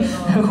somebody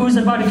who is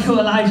about to kill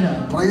Elijah.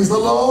 Praise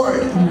the Lord.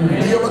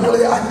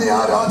 ദൈവമക്കളെ,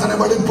 അന്യാരാധന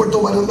വെളിപ്പെട്ടു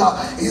വരുന്ന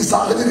ഈ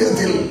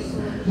സാഹചര്യത്തിൽ,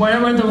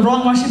 wherever the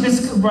wrong worship is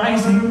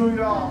rising,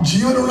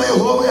 ജീവനുള്ള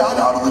യഹോവ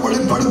ആരാണെന്ന്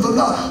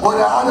വെളിപ്പെടുത്തുന്ന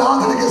ഒരു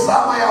ആരാധനയ്ക്ക്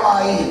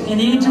സമയമായി. you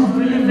need to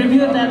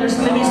reveal that there's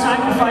living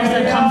sacrifice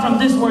that come from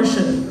this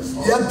worship.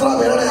 എത്ര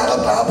പേരുടെ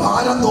അകത്ത്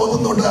ഭാരം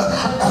തോന്നുന്നുണ്ട്?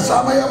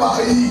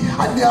 സമയമായി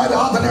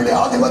അന്യാരാധനയുടെ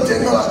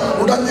ആധിപത്യങ്ങൾ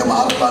ഉടഞ്ഞു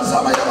മാറുവാൻ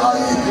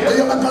സമയമായി.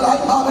 ദൈവമക്കൾ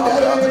ആത്മാവിന്റെ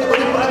ആരാധന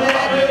വെളിപ്പെടുത്തുവാൻ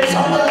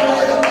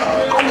സമയമായി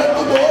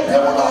അകത്ത്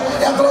ബോധ്യമുള്ള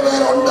എത്ര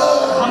പേരുണ്ട്?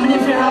 How many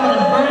of you have a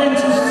burden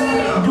to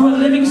do a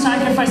living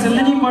sacrifice, a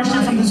living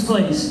worship from this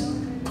place?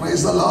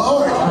 Praise the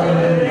Lord.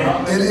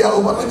 എലിയാവ്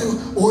പറഞ്ഞു,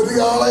 ഒരു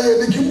ആളെ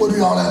എനിക്കും ഒരു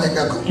ആളെ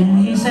നിങ്ങൾക്കും. And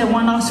he said,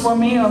 one ox for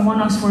me or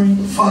one ox for you.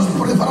 First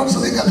preference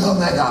നിങ്ങൾക്ക്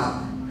തന്നേക്കാം.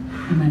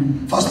 Amen.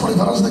 First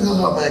preference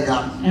നിങ്ങൾക്ക്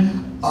തന്നേക്കാം.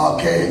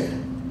 ഓക്കെ.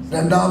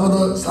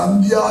 രണ്ടാമത്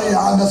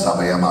സന്ധ്യായാഗ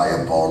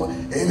സമയമായപ്പോൾ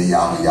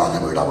എലിയാവ്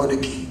യാഗപീഠം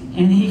ഒരുക്കി.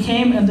 And he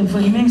came at the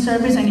evening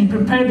service and he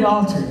prepared the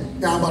altar.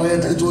 ഞാൻ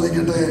പറയട്ടെ,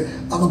 ചോദിക്കട്ടെ,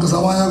 നമുക്ക്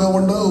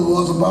സഭായോഗമുണ്ട്,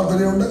 ഉപവാസ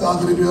പ്രാർത്ഥനയുണ്ട്,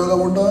 കാത്തിരിപ്പ്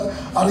യോഗമുണ്ട്,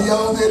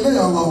 അറിയാവുന്ന എല്ലാ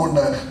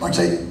യോഗമുണ്ട്.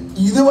 പക്ഷെ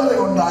ഇതുവരെ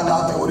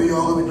ഉണ്ടാകാത്ത ഒരു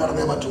യോഗം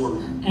ഇന്നടന്നേ പറ്റുള്ളൂ.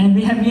 And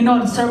we have,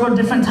 several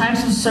different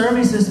types of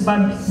services,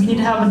 but we need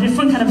to have a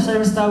different kind of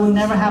service that will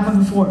never happen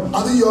before.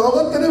 അത്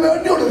യോഗത്തിന്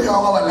വേണ്ടിയുള്ളൊരു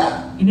യോഗമല്ല.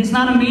 It is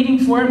not a meeting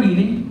for a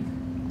meeting.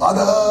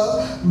 അത്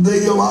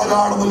ദൈവം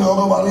ആരാണെന്ന്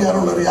ലോകം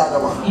അറിയാനുള്ള ഒരു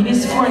യാഗമാണ്. It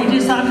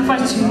is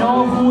sacrifice to know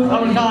who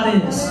our God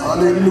is.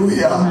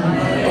 Hallelujah.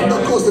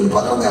 പെന്തക്കോസ്തിൽ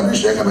പകർന്ന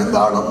അഭിഷേകം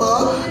എന്താണെന്ന്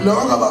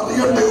ലോകം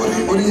അറിയേണ്ട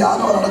ഒരു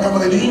യാഗം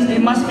നടക്കുന്നത്.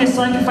 It must be a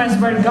sacrifice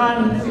where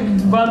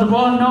the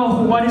world know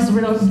what is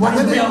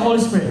real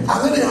Holy Spirit.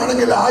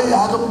 അങ്ങനെയാണെങ്കിൽ ആ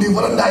യാഗം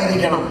ഡിഫറന്റ്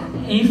ആയിരിക്കണം.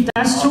 If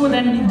that's true,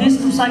 then this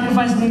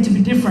sacrifice need to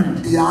be different.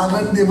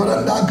 യാഗം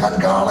ഡിഫറന്റ് ആക്കാൻ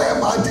കാളയെ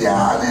മാറ്റി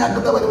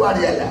ആനയാക്കുന്ന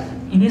പരിപാടിയല്ല.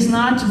 It is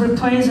not to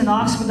replace an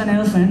ox with an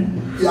elephant.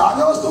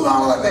 യാഗവസ്തു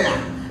കാള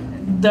തന്നെയാണ്.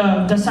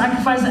 The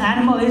sacrifice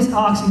animal is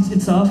ox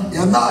itself.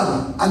 എന്നാൽ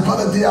അല്പ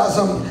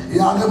വ്യത്യാസം.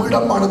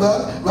 യാഗപീഠം പണിത്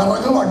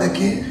വിറക്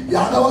മടക്കി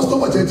യാഗവസ്തു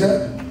വച്ചിട്ട്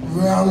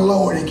വെള്ളം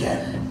ഒഴിക്കാൻ.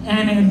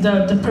 And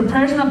the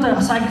preparation of the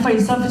sacrifice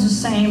itself is the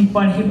same,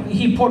 but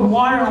he poured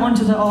water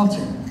onto the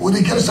altar.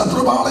 ഒരിക്കൽ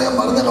ശത്രുപാളയം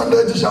മറന്ന് കണ്ടു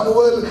വെച്ച്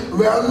ശമൂവേൽ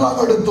വെള്ളം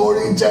എടുത്ത്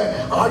ഒഴിച്ച്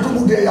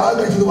ആട്ടുകുട്ടിയെ യാഗം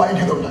കഴിച്ചത്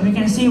വായിക്കുന്നുണ്ട്. We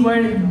can see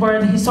where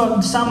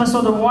Samuel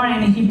saw the water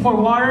and he poured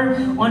water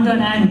onto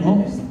an animal.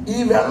 ഈ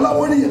വെള്ളം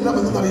ഒഴിയല്ല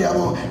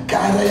എന്നറിയാമോ,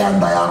 കരയാൻ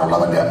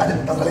തയ്യാറുള്ളവന്റെ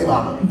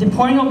തെളിവാണ്. The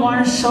pouring of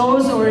water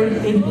shows, or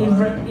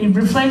it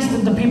reflects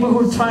the people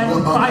who try to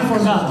cry for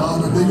God.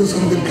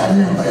 ദൈവസന്നിധിയിൽ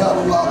കരയാൻ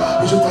തയ്യാറുള്ള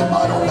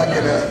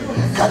വിശുദ്ധന്മാരുണ്ടെങ്കിൽ,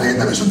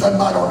 കരയുന്ന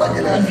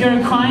വിശുദ്ധന്മാരുണ്ടെങ്കിൽ, if you're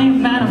a crying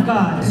man of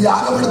God,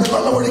 യാഗമെടുത്ത്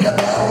വെള്ളം ഒഴിക്കാൻ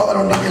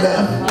തയ്യാറുള്ളവരുണ്ടെങ്കിൽ,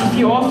 if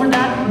you offer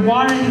that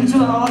water into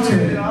the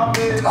altar,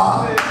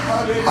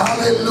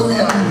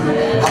 hallelujah,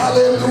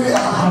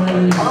 hallelujah,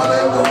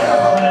 hallelujah,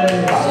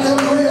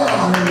 hallelujah,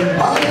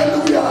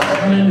 hallelujah.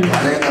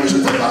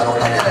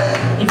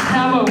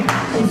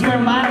 If you're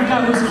a man of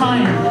God who's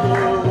crying,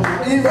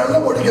 ഈ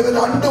വെള്ളം ഒഴിക്കുന്നത്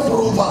രണ്ട്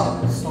പ്രൂഫാണ്.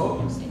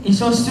 it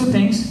shows two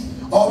things.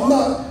 ഒന്ന്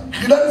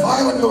hidden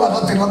fire എന്ന്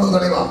പറഞ്ഞില്ലെന്ന്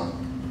തെളിവാ.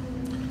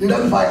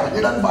 Hidden fire.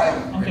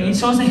 Okay, it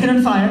shows a hidden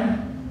fire.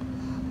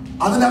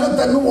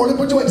 അതിനകത്തെങ്ങും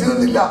ഒളിപ്പിച്ച്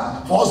വെച്ചിരുന്നില്ല,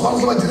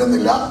 phosphorus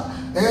വെച്ചിരുന്നില്ല,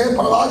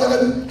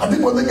 പ്രവാചകൻ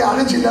തട്ടിപ്പൊന്നും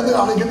കാണിച്ചില്ല എന്ന്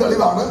കാണിക്കുന്ന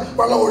തെളിവാണ്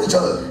വെള്ളം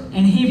ഒഴിച്ചത്.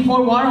 And he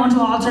poured water onto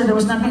the altar. There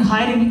was nothing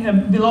hiding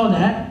below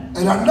that.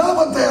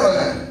 രണ്ടാമത്തേത്,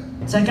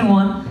 second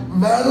one,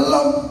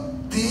 വെള്ളം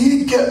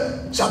തീക്ക്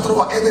ശത്രു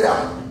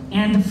എതിരാണ്.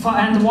 and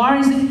the water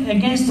is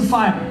against the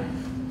fire.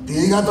 തീ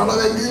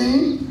കത്തണമെങ്കിൽ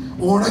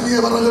ഉണങ്ങിയ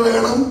വിറക്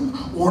വേണം,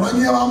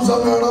 ഉണങ്ങിയ മാംസം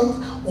വേണം,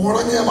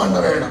 ഉണങ്ങിയ മണ്ണ്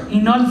വേണം.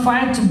 In order for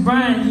fire to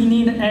burn, you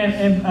need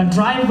a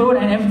dry wood,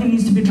 and everything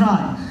needs to be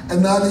dry.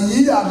 എന്നാൽ ഈ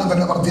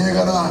യാഗത്തിന്റെ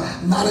പ്രത്യേകത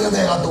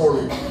നനഞ്ഞതേ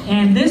കത്തുള്ളൂ.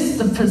 And the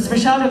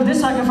speciality of this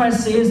sacrifice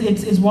is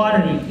it's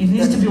watery. It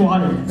needs to be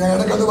watered. ഞാൻ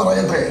ഇടയ്ക്കത്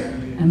പറയട്ടെ.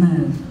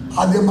 Amen.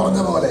 ആദ്യം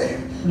പറഞ്ഞ പോലെ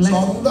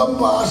സ്വന്തം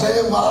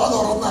ഭാഷയെ വാ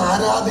തുറന്ന്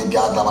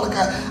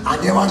ആരാധിക്കാത്തവർക്ക്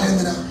അന്യഭാഷ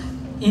എന്തിനാ?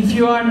 If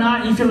you're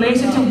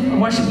lazy to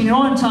worship in your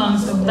own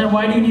tongues, then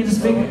why do you need to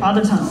speak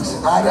other tongues?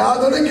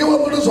 ആരാധനയ്ക്ക്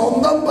വന്നിട്ട്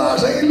സ്വന്തം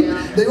ഭാഷയിൽ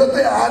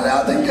ദൈവത്തെ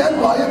ആരാധിക്കാൻ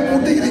വായ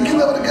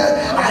പൂട്ടിയിരിക്കുന്നവർക്ക്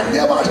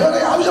അന്യഭാഷയുടെ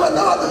ആവശ്യം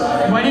എന്താണ്?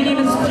 Why do you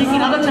need to speak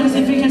in other tongues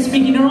if you can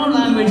speak in your own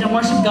language and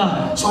worship God?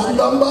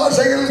 സ്വന്തം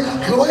ഭാഷയിൽ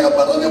ഹൃദയം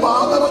പറഞ്ഞ് വാ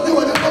നിറഞ്ഞു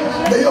വരുമ്പോൾ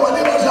ദൈവം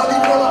അന്യഭാഷ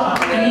അറിയിക്കോളാം.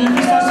 And if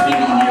you start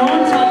speaking in your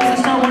own tongues and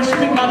start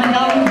worshiping God, then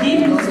God will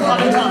give you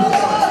other tongues.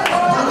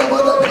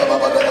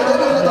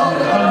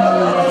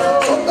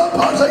 സ്വന്തം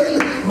ഭാഷയിൽ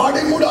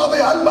മടികൂടാതെ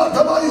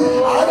ആത്മാർത്ഥമായി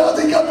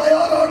ആരാധിക്കാൻ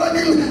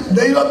തയ്യാറാണെങ്കിൽ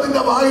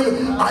ദൈവത്തിന്റെ വായിൽ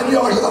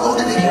അന്യഭാഷ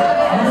തന്നോണ്ടിരിക്കും.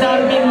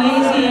 Without being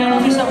lazy, and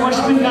if you start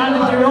worshiping God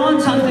with your own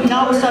tongue, then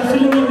God will start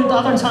filling you with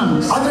other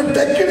tongues. അത്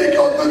technique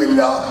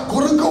ഒന്നുമില്ല,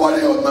 കുറുക്കു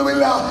വഴി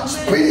ഒന്നുമില്ല.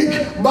 Speak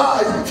by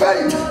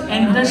faith.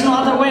 And there's no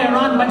other way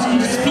around but you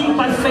speak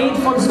by faith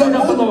for the Spirit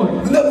of the Lord.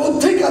 നിന്റെ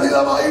ബുദ്ധിക്ക്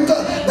അതീതമായിട്ട്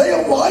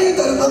ദൈവം വായി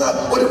തരുന്നത്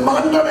ഒരു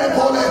മണ്ടനെ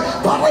പോലെ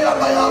പറയാൻ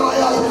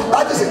തയ്യാറായാൽ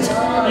that is it.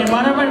 And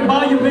whatever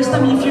about your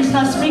wisdom, if you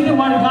start speaking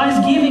what God is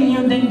giving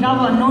you, then God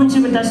will anoint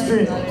you with that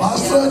Spirit.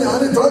 Pastor, ഞാൻ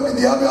ഇത്ര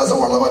വിദ്യാഭ്യാസം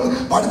ഉള്ളവൻ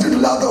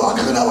പഠിച്ചിട്ടില്ലാത്ത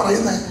വാക്കുകളാ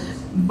പറയുന്നത്.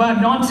 But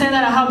don't say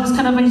that I have this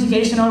kind of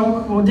education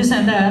or this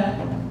and that.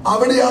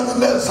 അവിടെയാണ്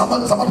നിന്റെ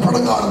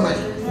സമർപ്പണം കാണുന്നത്.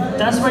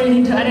 That's where you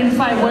need to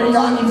identify where you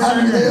are in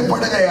surrender.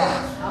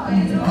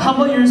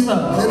 Humble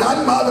yourself. ഞാൻ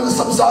ആത്മാവിൽ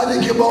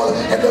സംസാരിക്കുമ്പോൾ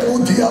എന്റെ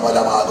ബുദ്ധി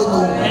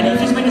അബലമാകുന്നു. And if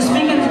when you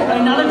speak in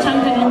another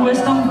tongue, then your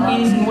wisdom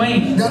is in vain.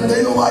 ഞാൻ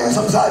ദൈവവുമായി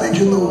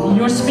സംസാരിക്കുന്നു.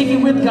 You are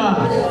speaking with God.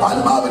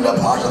 ആത്മാവിന്റെ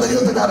ഭാഷ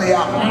ദൈവത്തിന്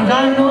അറിയാം. And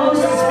God knows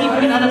to speak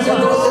in other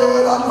tongues.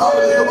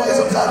 ആത്മാവിൽ ദൈവവുമായി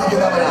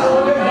സംസാരിക്കുന്നവരാ.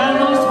 God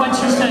knows what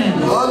you're saying.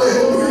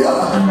 Hallelujah.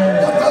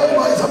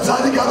 കർത്താവുമായി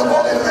സംസാരിക്കാതെ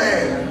പോകരുതേ.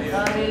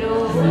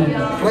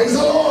 Praise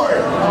the Lord.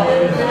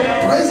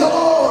 Praise the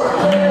Lord.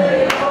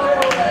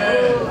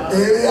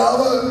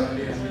 ഏലിയാവ്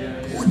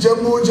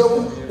പൂജം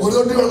ഒരു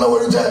തൊട്ടി വെള്ളം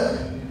ഒഴിച്ച്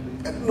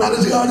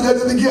നനച്ച്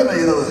കാണിച്ചു നിൽക്കുകയല്ല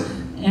ചെയ്തത്.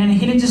 And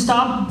he didn't just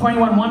stop pouring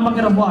one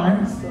bucket of water.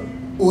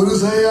 ഒരു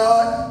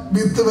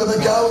വിത്ത്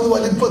വിതയ്ക്കാവുന്ന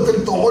വലിപ്പത്തിൽ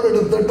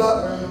തോടെടുത്തിട്ട്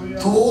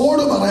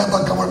തോട്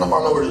പറയാത്തക്കവണ്ണം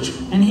വെള്ളം ഒഴിച്ചു.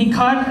 And he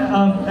cut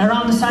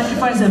around the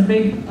sacrifice a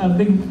big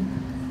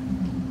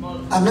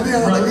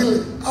അങ്ങനെയാണെങ്കിൽ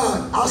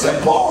as a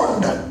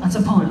pond. That's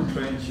a pond.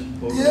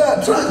 Yeah,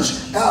 trench.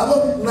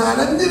 അപ്പം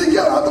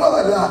നനഞ്ഞിരിക്കുക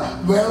മാത്രമല്ല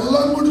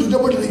വെള്ളം കൊണ്ട്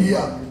ചുറ്റപ്പെട്ടിരിക്കുക.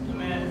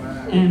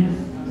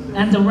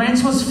 And the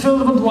ranch was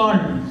filled with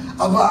water.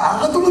 അപ്പൊ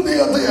അകത്തുള്ള തീ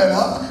കത്തുകയല്ല,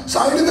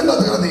 സൈഡിൽ നിന്ന്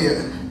കത്തുക തീ.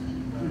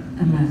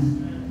 Amen.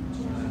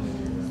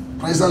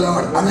 Praise the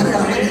Lord.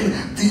 അങ്ങനെയാണെങ്കിൽ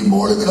തീ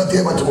മുകളിൽ നിന്ന്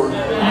കത്തിയേ പറ്റുള്ളൂ.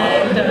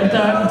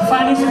 The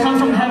fire needs to come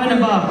from heaven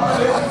above.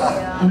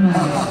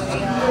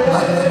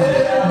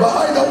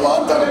 By the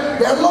water,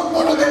 വെള്ളം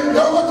കൊണ്ട്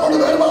ലോകത്തോട്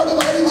വേർപാട്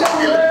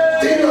കാണിച്ചെങ്കിൽ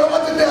തീ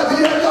ലോകത്തിന്റെ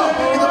അധികമല്ല,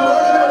 ഇത്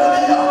മുകളിലുള്ള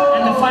തീയാ.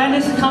 And the fire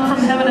needs to come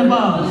from heaven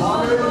above.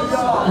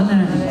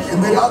 Amen.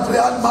 ഇന്ന് രാത്രി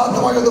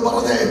ആത്മാർത്ഥമായി എന്ന്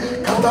പറഞ്ഞേ,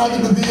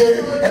 കർത്താവിന്റെ തീയെ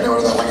എന്നെ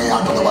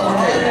ഇറങ്ങിയാട്ടെന്ന്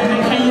പറഞ്ഞേ.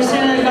 Can you say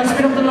that God's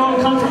Spirit of the Lord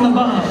come from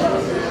above?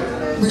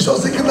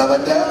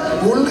 വിശ്വസിക്കുന്നവന്റെ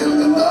ഉള്ളിൽ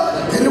നിന്ന്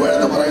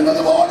തിരുവഴുത്ത്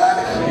പറയുന്നത് പോലെ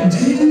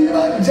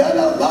ജീവജല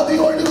നദി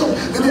ഒഴുകും.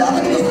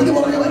 അകത്തുന്ന സ്തുതി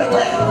പറഞ്ഞു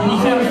വരട്ടെ,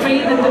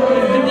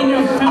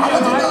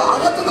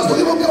 അകത്തുന്ന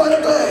സ്തുതി പൊങ്ങി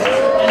വരട്ടെ,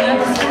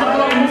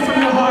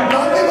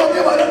 നന്ദി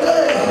പൊങ്ങി വരട്ടെ.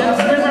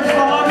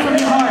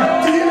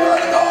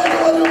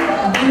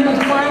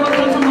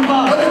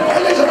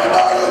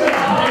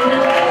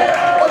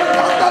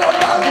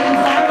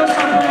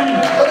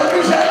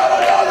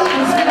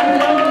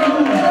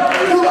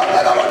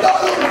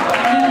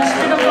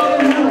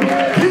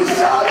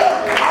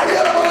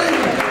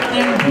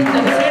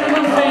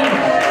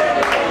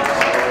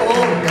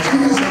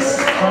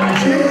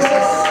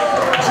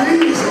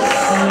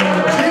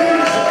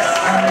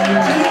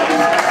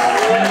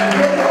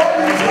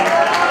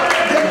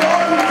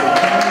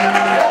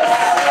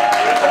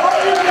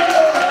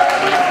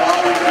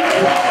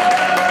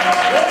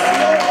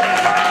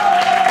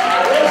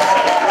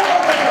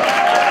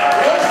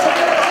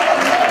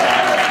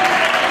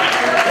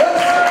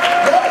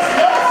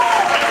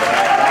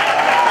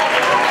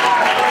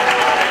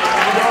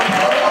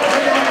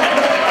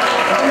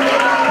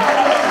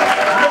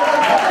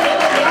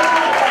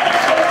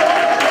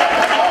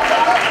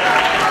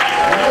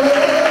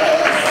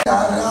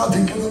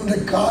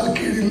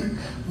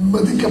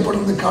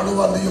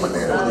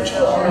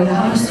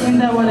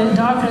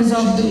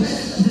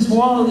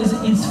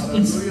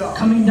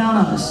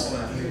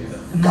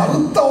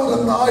 കറുത്ത ഒരു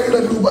നായുടെ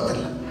രൂപത്തിൽ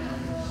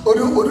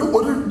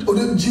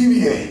ഒരു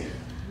ജീവിയെ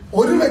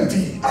ഒരു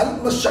വ്യക്തി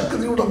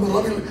ആത്മശക്തിയുടെ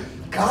നിറവിൽ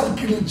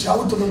കാൽക്കീഴിൽ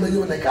ചവിട്ടുന്ന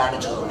ദൈവനെ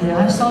കാണിച്ചു.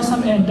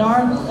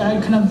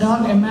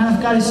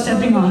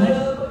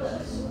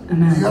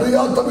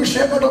 അറിയാത്ത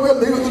വിഷയങ്ങളുടെ മേൽ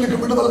ദൈവത്തിലേക്ക്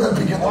വിടുതൽ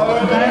കൽപ്പിക്കുന്നു.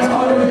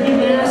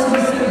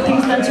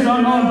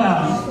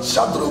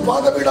 ശത്രു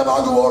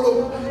പാദപീഠമാകുവോളും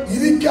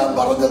ഇരിക്കാൻ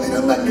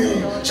പറഞ്ഞതിരുന്നെങ്കിൽ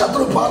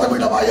ശത്രു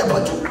പാദപീഠമായ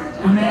പറ്റൂ.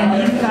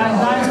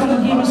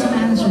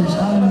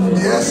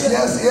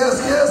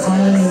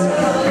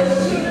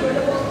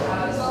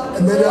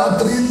 ഇന്ന്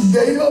രാത്രി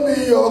ദൈവം ഈ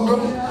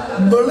യോഗം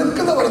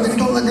വെളുക്കുന്നവരെ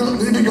നീട്ടുന്നെങ്കിൽ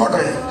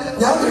നീട്ടിക്കോട്ടെ,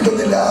 ഞാൻ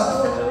നീട്ടുന്നില്ല.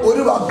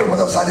 ഒരു വാക്ക്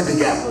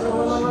അവസാനിപ്പിക്കാം.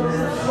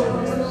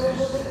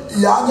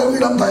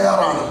 യാഗപീഠം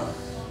തയ്യാറാണ്.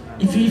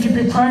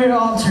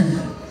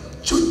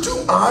 ചുറ്റും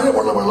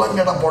ആഴമുള്ള വെള്ളം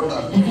കിടപ്പുണ്ട്.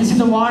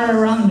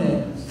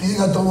 തീ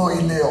കത്തുമോ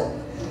ഇല്ലയോ?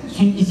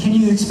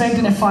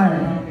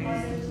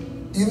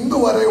 ഇന്നു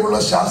വരെയുള്ള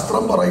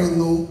ശാസ്ത്രം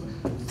പറയുന്നു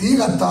തീ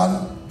കത്താൻ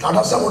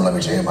തടസ്സമുള്ള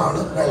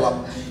വിഷയമാണ് വെള്ളം.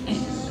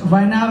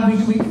 Right now,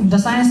 the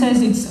science says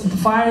the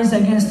fire is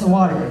against the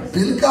water.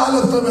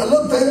 പിൽക്കാലത്ത്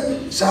വെള്ളത്തെ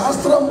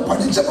ശാസ്ത്രം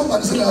പഠിച്ചപ്പോൾ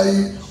മനസ്സിലായി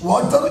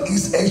water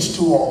is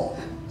H2O.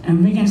 And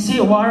we can see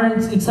water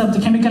itself,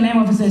 the chemical name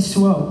of it is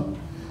H2O.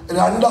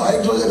 രണ്ട്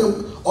ഹൈഡ്രജനും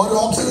ഒരു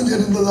ഓക്സിജനും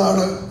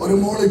ചേരുന്നതാണ് ഒരു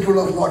molecule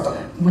of water.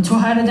 Two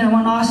hydrogen and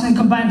one oxygen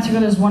combined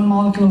together is one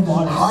molecule of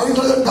water.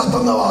 Hydrogen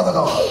കത്തുന്ന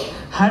വാതകമാണ്.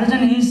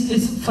 Hydrogen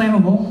is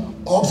flammable.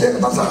 Oxygen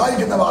കത്താൻ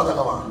സഹായിക്കുന്ന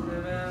വാതകമാണ്.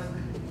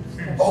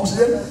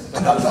 ഓക്സിജൻ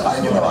കത്താൻ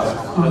സഹായിക്കുന്ന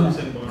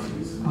വാതകമാണ്.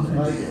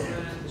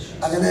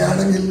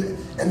 അങ്ങനെയാണെങ്കിൽ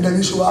എന്റെ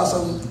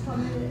വിശ്വാസം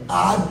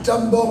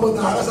ആറ്റം ബോംബ്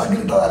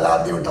നാഗസാക്കിയിട്ടതല്ല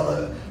ആദ്യം ഇട്ടത്,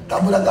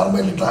 തമ്മിലെ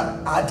കർമ്മയിലിട്ട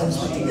ആറ്റംസ്.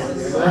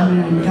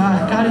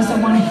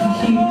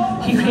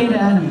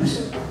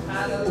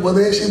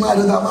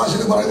 ഉപദേശിമാര്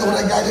തമാശന് പറയുന്ന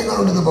കുറെ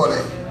കാര്യങ്ങളുണ്ട്. ഇതുപോലെ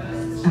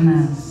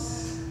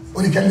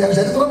ഒരിക്കൽ ഞാൻ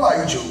ചരിത്രം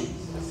വായിച്ചു.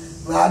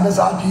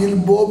 നാഗസാക്കിയിൽ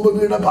ബോംബ്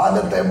വീണ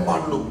ഭാഗത്തെ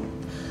മണ്ണും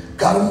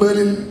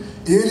കർമ്മലിൽ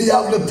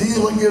ഏലിയാവിലെ തീ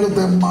ഇറങ്ങിയെടുത്ത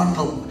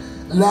മണ്ണും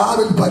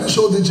ലാബിൽ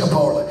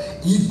പരിശോധിച്ചപ്പോൾ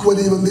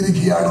ഈക്വലി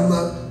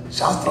വന്നിരിക്കുകയാണെന്ന്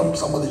ശാസ്ത്രം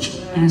സമ്മതിച്ചു.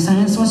 And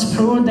science was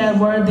proved that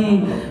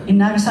in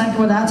Nagasaki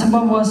where the atom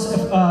bomb was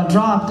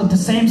dropped,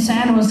 the same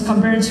sand was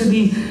compared to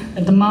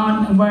the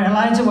mountain where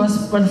Elijah was,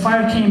 where the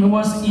fire came. It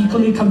was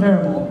equally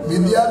comparable.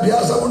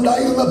 വിദ്യാഭ്യാസം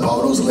ഉണ്ടായിരുന്ന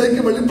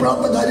പൗലോസിലേക്ക്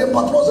വെളിപ്പെടാത്ത കാര്യം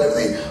പത്രോസ്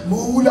എഴുതി,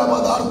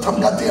 മൂലപദാർത്ഥം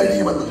കത്തി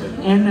അഴിയുമെന്ന്.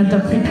 And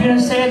Peter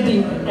said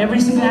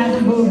every single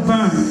atom will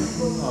burn.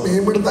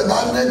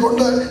 മീൻപിടുത്തക്കാരനെ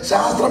കൊണ്ട്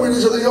ശാസ്ത്രം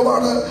എഴുതിച്ച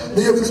ദൈവമാണ്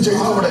ദൈവം ഇത്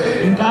ചെയ്യുന്നത്.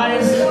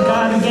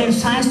 God gave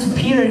science to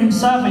Peter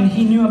himself, and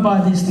he knew about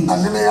these things.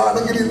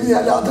 അങ്ങനെയാണെങ്കിൽ ഇന്ന്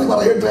ഞാൻ രാത്രി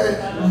പറയട്ടെ,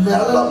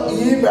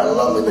 ഈ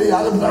വെള്ളം നിന്റെ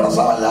യാഗത്തിന്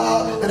തടസ്സമല്ല,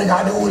 നിനക്ക്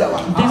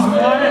അനുകൂലമാണ്. This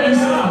water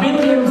is with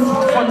you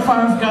for the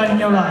fire of God in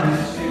your life.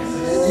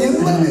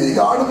 ഇന്ന് നീ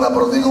കാണുന്ന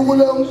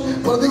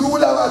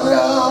പ്രതികൂലമല്ല,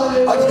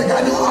 അത് നിനക്ക്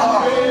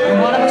അനുകൂലമാണ്.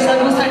 Whatever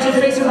circumstance you're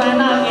facing right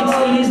now,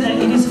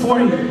 it is for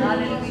you.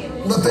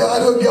 ഇന്നത്തെ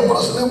ആരോഗ്യ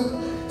പ്രശ്നം,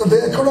 ഇന്നത്തെ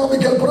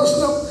എക്കണോമിക്കൽ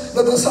പ്രശ്നം,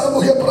 ഇന്നത്തെ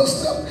സാമൂഹ്യ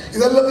പ്രശ്നം,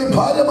 ഇതെല്ലാം നീ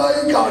ഭാരമായി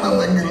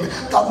കാണുന്നെങ്കിൽ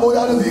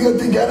തമ്പുരാനെ തീ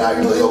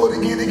കത്തിക്കാനായിട്ട്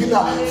ഒരുക്കിയിരിക്കുന്ന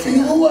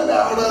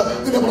ഫ്യൂവലാണ്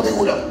നിന്റെ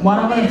പ്രതികൂലം.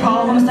 Whatever the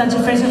problems that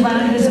you're facing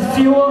right now is a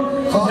fuel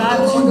for God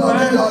to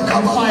burn on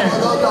fire.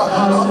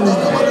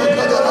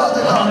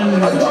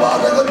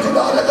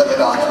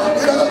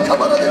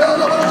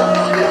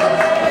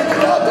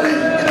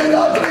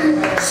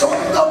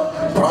 സ്വന്തം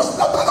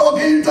പ്രശ്നത്തെ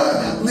നോക്കിയിട്ട്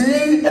നീ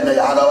എന്റെ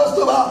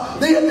യാഗവസ്തുവ,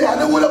 നീ എന്റെ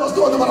അനുകൂല വസ്തു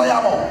എന്ന്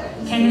പറയാമോ?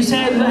 Can And you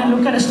say,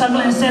 look at the struggle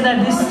and say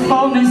that this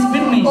problem is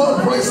with me. Oh,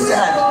 please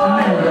stand.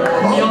 Amen.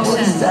 We Oh, all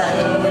please stand.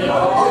 stand.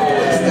 Oh,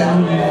 please stand.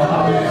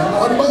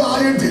 9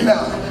 ആയിട്ടില്ല,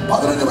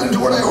 15 മിനിറ്റ്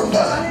കൂടെ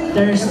ഉണ്ട്.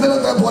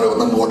 ഇന്നലത്തെ പോലെ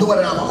ഒന്നും ഇങ്ങോട്ട്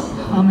വരാമോ?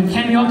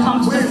 Can we all come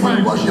to the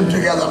front? Worship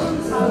together.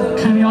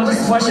 Can we all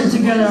worship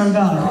together our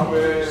God?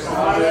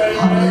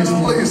 Please,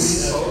 please.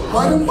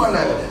 വരുമ്പോൾ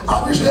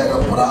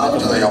അഭിഷേകം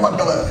പ്രാപിച്ചതയോ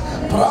മക്കള്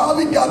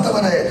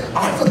പ്രാപിക്കാത്തവരെ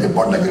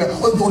ആത്മത്തിപ്പുണ്ടെങ്കിൽ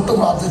ഒന്ന് തൊട്ട്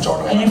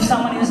പ്രാർത്ഥിച്ചോളൂ. And if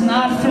someone is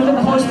not filled with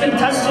the Holy Spirit,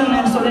 touch them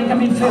and so they can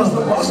be filled.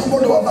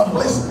 കൊണ്ട് വന്നാട്ട്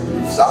please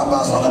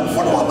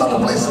കൊണ്ട് വന്നാട്ട്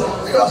please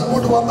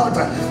കൊണ്ട്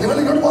വന്നാട്ട് നിങ്ങൾ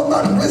ഇങ്ങോട്ട്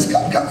വന്നാട്ട് please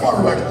come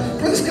forward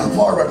please come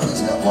forward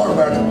please come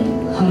forward.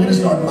 It is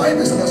not my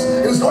business,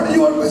 it is not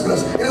your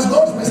business, it is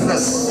God's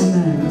business.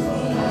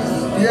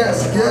 Yes,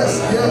 yes,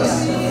 yes.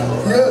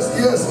 Yes,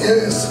 yes,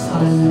 yes.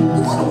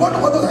 What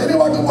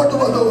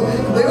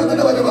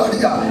ദൈവത്തിന്റെ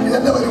പരിപാടിയാ,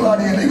 ഇതെന്റെ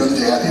പരിപാടിയല്ല, ഇതൊന്നും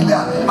ചെയ്യാനില്ല.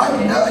 I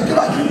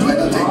can do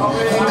anything.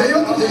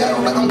 ദൈവത്തിന്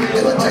ചെയ്യാനുണ്ടെങ്കിൽ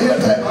ദൈവം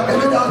ചെയ്യട്ടെ.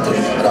 എന്റെ രാത്രി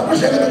ഒരു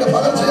അഭിഷേകത്തിന്റെ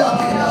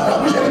പകർച്ചയാക്കി,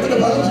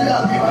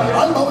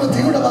 ആത്മാവിന്റെ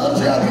തീയുടെ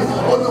പകർച്ചയാക്കി,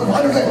 ഒന്ന്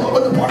മാരുടെ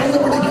ഒന്ന് പടർന്നു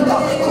പിടിക്കുന്ന,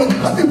 ഒന്ന്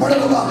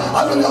കത്തിപ്പടരുന്ന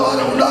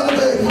ആത്മവ്യാപാരം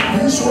ഉണ്ടാകട്ടെ.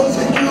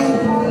 വിശ്വസിക്കൂ.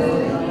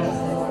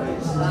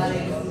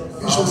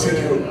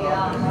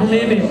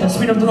 Believe it. The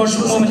Spirit of the Lord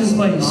should move in this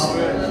place.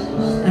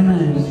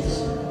 Amen.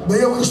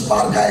 ദൈവം ഒരു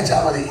സ്പാർക്ക്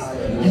അയച്ചാൽ മതി.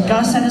 If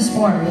God sent a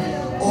spark,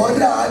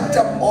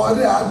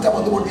 ഒരാറ്റം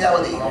ഒന്ന് പൊട്ടിയാൽ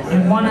മതി.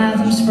 if one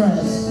atom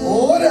spreads,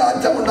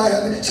 ഒരാറ്റം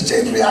ഉണ്ടായാൽ it's a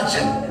chain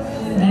reaction.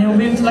 then it will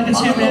be like a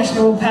chain reaction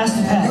that will pass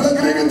to pass. You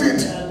agree with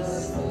it?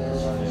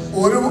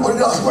 ഒരു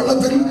glass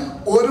വെള്ളത്തിൽ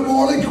ഒരു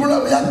molecule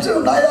reaction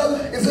ഉണ്ടായാൽ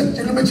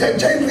it's a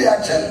chain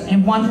reaction.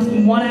 If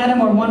one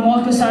atom or one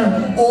molecule start,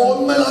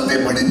 ഒന്ന് കത്തി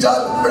പിടിച്ചാൽ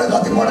ഇവിടെ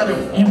കത്തി പടരും.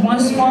 if one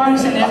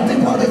sparks and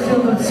everything will be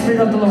filled with the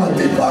Spirit of the Lord,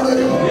 കത്തി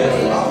പടരും.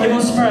 it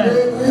will spread.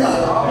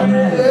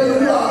 Amen.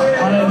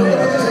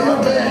 Hallelujah.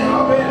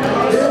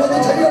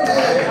 ദൈവം ചെയ്യട്ടെ.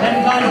 Let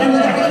God do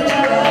that.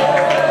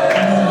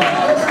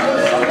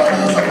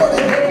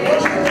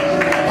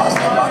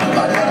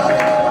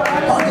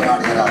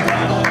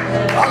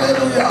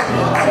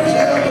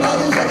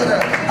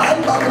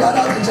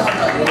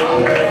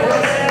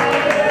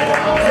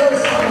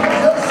 Yes,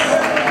 yes,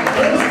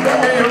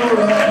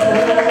 yes.